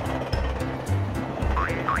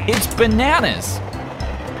 It's bananas.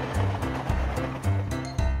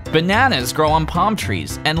 Bananas grow on palm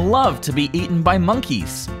trees and love to be eaten by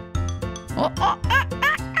monkeys.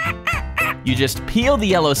 You just peel the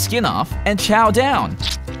yellow skin off and chow down.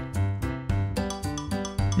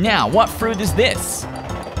 Now, what fruit is this?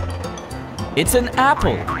 It's an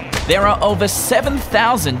apple. There are over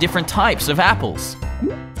 7,000 different types of apples.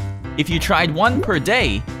 If you tried one per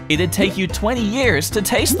day, it'd take you 20 years to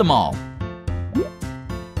taste them all.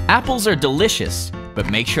 Apples are delicious, but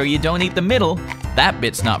make sure you don't eat the middle. That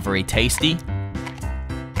bit's not very tasty.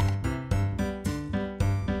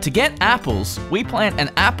 To get apples, we plant an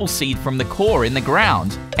apple seed from the core in the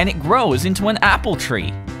ground, and it grows into an apple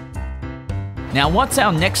tree. Now, what's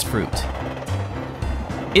our next fruit?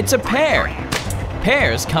 It's a pear.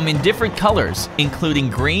 Pears come in different colors, including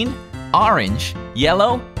green, orange,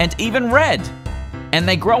 yellow, and even red. And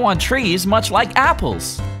they grow on trees much like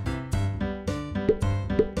apples.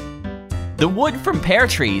 The wood from pear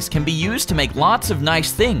trees can be used to make lots of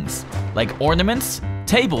nice things, like ornaments,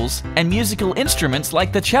 tables, and musical instruments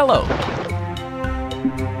like the cello.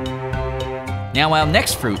 Now, our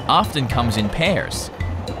next fruit often comes in pairs.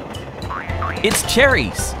 It's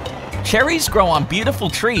cherries. Cherries grow on beautiful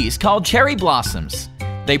trees called cherry blossoms.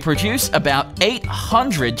 They produce about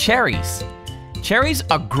 800 cherries. Cherries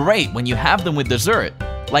are great when you have them with dessert,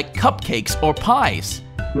 like cupcakes or pies,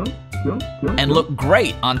 and look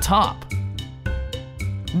great on top.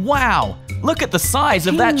 Wow! Look at the size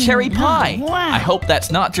of that cherry pie! Wow. I hope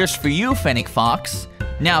that's not just for you, Fennec Fox.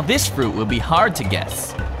 Now this fruit will be hard to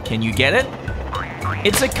guess. Can you get it?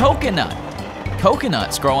 It's a coconut.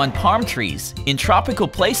 Coconuts grow on palm trees in tropical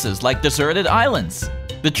places like deserted islands.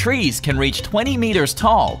 The trees can reach 20 meters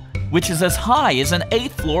tall, which is as high as an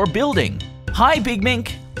 8th floor building. Hi, Big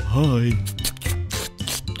Mink. Hi.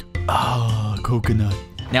 Ah, coconut.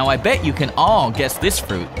 Now I bet you can all guess this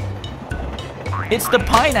fruit. It's the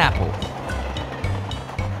pineapple.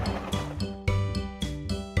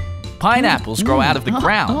 Pineapples grow out of the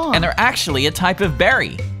ground and are actually a type of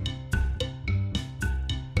berry.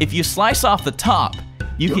 If you slice off the top,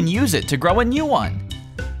 you can use it to grow a new one.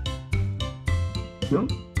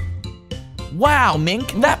 Wow,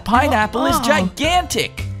 Mink, that pineapple is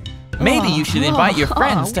gigantic! Maybe you should invite your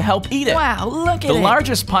friends to help eat it. Wow, look at The it.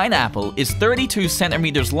 largest pineapple is 32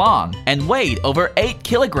 centimeters long and weighed over 8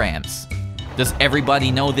 kilograms. Does everybody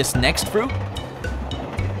know this next fruit?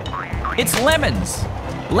 It's lemons.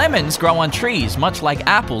 Lemons grow on trees much like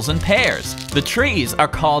apples and pears. The trees are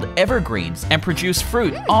called evergreens and produce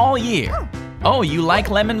fruit all year. Oh, you like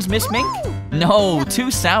lemons, Miss Mink? No, too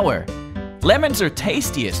sour. Lemons are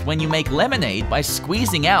tastiest when you make lemonade by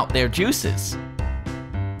squeezing out their juices.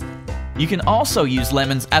 You can also use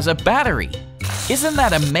lemons as a battery. Isn't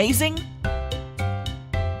that amazing?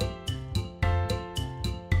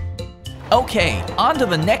 Okay, on to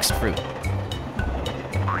the next fruit.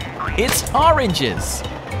 It's oranges.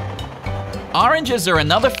 Oranges are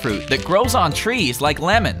another fruit that grows on trees like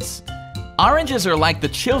lemons. Oranges are like the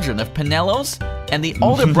children of Pinellos and the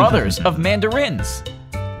older brothers of mandarins.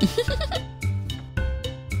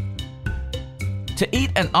 To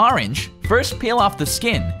eat an orange, first peel off the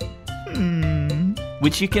skin,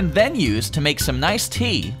 which you can then use to make some nice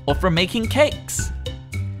tea or for making cakes.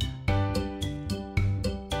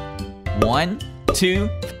 1, 2,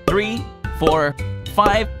 3, 4,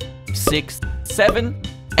 5, 6, 7,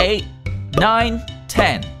 8, 9,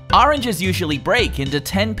 10. Oranges usually break into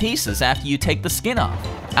 10 pieces after you take the skin off.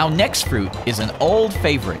 Our next fruit is an old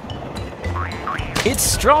favorite. It's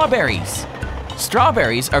strawberries.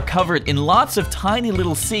 Strawberries are covered in lots of tiny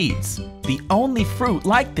little seeds, the only fruit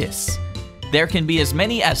like this. There can be as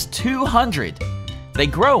many as 200. They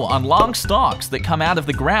grow on long stalks that come out of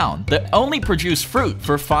the ground that only produce fruit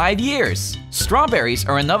for 5 years. Strawberries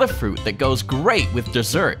are another fruit that goes great with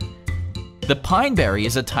dessert. The pineberry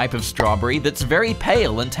is a type of strawberry that's very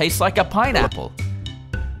pale and tastes like a pineapple.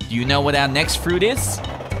 Do you know what our next fruit is?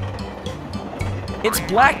 It's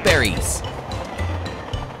blackberries.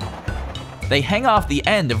 They hang off the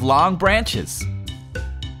end of long branches.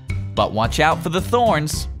 But watch out for the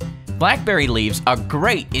thorns. Blackberry leaves are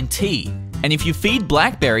great in tea. And if you feed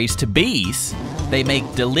blackberries to bees, they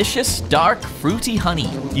make delicious, dark, fruity honey.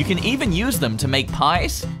 You can even use them to make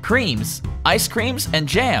pies, creams, ice creams, and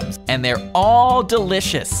jams, and they're all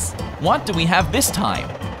delicious. What do we have this time?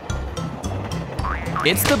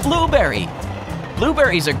 It's the blueberry.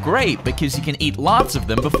 Blueberries are great because you can eat lots of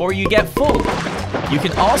them before you get full. You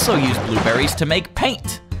can also use blueberries to make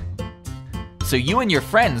paint. So you and your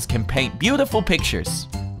friends can paint beautiful pictures.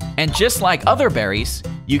 And just like other berries,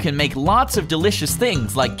 you can make lots of delicious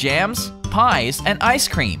things like jams, pies, and ice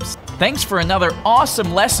creams. Thanks for another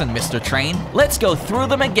awesome lesson, Mr. Train. Let's go through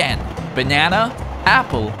them again. Banana,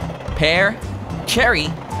 apple, pear, cherry,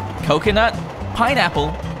 coconut,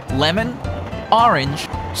 pineapple, lemon, orange,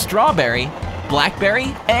 strawberry,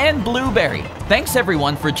 blackberry, and blueberry. Thanks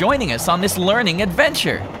everyone for joining us on this learning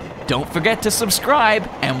adventure. Don't forget to subscribe,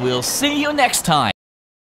 and we'll see you next time.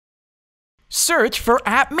 Search for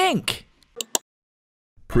appMink.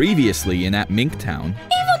 Previously in appMink Town.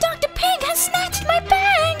 Evil Dr. Pig has snatched my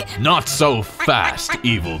bag! Not so fast,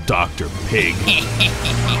 evil Dr. Pig.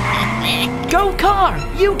 Go car,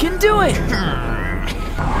 you can do it!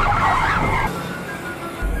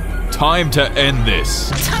 Time to end this.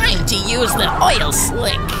 Time to use the oil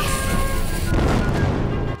slick.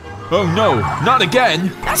 Oh no, not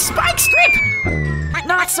again! A spike strip!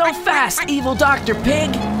 Not so fast, evil Dr.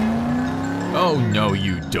 Pig! Oh no,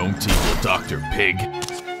 you don't, evil Dr. Pig.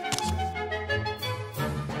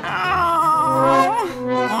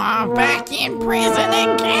 Oh, back in prison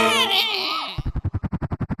again.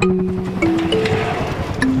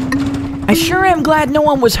 I sure am glad no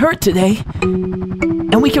one was hurt today.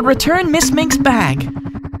 And we can return Miss Mink's bag.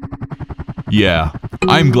 Yeah,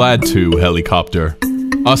 I'm glad too, Helicopter.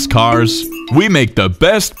 Us cars, we make the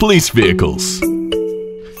best police vehicles.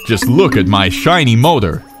 Just look at my shiny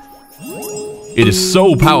motor. It is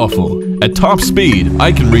so powerful. At top speed,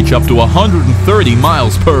 I can reach up to 130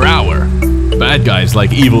 miles per hour. Bad guys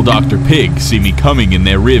like evil Dr. Pig see me coming in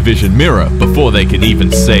their rear vision mirror before they can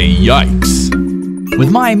even say yikes.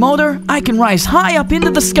 With my motor, I can rise high up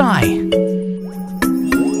into the sky.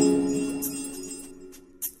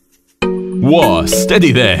 Whoa,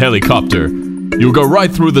 steady there, Helicopter. You'll go right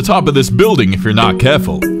through the top of this building if you're not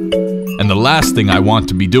careful. And the last thing I want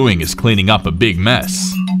to be doing is cleaning up a big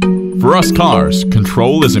mess. For us cars,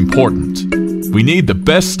 control is important. We need the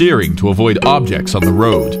best steering to avoid objects on the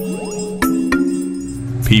road.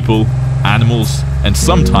 People, animals, and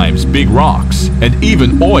sometimes big rocks, and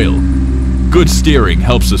even oil. Good steering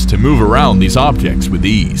helps us to move around these objects with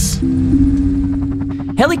ease.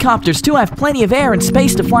 Helicopters too have plenty of air and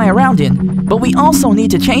space to fly around in, but we also need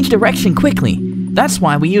to change direction quickly. That's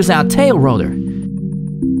why we use our tail rotor.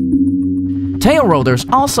 Tail rotors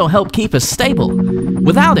also help keep us stable.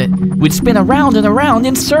 Without it, we'd spin around and around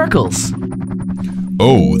in circles.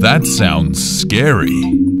 Oh, that sounds scary.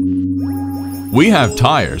 We have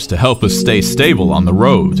tires to help us stay stable on the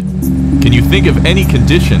road. Can you think of any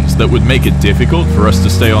conditions that would make it difficult for us to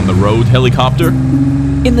stay on the road, Helicopter?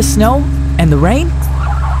 In the snow and the rain?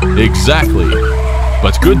 Exactly.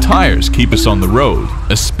 But good tires keep us on the road,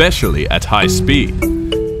 especially at high speed.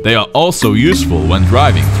 They are also useful when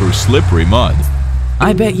driving through slippery mud.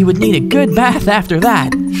 I bet you would need a good bath after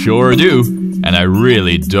that. Sure do, and I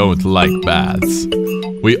really don't like baths.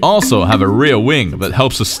 We also have a rear wing that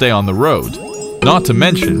helps us stay on the road. Not to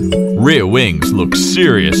mention, rear wings look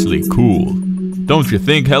seriously cool. Don't you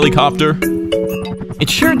think, Helicopter? It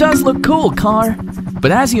sure does look cool, Car. But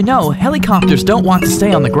as you know, helicopters don't want to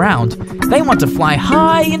stay on the ground. They want to fly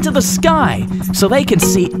high into the sky, so they can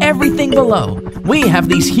see everything below. We have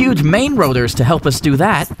these huge main rotors to help us do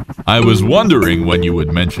that. I was wondering when you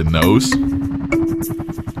would mention those.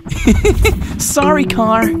 Sorry,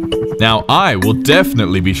 Car. Now I will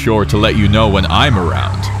definitely be sure to let you know when I'm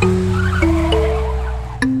around.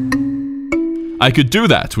 I could do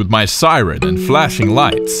that with my siren and flashing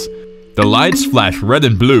lights. The lights flash red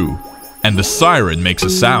and blue, and the siren makes a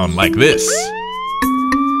sound like this.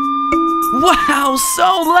 Wow,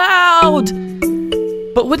 so loud!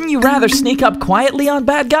 But wouldn't you rather sneak up quietly on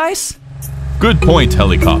bad guys? Good point,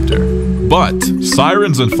 Helicopter. But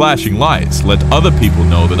sirens and flashing lights let other people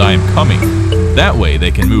know that I am coming. That way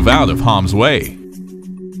they can move out of harm's way.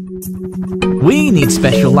 We need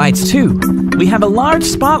special lights too. We have a large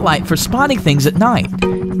spotlight for spotting things at night.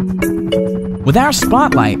 With our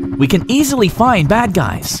spotlight, we can easily find bad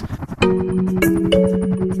guys.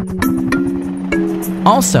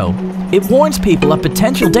 Also, it warns people of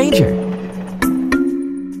potential danger.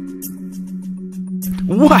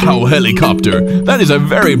 Wow, Helicopter, that is a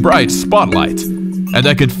very bright spotlight. And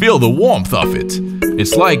I can feel the warmth of it.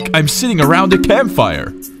 It's like I'm sitting around a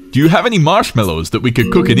campfire. Do you have any marshmallows that we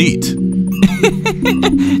could cook and eat?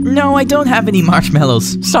 No, I don't have any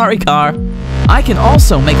marshmallows. Sorry, Car. I can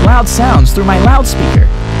also make loud sounds through my loudspeaker.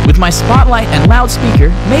 With my spotlight and loudspeaker,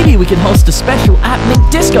 maybe we can host a special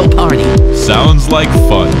appMink disco party. Sounds like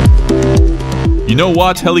fun. You know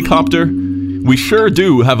what, Helicopter? We sure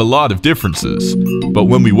do have a lot of differences. But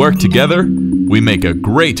when we work together, we make a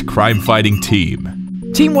great crime-fighting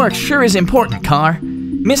team. Teamwork sure is important, Car.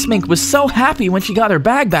 Miss Mink was so happy when she got her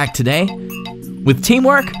bag back today. With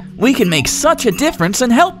teamwork, we can make such a difference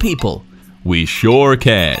and help people. We sure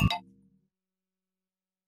can.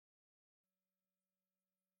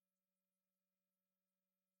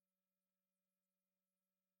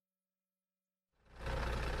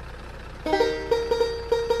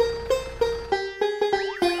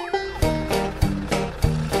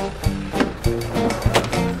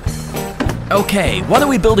 Okay, what are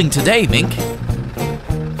we building today, Mink?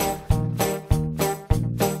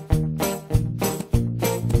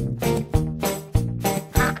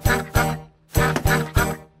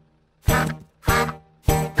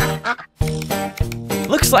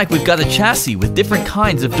 Looks like we've got a chassis with different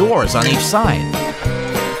kinds of doors on each side.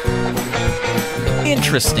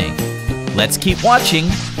 Interesting. Let's keep watching.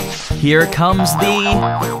 Here comes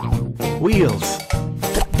the... Wheels.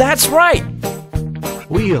 That's right!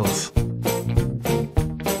 Wheels.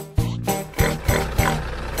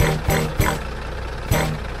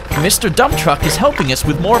 Mr. Dump Truck is helping us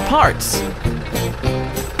with more parts.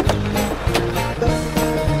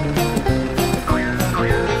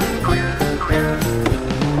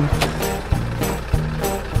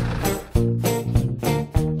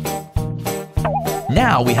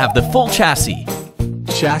 Now we have the full chassis.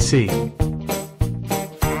 Chassis.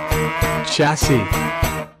 Chassis.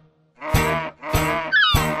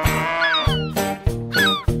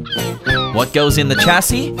 What goes in the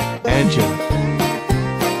chassis? Engine.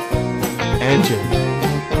 Engine.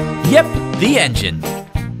 Yep, the engine.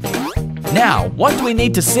 Now, what do we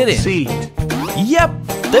need to sit in? Seat. Yep,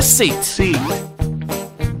 the seat. Seat.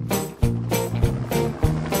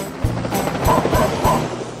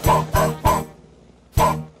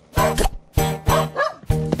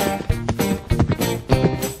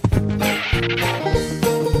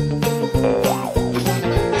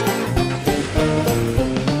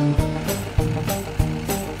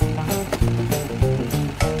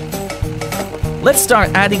 Let's start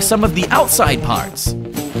adding some of the outside parts.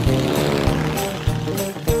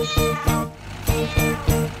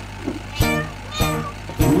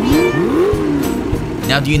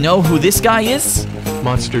 Now, do you know who this guy is?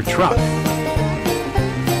 Monster truck.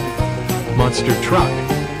 Monster truck.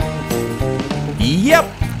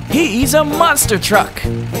 Yep, he's a monster truck.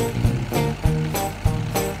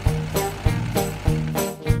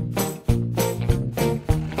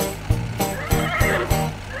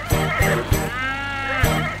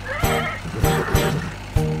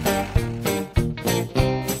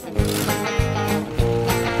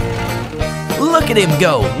 Look at him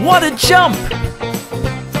go! What a jump!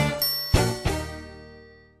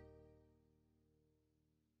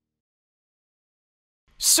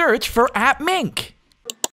 Search for appMink.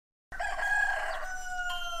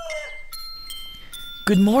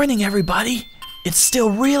 Good morning, everybody. It's still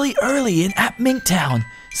really early in appMink Town,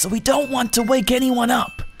 so we don't want to wake anyone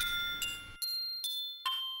up.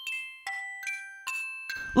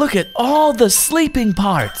 Look at all the sleeping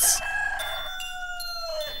parts.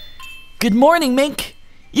 Good morning, Mink.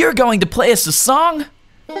 You're going to play us a song?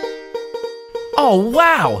 Oh,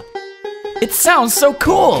 wow! It sounds so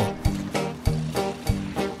cool!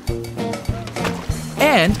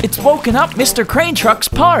 And it's woken up Mr. Crane Truck's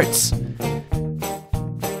parts.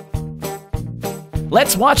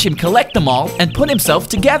 Let's watch him collect them all and put himself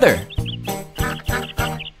together.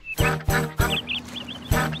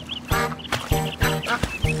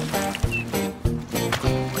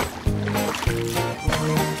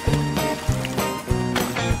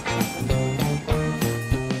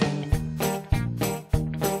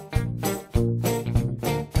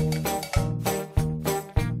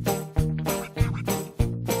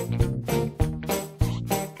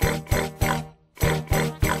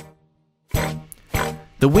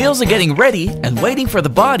 The wheels are getting ready and waiting for the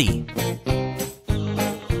body.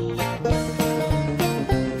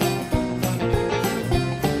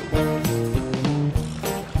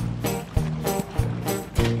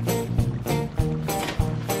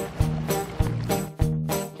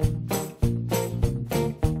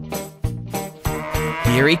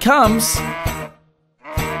 Here he comes.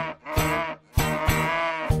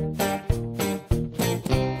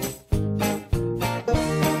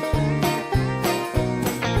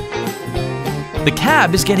 The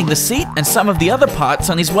cab is getting the seat and some of the other parts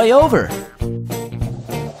on his way over.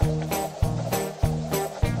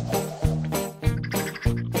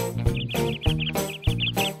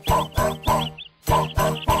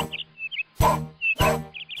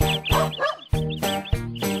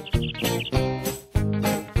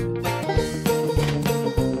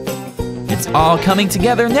 It's all coming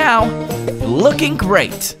together now. Looking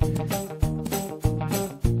great.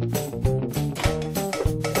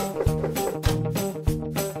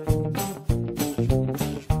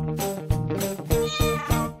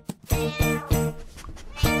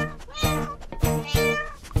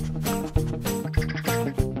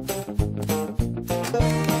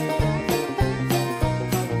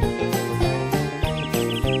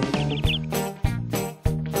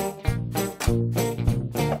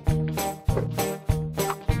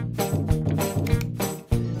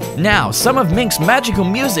 Now, some of Mink's magical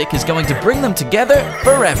music is going to bring them together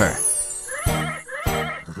forever.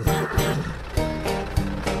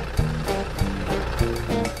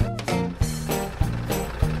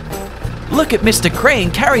 Look at Mr.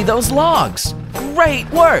 Crane carry those logs. Great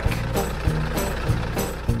work!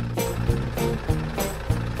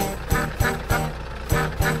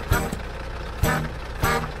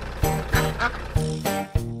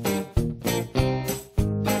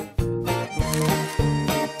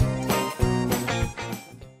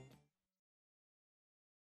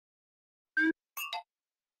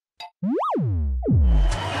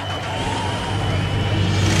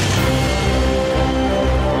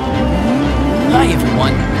 Hi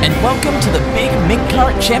everyone, and welcome to the big Mink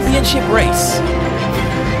Cart Championship race.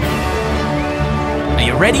 Are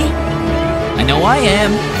you ready? I know I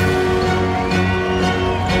am.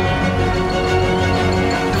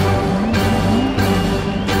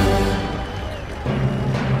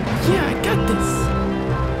 Yeah, I got this.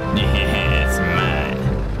 Yeah, it's mine.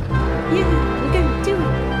 Yeah, we're gonna do it.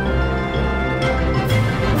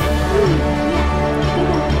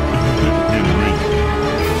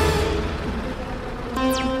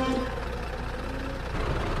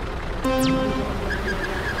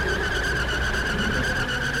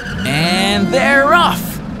 And they're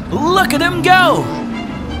off! Look at them go!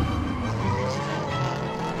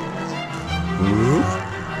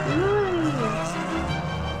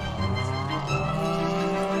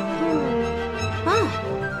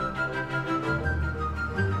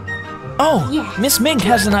 Oh, Yeah. Miss Mink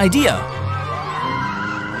has an idea.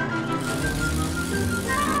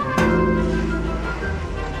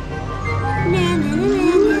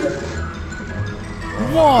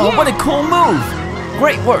 Whoa, what a cool move!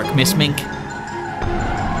 Great work, Miss Mink.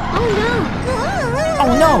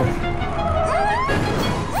 Oh no!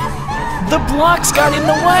 The blocks got in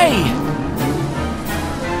the way!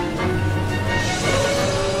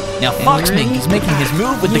 Now Fox Mink is making his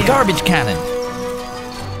move with the garbage cannon.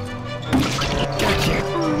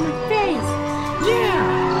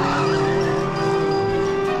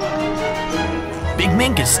 Big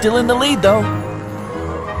Mink is still in the lead though.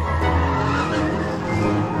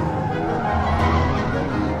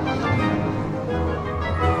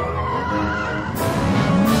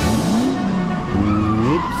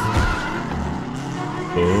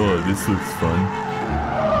 Oh, this looks fun.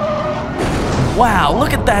 Wow,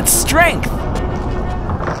 look at that strength!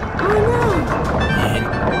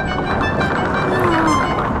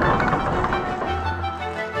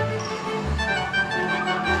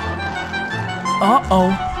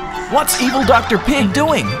 Uh-oh. What's evil Dr. Pig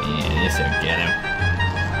doing? Yeah, this'll get him.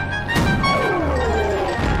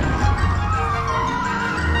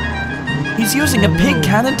 He's using a pig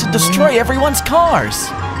cannon to destroy everyone's cars.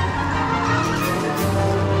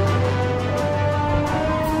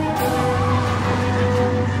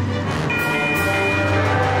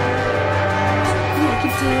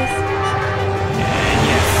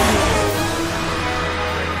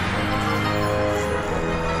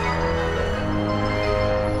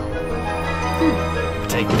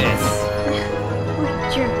 Take this.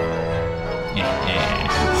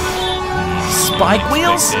 Spike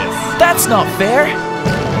wheels? That's not fair.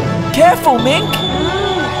 Careful, Mink.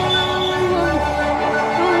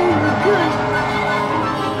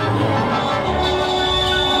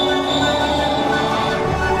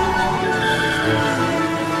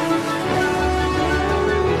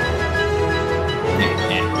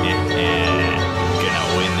 Gonna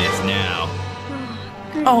win this now.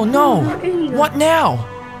 Oh no! What now?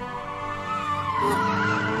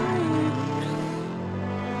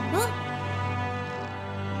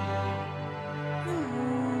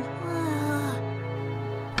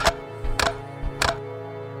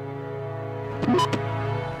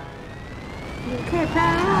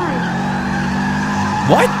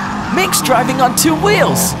 What? Mink's driving on 2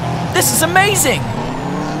 wheels! This is amazing!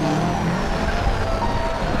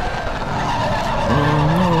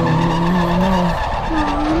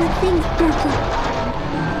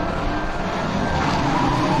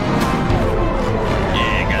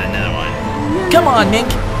 Yeah, got another one. Come on,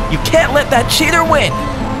 Mink! You can't let that cheater win!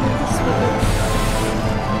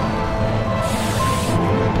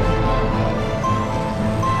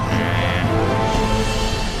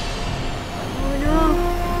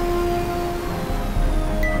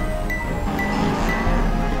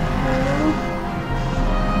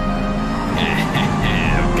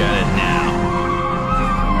 I've got it now.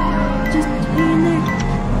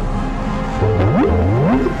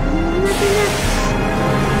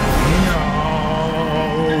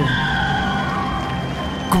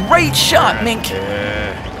 Great shot, Mink! They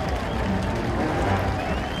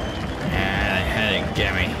had to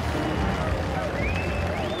get me.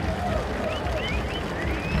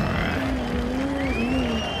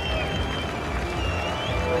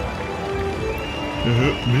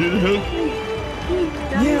 Me to help you?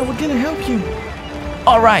 Yeah, we're gonna help you.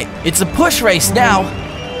 Alright, it's a push race now.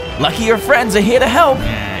 Lucky your friends are here to help.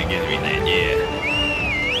 Yeah, gives me an idea.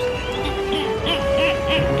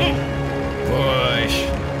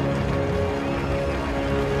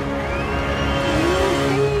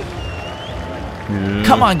 Push.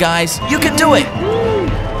 Come on, guys, you can do it.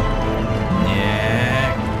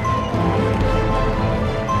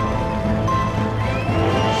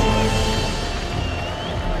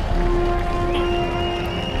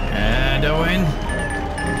 Doing.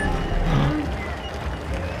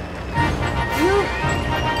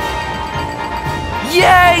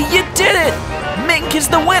 Yay, you did it! Mink is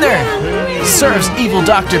the winner. Serves evil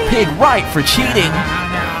Dr. Pig right for cheating.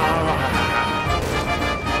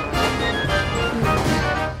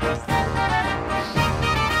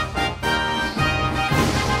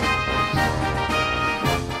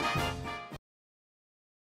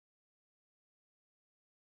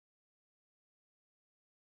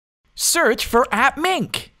 Search for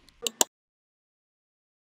appMink.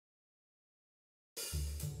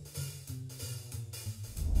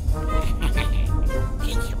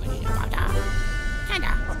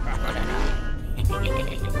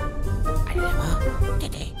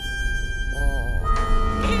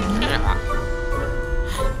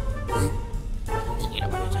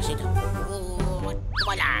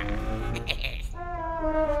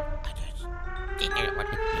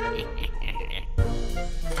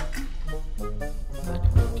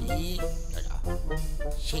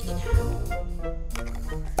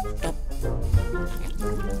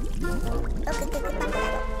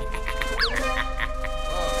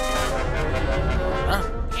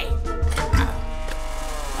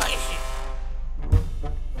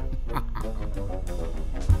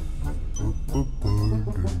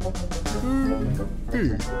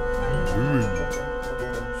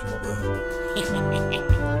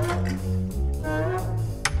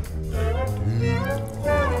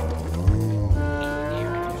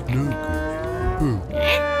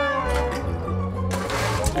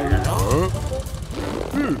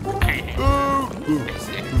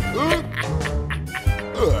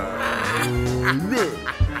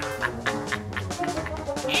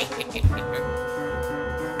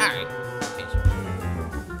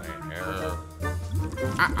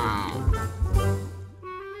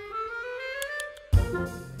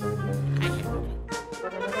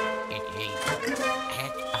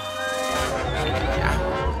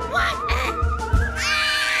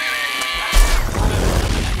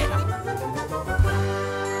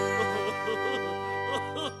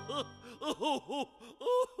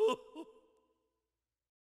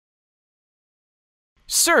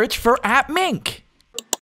 Search for appMink.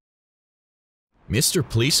 Mr.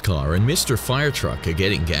 Police Car and Mr. Fire Truck are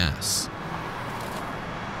getting gas.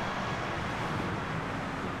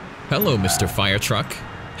 Hello, Mr. Fire Truck.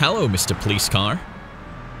 Hello, Mr. Police Car.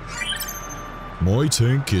 My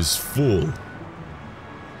tank is full.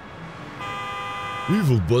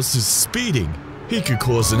 Evil Bus is speeding. He could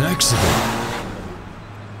cause an accident.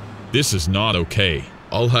 This is not okay.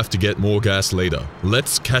 I'll have to get more gas later.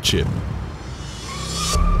 Let's catch him.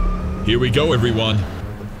 Here we go, everyone.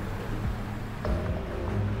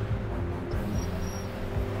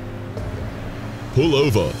 Pull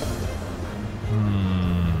over.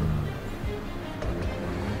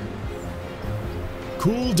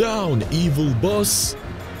 Cool down, evil bus.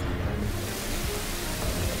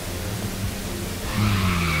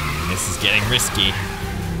 This is getting risky.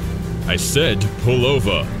 I said pull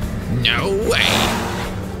over. No way.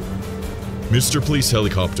 Mr. Police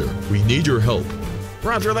Helicopter, we need your help.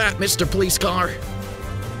 Roger that, Mr. Police Car.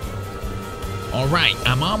 Alright,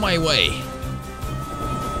 I'm on my way.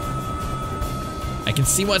 I can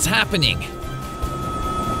see what's happening.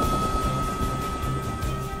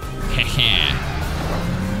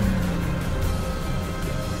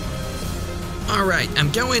 Alright, I'm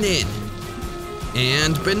going in.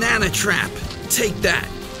 And banana trap. Take that.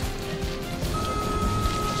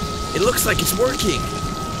 It looks like it's working.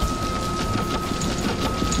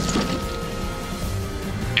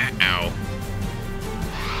 Uh-oh.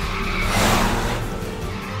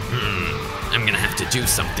 I'm gonna have to do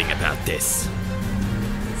something about this.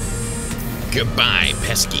 Goodbye,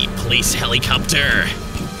 pesky police helicopter.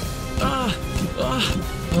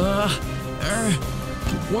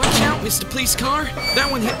 Watch out, Mr. Police Car. That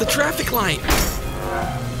one hit the traffic light.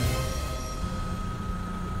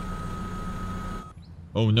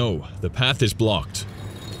 Oh no, the path is blocked.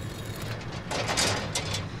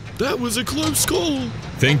 That was a close call.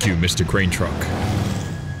 Thank you, Mr. Crane Truck.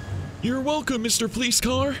 You're welcome, Mr. Police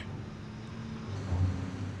Car.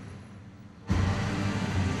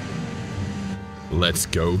 Let's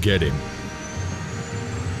go get him.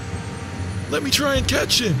 Let me try and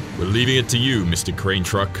catch him. We're leaving it to you, Mr. Crane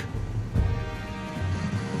Truck.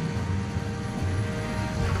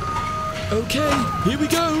 Okay, here we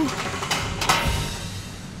go.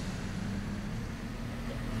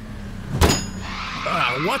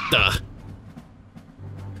 What the?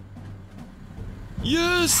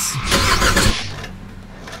 Yes!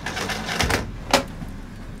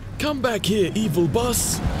 Come back here, evil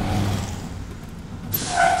boss.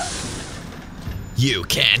 You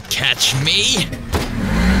can't catch me!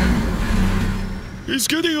 He's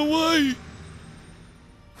getting away!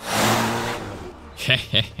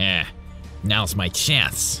 Heh. Now's my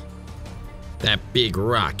chance. That big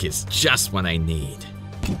rock is just what I need.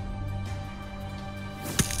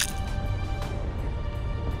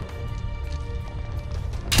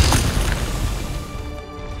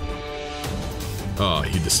 Ah,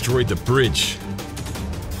 he destroyed the bridge.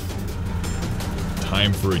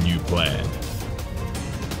 Time for a new plan.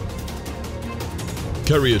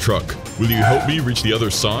 Carrier truck, will you help me reach the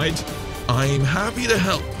other side? I'm happy to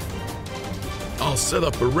help. I'll set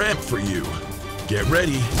up a ramp for you. Get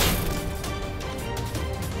ready.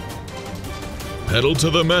 Pedal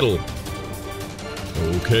to the metal.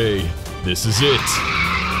 Okay, this is it.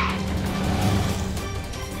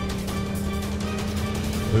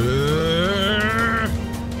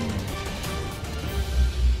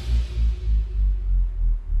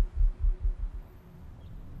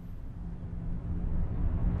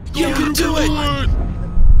 You can do it!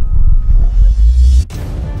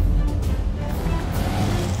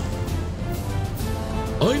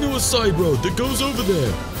 I know a side road that goes over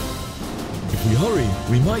there. If we hurry,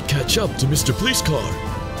 we might catch up to Mr. Police Car.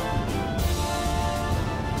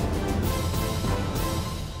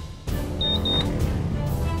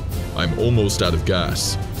 I'm almost out of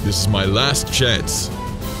gas. This is my last chance.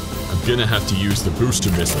 I'm gonna have to use the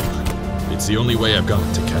booster missile. It's the only way I've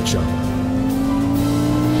got to catch up.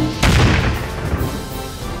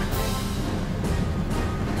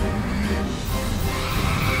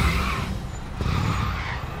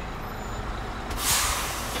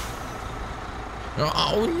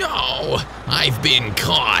 Oh no! I've been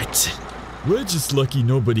caught! We're just lucky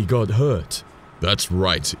nobody got hurt. That's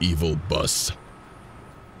right, evil bus.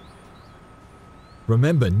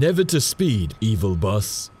 Remember never to speed, evil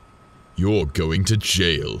bus. You're going to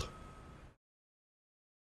jail.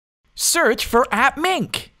 Search for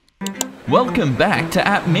appMink. Welcome back to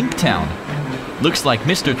appMink Town. Looks like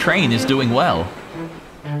Mr. Train is doing well.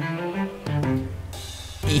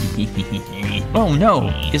 Oh no,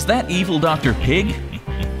 is that evil Dr. Pig?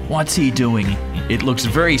 What's he doing? It looks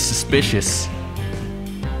very suspicious.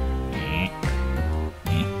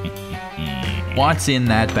 What's in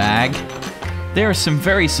that bag? There are some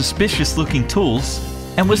very suspicious looking tools.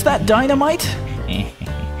 And was that dynamite?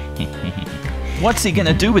 What's he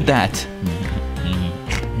gonna do with that?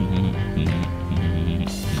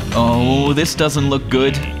 Oh, this doesn't look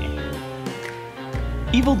good.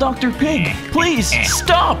 Evil Dr. Pig, please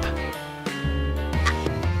stop!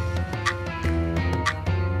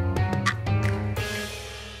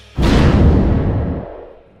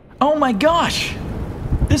 Oh my gosh!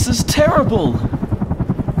 This is terrible!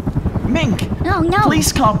 Mink! Oh no!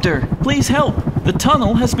 Police copter, please help! The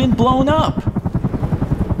tunnel has been blown up!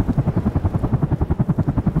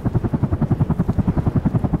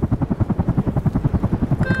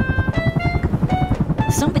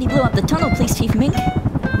 Somebody blew up the tunnel, please, Chief Mink.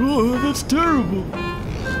 Oh, that's terrible.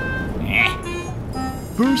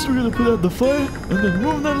 First we're gonna put out the fire and then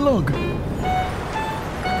move that log.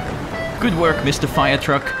 Good work, Mr. Fire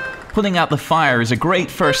Truck. Putting out the fire is a great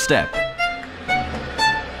first step.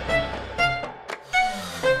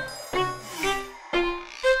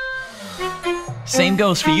 Same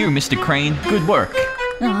goes for you, Mr. Crane. Good work.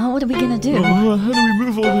 Oh, what are we gonna do? Oh, how do we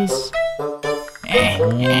move all this?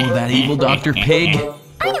 Oh, that evil Dr. Pig.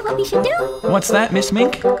 I know what we should do. What's that, Miss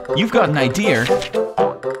Mink? You've got an idea.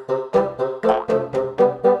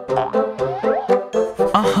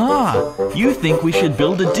 Aha! You think we should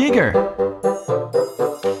build a digger.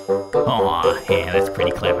 Aw, yeah, that's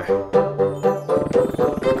pretty clever.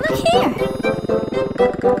 Look here.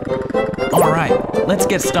 Alright, let's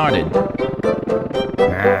get started.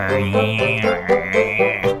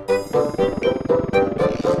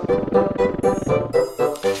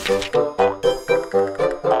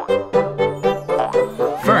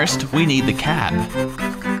 First, we need the cab.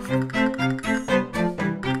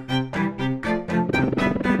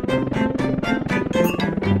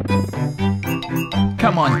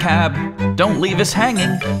 Come on, cab. Don't leave us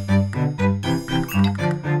hanging.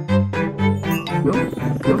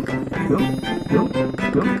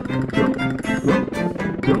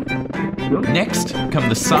 Next come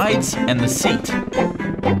the sides and the seat.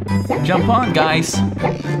 Jump on, guys.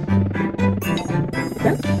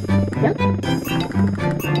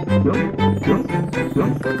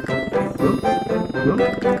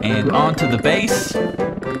 And onto the base.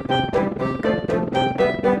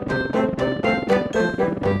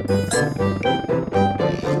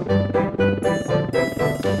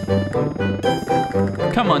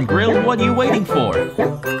 Come on, Grill, what are you waiting for?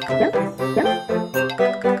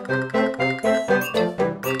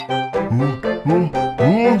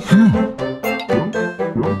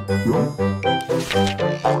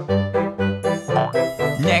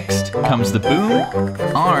 Next comes the boom,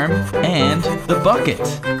 arm, and the bucket.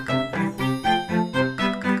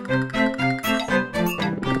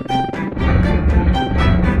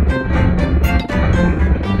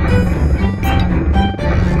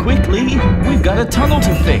 Quickly, we've got a tunnel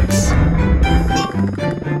to fix.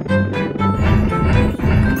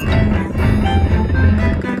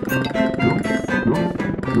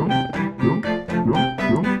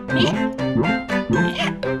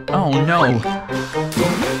 Oh no!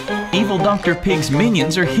 Evil Dr. Pig's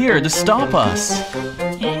minions are here to stop us.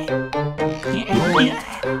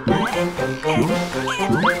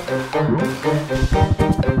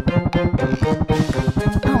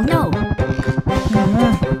 Oh no!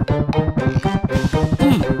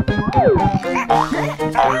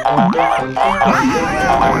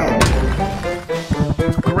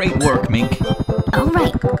 Great work, Mink. All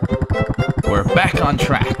right. We're back on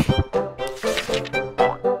track.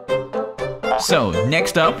 So,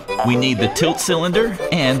 next up, we need the tilt cylinder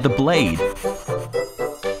and the blade.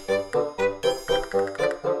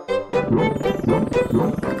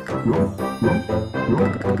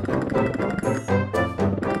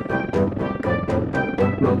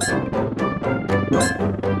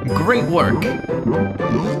 Great work!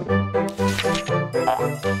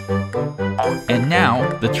 And now,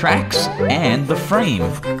 the tracks and the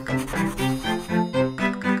frame.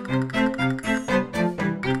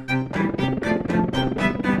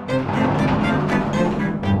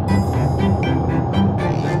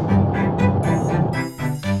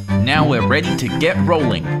 Now we're ready to get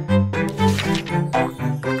rolling.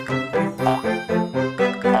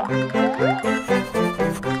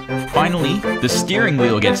 Finally, the steering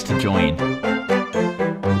wheel gets to join.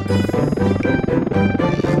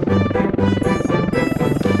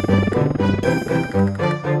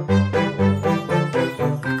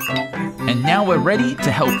 And now we're ready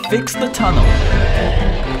to help fix the tunnel.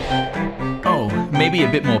 Oh, maybe a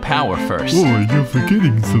bit more power first. Oh, you're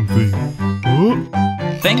forgetting something. Oh.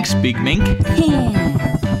 Thanks, Big Mink.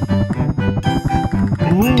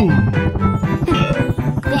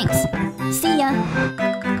 Thanks. See ya.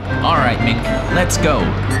 All right, Mink, let's go.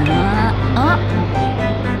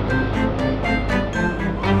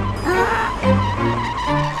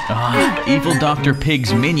 Evil Dr.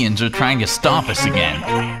 Pig's minions are trying to stop us again.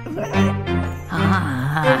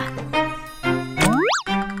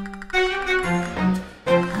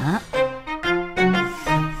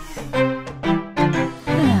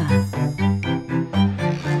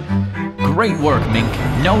 Great work, Mink.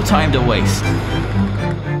 No time to waste.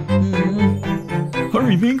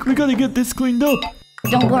 Hurry, Mink, we gotta get this cleaned up.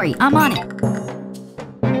 Don't worry, I'm on it.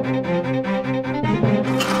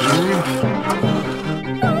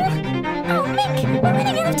 Oh, Mink, we're running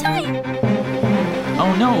out of time.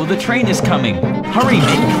 Oh no, the train is coming. Hurry,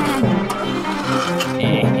 Mink.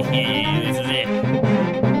 This is it.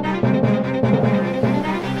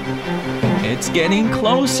 It's getting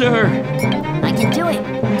closer. I can do it.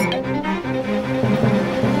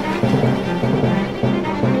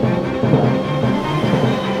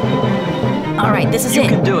 All right, this is You it.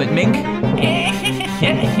 can do it, Mink. I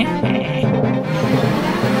can't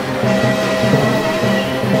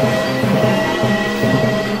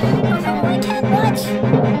watch.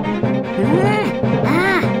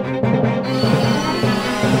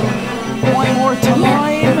 One more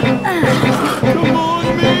time. Come on,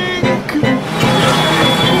 Mink!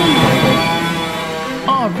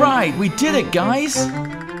 All right, we did it, guys.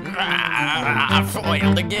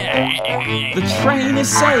 Foiled again. The train is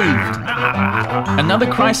saved. Another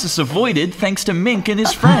crisis avoided thanks to Mink and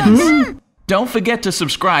his friends. Don't forget to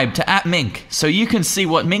subscribe to appMink so you can see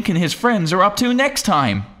what Mink and his friends are up to next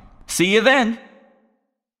time. See you then.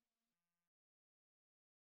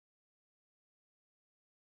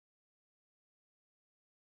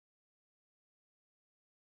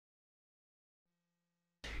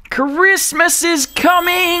 Christmas is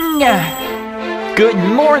coming! Good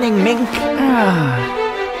morning, Mink.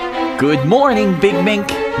 Good morning, Big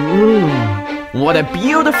Mink. What a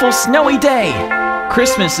beautiful snowy day.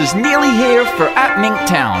 Christmas is nearly here for appMink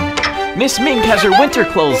Town. Miss Mink has her winter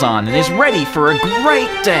clothes on and is ready for a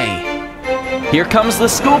great day. Here comes the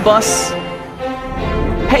school bus.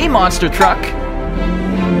 Hey, monster truck.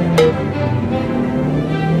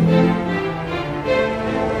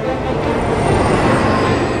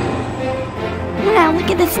 Wow, look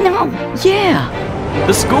at the snow. Yeah,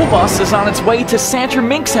 the school bus is on its way to Santa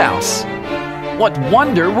Mink's house. What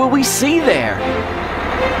wonder will we see there?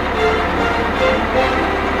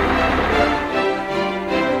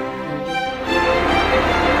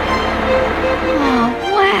 Oh,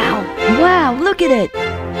 wow. Wow, look at it.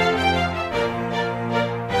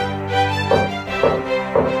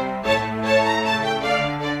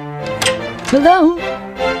 Hello?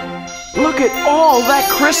 Look at all that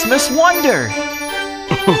Christmas wonder!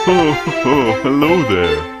 Hello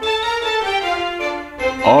there.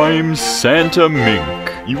 I'm Santa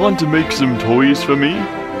Mink. You want to make some toys for me?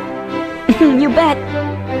 You bet.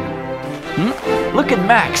 Look at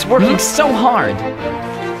Max working so hard.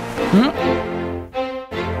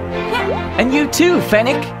 And you too,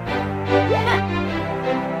 Fennec.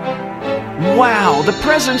 Wow, the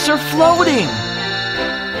presents are floating.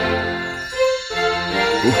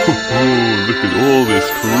 Oh, look at all this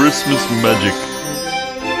Christmas magic.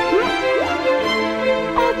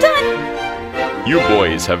 All done. You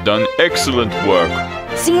boys have done excellent work.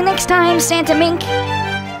 See you next time, Santa Mink.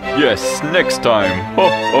 Yes, next time. Ho,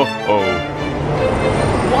 ho, ho.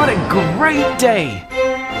 What a great day.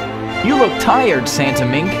 You look tired, Santa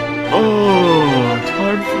Mink. Oh,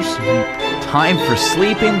 time for sleep. Time for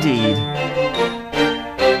sleep indeed.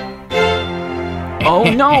 Oh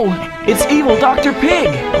no, it's evil Dr. Pig.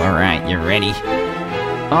 All right, you ready?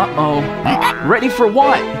 Uh-oh. Ready for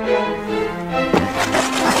what?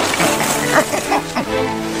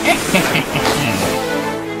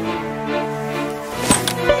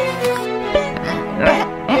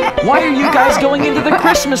 Why are you guys going into the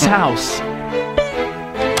Christmas house?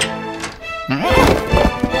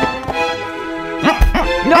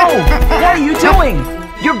 No! What are you doing?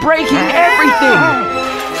 You're breaking everything!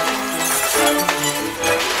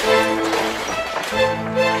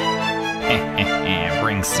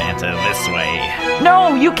 Bring Santa this way.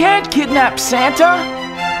 No, you can't kidnap Santa!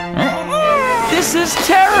 This is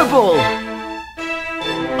terrible!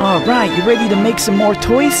 Alright, you ready to make some more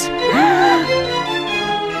toys?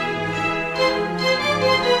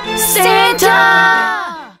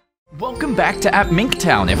 Santa! Welcome back to appMink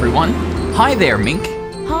Town, everyone. Hi there, Mink.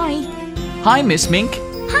 Hi. Hi, Miss Mink.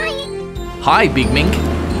 Hi. Hi, Big Mink.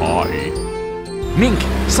 Hi. Mink,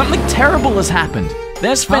 something terrible has happened.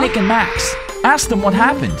 There's Fennec and Max. Ask them what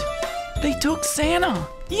happened. They took Santa.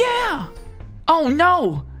 Yeah. Oh,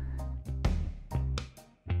 no.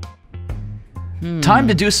 Time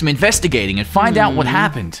to do some investigating and find out what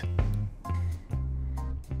happened.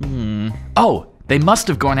 Oh, they must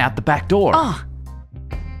have gone out the back door.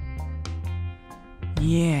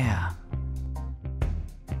 Yeah.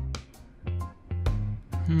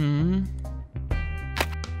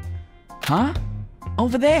 Huh?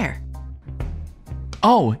 Over there.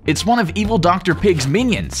 Oh, it's one of evil Dr. Pig's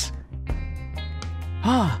minions.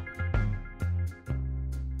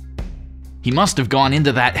 He must have gone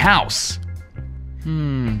into that house.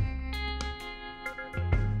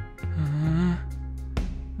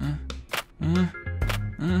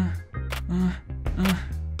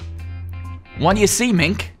 What do you see,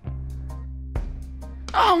 Mink?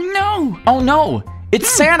 Oh no! Oh no! It's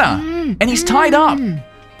Santa! And he's tied up!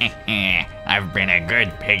 I've been a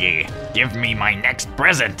good piggy. Give me my next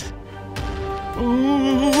present.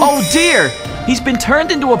 Oh dear! He's been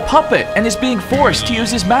turned into a puppet and is being forced to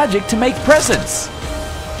use his magic to make presents.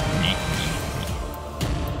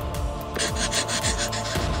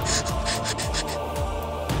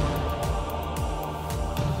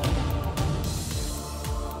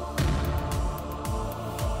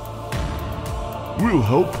 We'll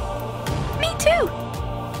help. Me too.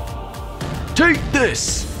 Take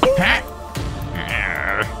this! Huh?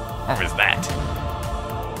 What was that?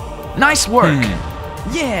 Nice work!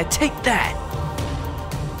 Yeah, take that!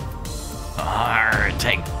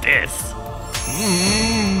 Take this.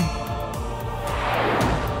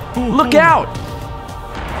 Look out!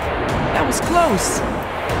 That was close!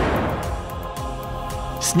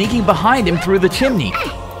 Sneaking behind him through the chimney.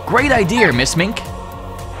 Great idea, Miss Mink.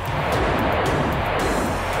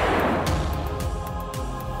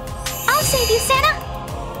 I'll save you, Santa.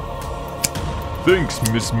 Thanks,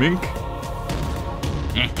 Miss Mink.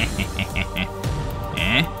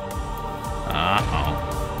 Uh-oh.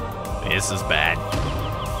 This is bad.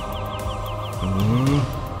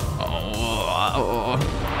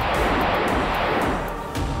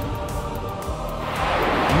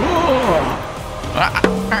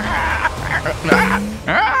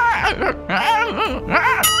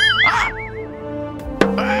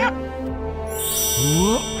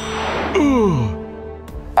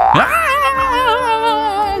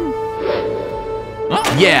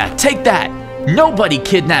 Yeah, take that! Nobody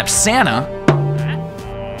kidnaps Santa!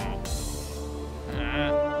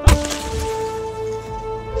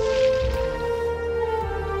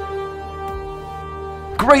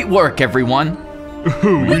 Great work, everyone!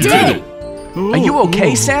 We did it! Are you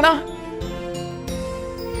okay, Santa?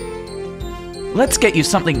 Let's get you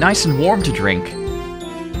something nice and warm to drink.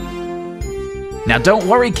 Now don't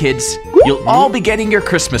worry, kids. You'll all be getting your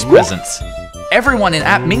Christmas presents. Everyone in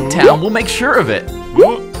appMink Town will make sure of it.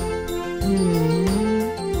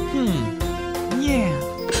 Yeah.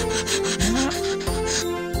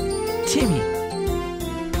 Timmy.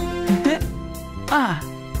 Bye,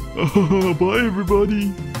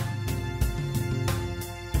 everybody.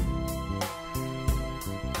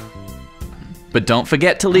 But don't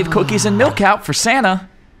forget to leave cookies and milk out for Santa.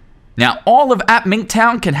 Now all of appMink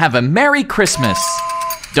Town can have a Merry Christmas.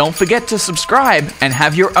 Don't forget to subscribe and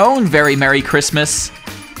have your own very Merry Christmas.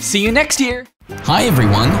 See you next year. Hi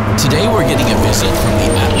everyone, today we're getting a visit from the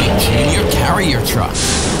appMink Junior Carrier Truck.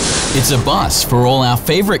 It's a bus for all our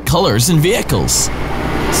favorite colors and vehicles.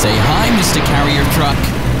 Say hi, Mr. Carrier Truck.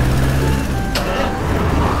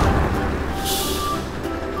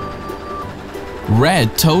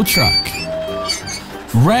 Red tow truck.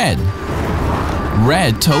 Red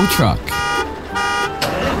tow truck.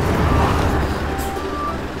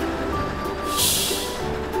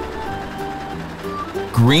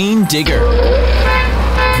 Green digger.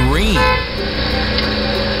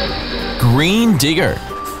 Green digger.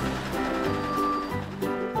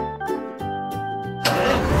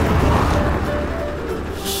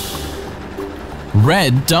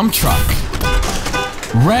 Red dump truck.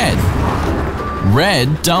 Red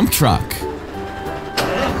dump truck.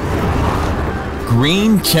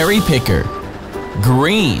 Green cherry picker.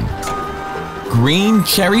 Green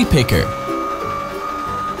cherry picker.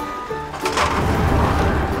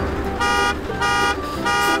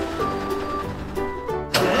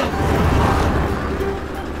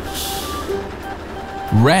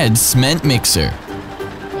 Red cement mixer.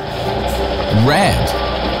 Red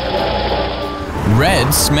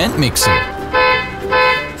cement mixer.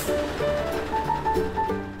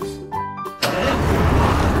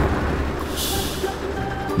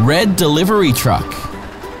 Red delivery truck.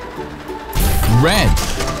 Red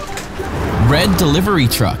delivery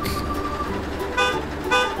truck.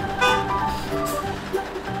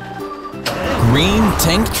 Green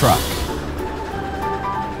tank truck.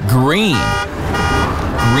 Green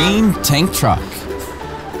tank truck.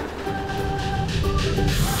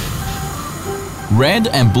 Red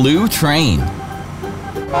and blue train.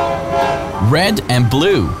 Red and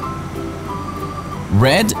blue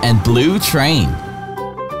train.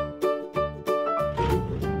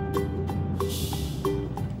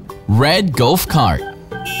 Red golf cart.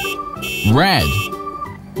 Red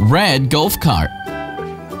golf cart.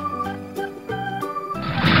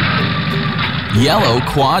 Yellow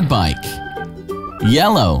quad bike.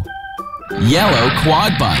 Yellow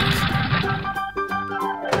quad bike.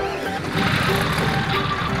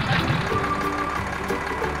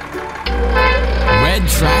 Red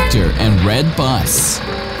tractor and red bus.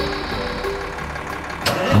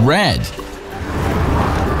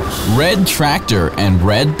 Red tractor and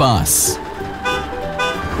red bus.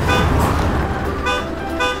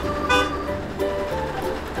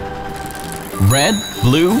 Red,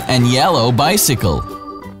 blue, and yellow bicycle.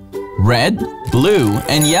 Red, blue,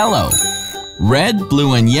 and yellow. Red,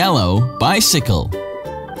 blue, and yellow bicycle.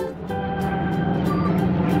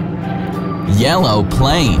 Yellow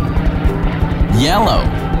plane. Yellow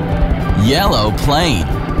plane.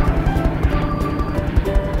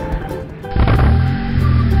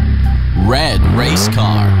 Red race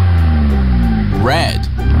car. Red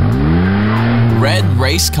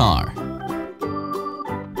race car.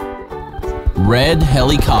 Red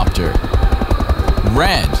helicopter.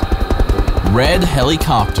 Red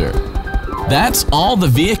helicopter. That's all the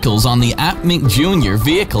vehicles on the appMink Junior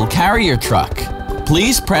Vehicle Carrier Truck.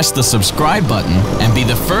 Please press the subscribe button and be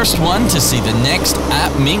the first one to see the next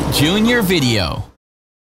appMink Junior video.